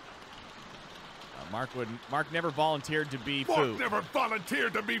 Mark never volunteered to be food. Mark never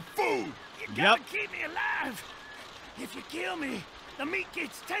volunteered to be food. You gotta keep me alive. If you kill me, the meat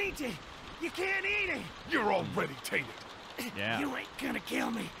gets tainted. You can't eat it. You're already tainted. Yeah. You ain't gonna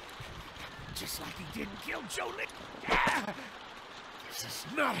kill me. Just like he didn't kill Joe Nick. Ah! This is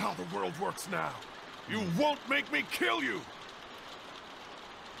not how the world works now. You won't make me kill you.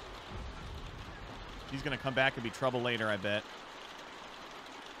 He's gonna come back and be trouble later, I bet.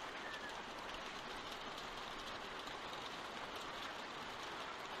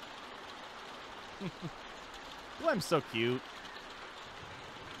 Glem's so cute.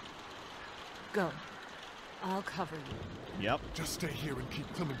 Go. I'll cover you. Yep. Just stay here and keep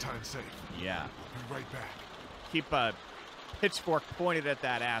Clementine safe. Yeah. I'll be right back. Keep a pitchfork pointed at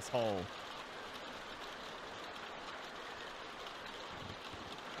that asshole.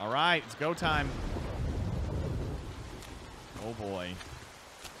 All right, it's go time. Oh boy.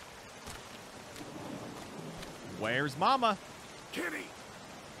 Where's Mama? Kenny!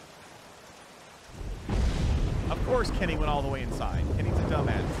 Of course Kenny went all the way inside. Kenny's a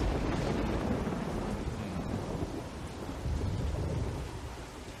dumbass.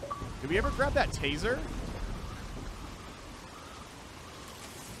 Did we ever grab that taser?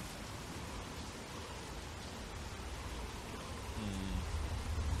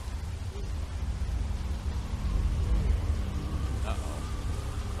 Uh-oh.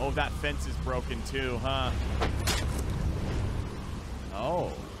 Oh, that fence is broken too, huh?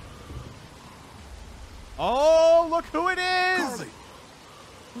 Oh. Oh, look who it is! Carly.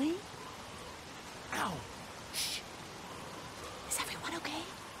 Lee? Ow. Shh. Is everyone okay?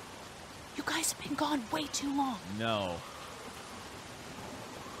 You guys have been gone way too long. No.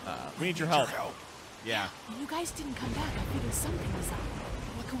 We need your help. Yeah. When you guys didn't come back, I figured something was up.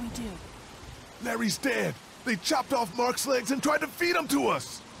 What can we do? Larry's dead. They chopped off Mark's legs and tried to feed him to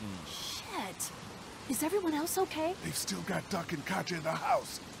us. Shit. Is everyone else okay? They've still got Duck and Katja in the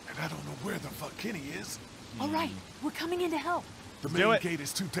house, and I don't know where the fuck Kenny is. All right, we're coming in to help. The main gate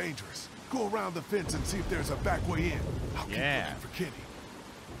is too dangerous. Go around the fence and see if there's a back way in. I'll keep looking for Kenny.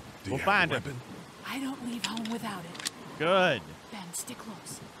 We'll find him. I don't leave home without it. Good. Ben, stick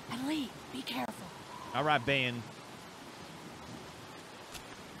close. And Lee, be careful. All right, Ben.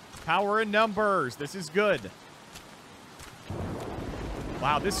 Power in numbers. This is good.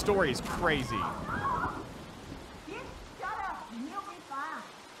 Wow, this story is crazy. Just shut up and you'll be fine.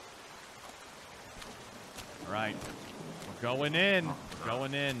 All right. We're going in.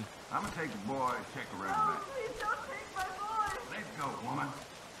 Going in. I'm gonna take the boy, check around back. Please don't take my boy. Let's go, woman.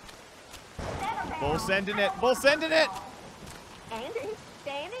 Bull sending it. Bull sending it. Andy?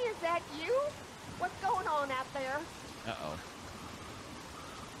 Danny, is that you? What's going on out there? Uh-oh.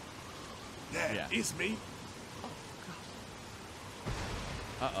 Yeah, it's me.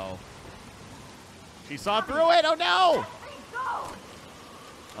 Uh-oh. She saw through it. Oh, no.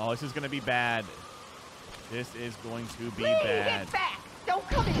 Oh, this is going to be bad. This is going to be bad. Get back! Don't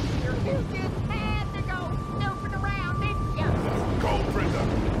come in here. You just had to go snooping around, didn't you? Go, Brenda.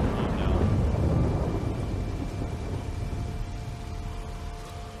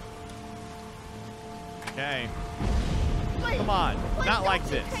 Okay. Please, Come on. please Not like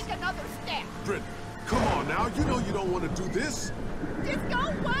don't you this. take another step. Brenda, come on now. You know you don't want to do this. Just go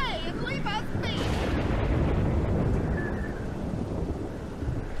away and leave us be. Is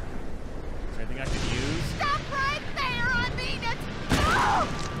there anything I can use? Stop right there. I mean it. No!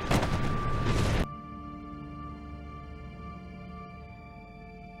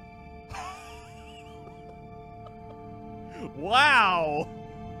 Wow.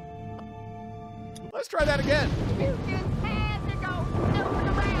 Let's try that again. You just had to go snooping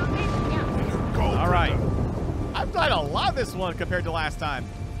around, didn't you? Go, All right. I've done a lot this one compared to last time.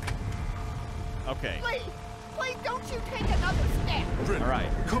 Okay. Please don't you take another step. Brenda, All right.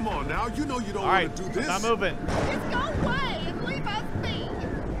 come on now. You know you don't All want right. to do this. Not moving. Just go away and leave us be.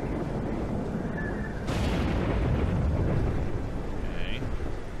 Okay.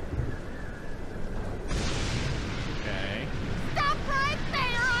 Okay. Stop right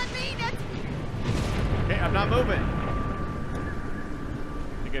there. I mean it. Okay, I'm not moving.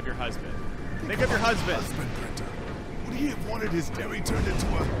 Think of your husband. Think of your husband. Brenda. Would he have wanted his dairy turned into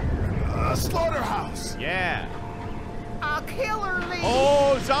a slaughterhouse? Yeah. I'll kill her, Lee.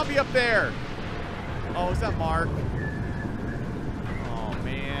 Oh, zombie up there. Oh, is that Mark? Oh,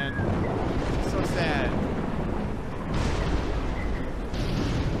 man. So sad.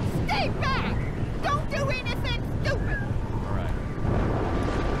 Stay back! Don't do anything stupid! All right.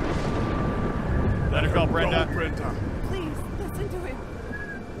 Let her go, Brenda. Go, Brenda. Please, listen to him.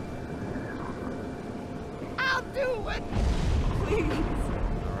 I'll do it! Please.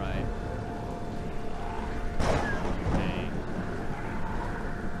 All right. Hey.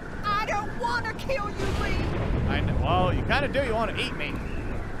 I don't want to kill you, Lee! I know. Well, you kind of do. You want to eat me.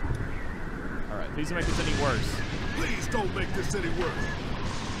 All right. Please don't make this any worse. Please don't make this any worse.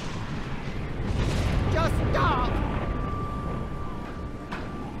 Just stop!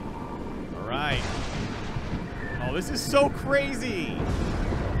 All right. Oh, this is so crazy.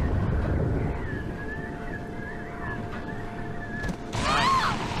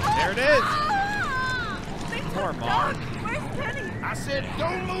 There it is. Poor Mark. Where's Kenny? I said,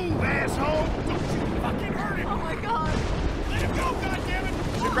 don't move, asshole. Don't you fucking hurt him. Oh my god. Let him go,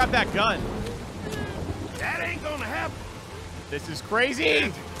 goddammit. You grab that gun. That ain't gonna happen. This is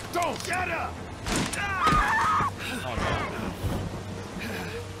crazy. Don't shut up. Oh, no.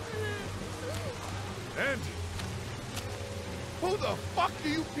 Andy, who the fuck do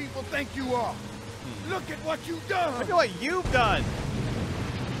you people think you are? Look at what you've done. Look at what you've done.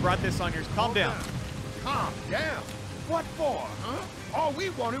 Brought this on yours. Calm down. Calm down. What for, huh? All we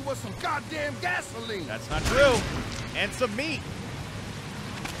wanted was some goddamn gasoline. That's not true. And some meat.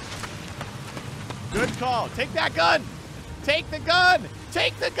 Good call. Take that gun. Take the gun.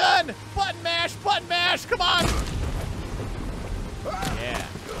 Take the gun. Button mash. Button mash. Come on. Yeah.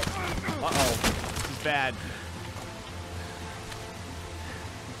 Uh-oh. This is bad.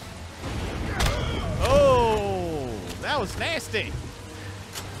 Oh, that was nasty.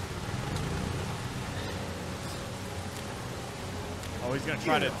 Oh, he's gonna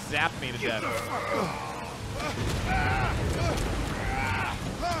try to zap me to death.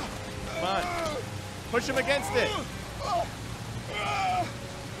 Come on. Push him against it. Oh,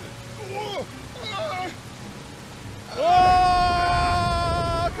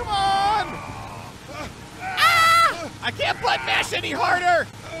 come on. Ah! I can't button mash any harder.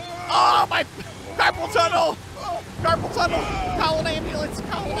 Oh, my carpal tunnel. Carpal tunnel. Call an ambulance.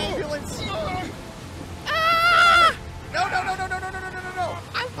 Call an ambulance. Ah! No, no, no, no, no, no, no, no, no, no, no.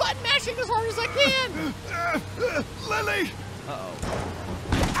 I'm button mashing as hard as I can. Lily. Uh-oh.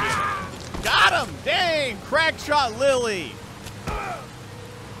 Got him. Dang. Crack shot Lily. All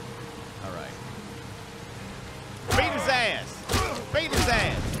right. Beat his ass. Beat his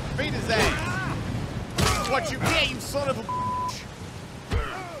ass. Beat his ass. This is what you get, you son of a bitch.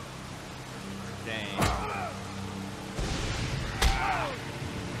 Dang.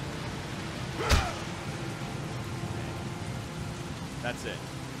 That's it.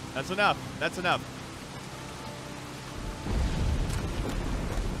 That's enough. That's enough.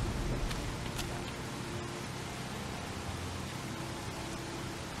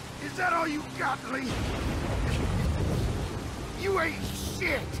 Is that all you got, Lee? You ain't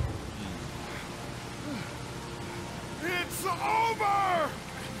shit. It's over.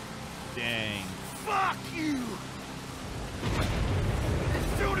 Dang. Fuck you.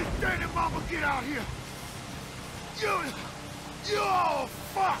 As soon as Dad and Mama get out here, you're all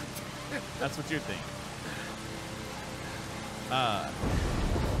fucked. That's what you think.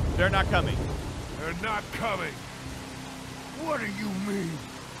 They're not coming. They're not coming. What do you mean?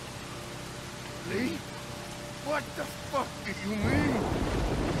 Lee? What the fuck do you mean?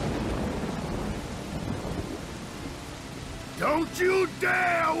 Don't you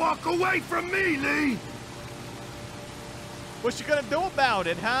dare walk away from me, Lee! What you gonna do about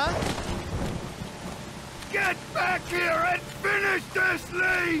it, huh? Get back here and finish this,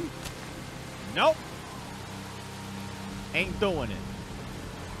 Lee! Nope. Ain't doing it.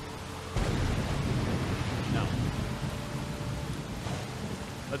 No.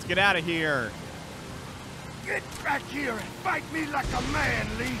 Let's get out of here. Get back here and fight me like a man,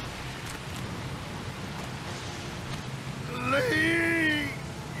 Lee! Lee!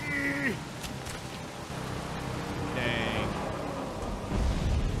 Dang.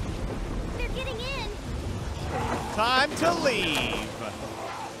 They're getting in. Time to leave.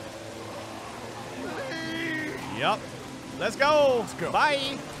 Yep. Let's go. Let's go.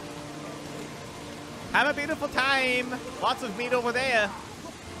 Bye. Have a beautiful time. Lots of meat over there.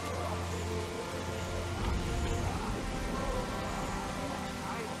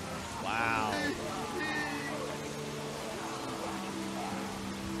 Wow.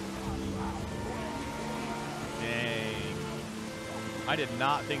 Dang. I did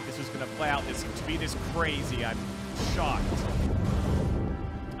not think this was going to play out to be this crazy. I'm shocked.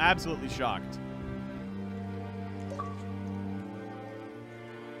 Absolutely shocked.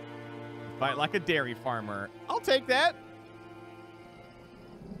 Fight like a dairy farmer. I'll take that.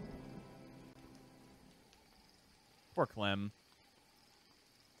 Poor Clem.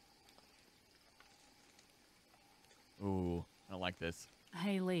 Ooh, I don't like this.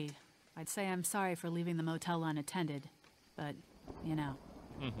 Hey, Lee. I'd say I'm sorry for leaving the motel unattended, but, you know.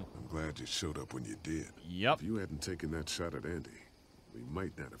 I'm glad you showed up when you did. Yep. If you hadn't taken that shot at Andy, we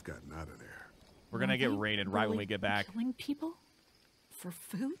might not have gotten out of there. We're gonna get raided right when we get back. Killing people? For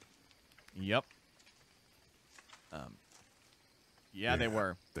food? Yep. Yeah, they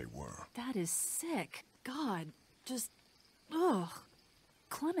were. They were. That is sick. God, just, ugh.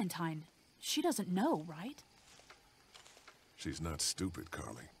 Clementine, she doesn't know, right? She's not stupid,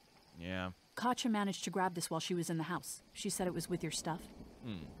 Carly. Yeah. Katja managed to grab this while she was in the house. She said it was with your stuff.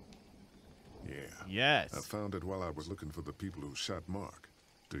 Yeah. Yes. I found it while I was looking for the people who shot Mark.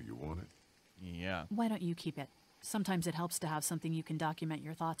 Do you want it? Yeah. Why don't you keep it? Sometimes it helps to have something you can document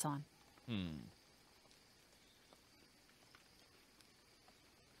your thoughts on.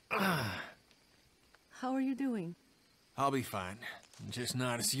 How are you doing? I'll be fine. I'm just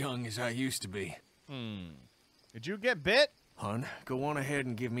not as young as I used to be. Did you get bit? Hun, go on ahead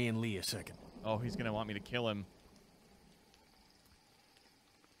and give me and Lee a second. Oh, he's gonna want me to kill him.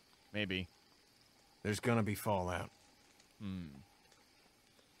 Maybe. There's gonna be fallout.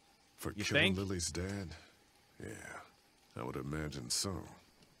 For You killing think? Lily's dad? Yeah, I would imagine so.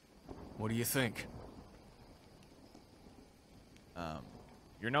 What do you think?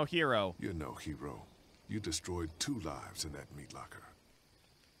 You're no hero. You're no hero. You destroyed 2 lives in that meat locker.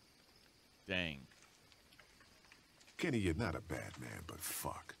 Dang. Kenny, you're not a bad man, but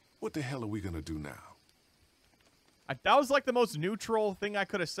fuck. What the hell are we gonna do now? That was like the most neutral thing I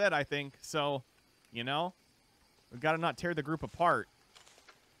could have said, I think. So, you know, we gotta not tear the group apart.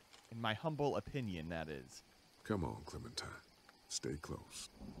 In my humble opinion, that is. Come on, Clementine. Stay close.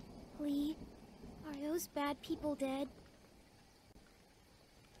 Lee, are those bad people dead?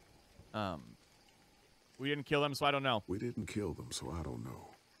 We didn't kill them, so I don't know. We didn't kill them, so I don't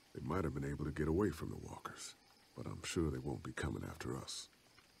know. They might have been able to get away from the walkers, but I'm sure they won't be coming after us.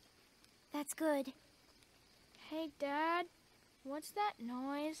 That's good. Hey, Dad. What's that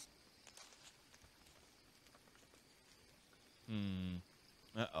noise?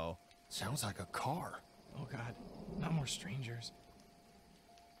 Uh-oh. Sounds like a car. Oh, God. Not more strangers.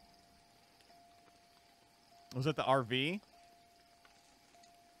 Was it the RV?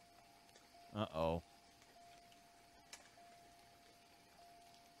 Uh-oh.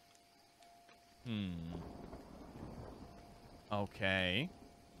 Okay.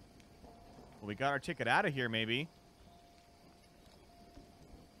 Well, we got our ticket out of here, maybe.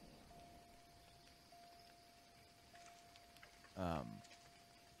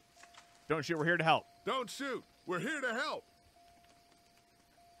 Don't shoot, we're here to help. Don't shoot! We're here to help!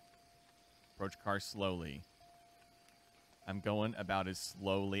 Approach car slowly. I'm going about as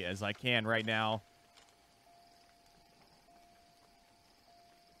slowly as I can right now.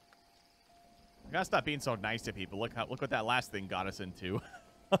 I gotta stop being so nice to people. Look what that last thing got us into.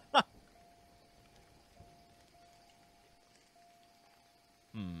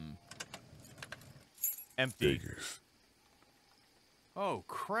 Empty. Figures. Oh,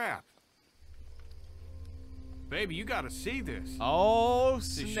 crap. Baby, you gotta see this. Oh,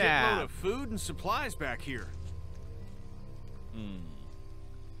 There's a snap. shitload of food and supplies back here.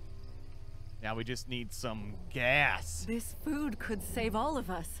 Now we just need some gas. This food could save all of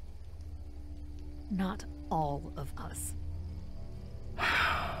us. Not all of us.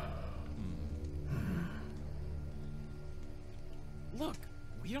 Look,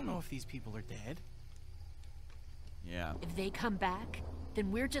 we don't know if these people are dead. Yeah. If they come back,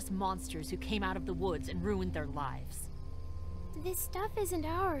 then we're just monsters who came out of the woods and ruined their lives. This stuff isn't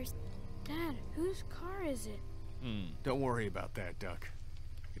ours. Dad, whose car is it? Don't worry about that, Duck.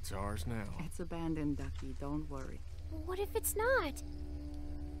 It's ours now. It's abandoned, Ducky. Don't worry. What if it's not?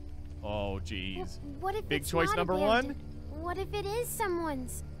 Oh, jeez. What if Big it's choice not number abandoned? What if it is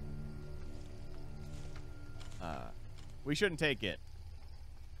someone's? We shouldn't take it.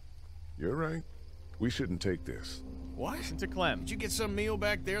 You're right. We shouldn't take this. What? Listen to Clem. Did you get some meal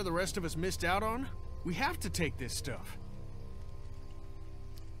back there the rest of us missed out on? We have to take this stuff.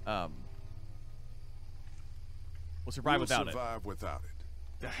 We'll survive without We'll survive without it.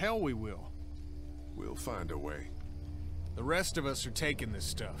 The hell we will. We'll find a way. The rest of us are taking this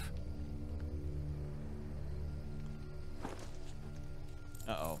stuff.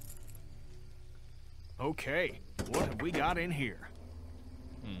 Uh-oh. Okay, what have we got in here?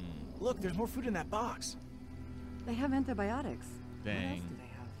 Look, there's more food in that box. They have antibiotics. What else Dang. do they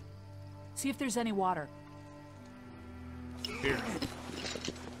have? See if there's any water. Here.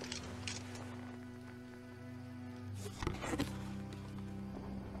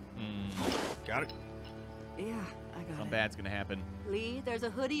 bad's gonna happen. Lee, there's a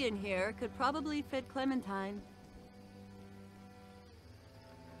hoodie in here. Could probably fit Clementine.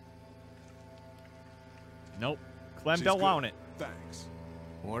 Nope. Clem don't want it. Thanks.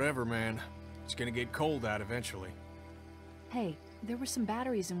 Whatever, man. It's gonna get cold out eventually. Hey, there were some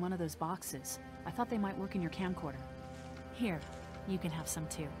batteries in one of those boxes. I thought they might work in your camcorder. Here, you can have some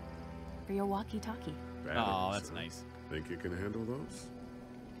too. For your walkie-talkie. Oh, that's nice. Think you can handle those?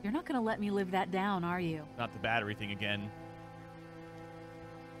 You're not gonna let me live that down, are you? Not the battery thing again.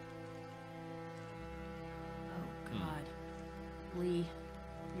 Oh, God. Lee,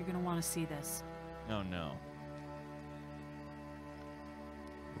 you're gonna want to see this. Oh, no.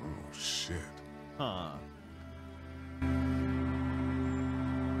 Oh, shit. Huh.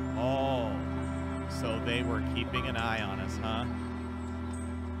 Oh. So they were keeping an eye on us, huh?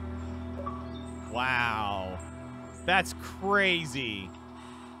 Wow. That's crazy.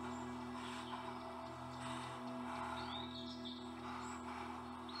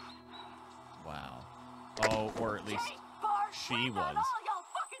 Wow. Oh, or at least she was. All y'all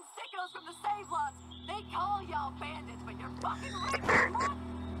fucking sickos from the save lots. They call y'all bandits, but you're fucking raping.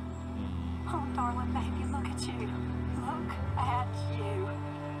 Oh, darling baby, look at you. Look at you.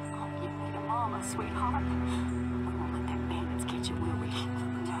 Oh, you need a mama, sweetheart. We won't let them bandits get you, will we?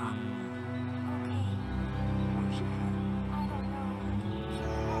 No.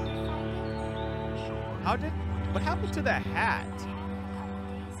 What happened to the hat?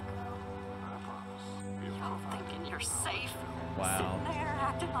 Y'all thinking you're safe? Wow. Sitting there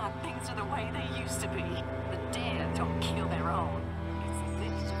acting like things are the way they used to be. The dead don't kill their own. It's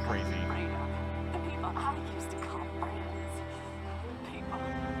this you're crazy. afraid of. The people I used to call friends. People.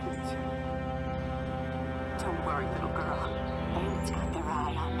 Don't worry, little girl. Bandits got their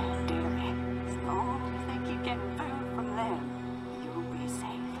eye on that dairy. As long as they keep getting food from them, you'll be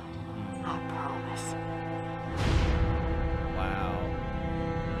safe. I promise. Wow.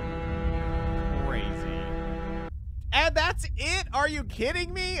 Crazy. And that's it? Are you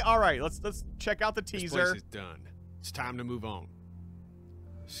kidding me? All right, let's check out the teaser. This place is done. It's time to move on.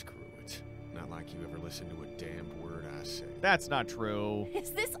 Screw it. Not like you ever listen to a damn word I say. That's not true. Is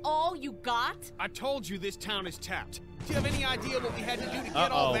this all you got? I told you this town is tapped. Do you have any idea what we had to do to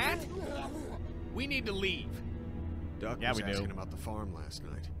get all that? We need to leave. Duck was asking about the farm last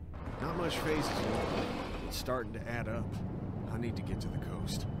night. Not much phases yet. It's starting to add up. I need to get to the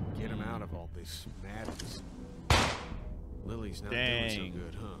coast. Get him out of all this madness. Lily's not doing so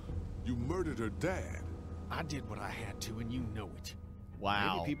good, huh? You murdered her dad. I did what I had to, and you know it.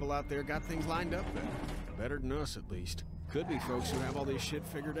 Wow. Maybe people out there got things lined up better. Better than us, at least. Could be folks who have all this shit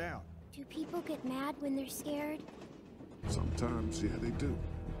figured out. Do people get mad when they're scared? Sometimes, yeah, they do.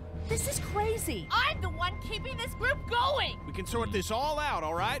 This is crazy. I'm the one keeping this group going. We can sort this all out,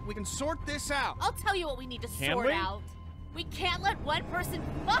 all right? We can sort this out. I'll tell you what we need to Can sort we? out. We can't let one person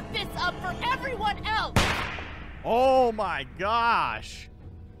fuck this up for everyone else. Oh my gosh.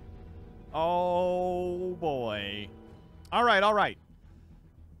 Oh boy. All right, all right.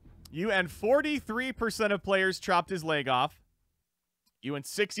 You and 43% of players chopped his leg off. You and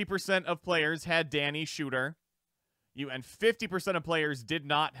 60% of players had Danny shoot her. You and 50% of players did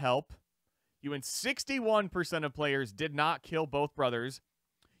not help. You and 61% of players did not kill both brothers.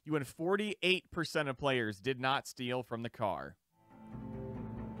 You and 48% of players did not steal from the car.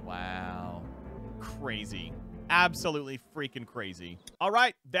 Wow. Crazy. Absolutely freaking crazy. All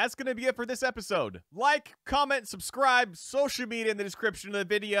right, that's going to be it for this episode. Like, comment, subscribe, social media in the description of the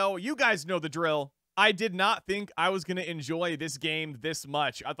video. You guys know the drill. I did not think I was going to enjoy this game this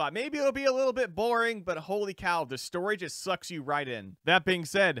much. I thought maybe it'll be a little bit boring, but holy cow, the story just sucks you right in. That being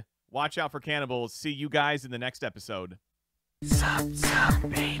said, watch out for cannibals. See you guys in the next episode. Sub,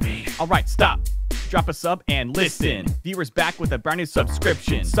 baby. All right, stop. Drop a sub and listen. Viewers back with a brand new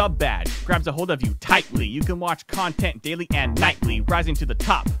subscription. Sub badge grabs a hold of you tightly. You can watch content daily and nightly, rising to the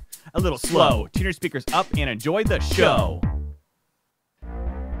top. A little slow. Tune your speakers up and enjoy the show.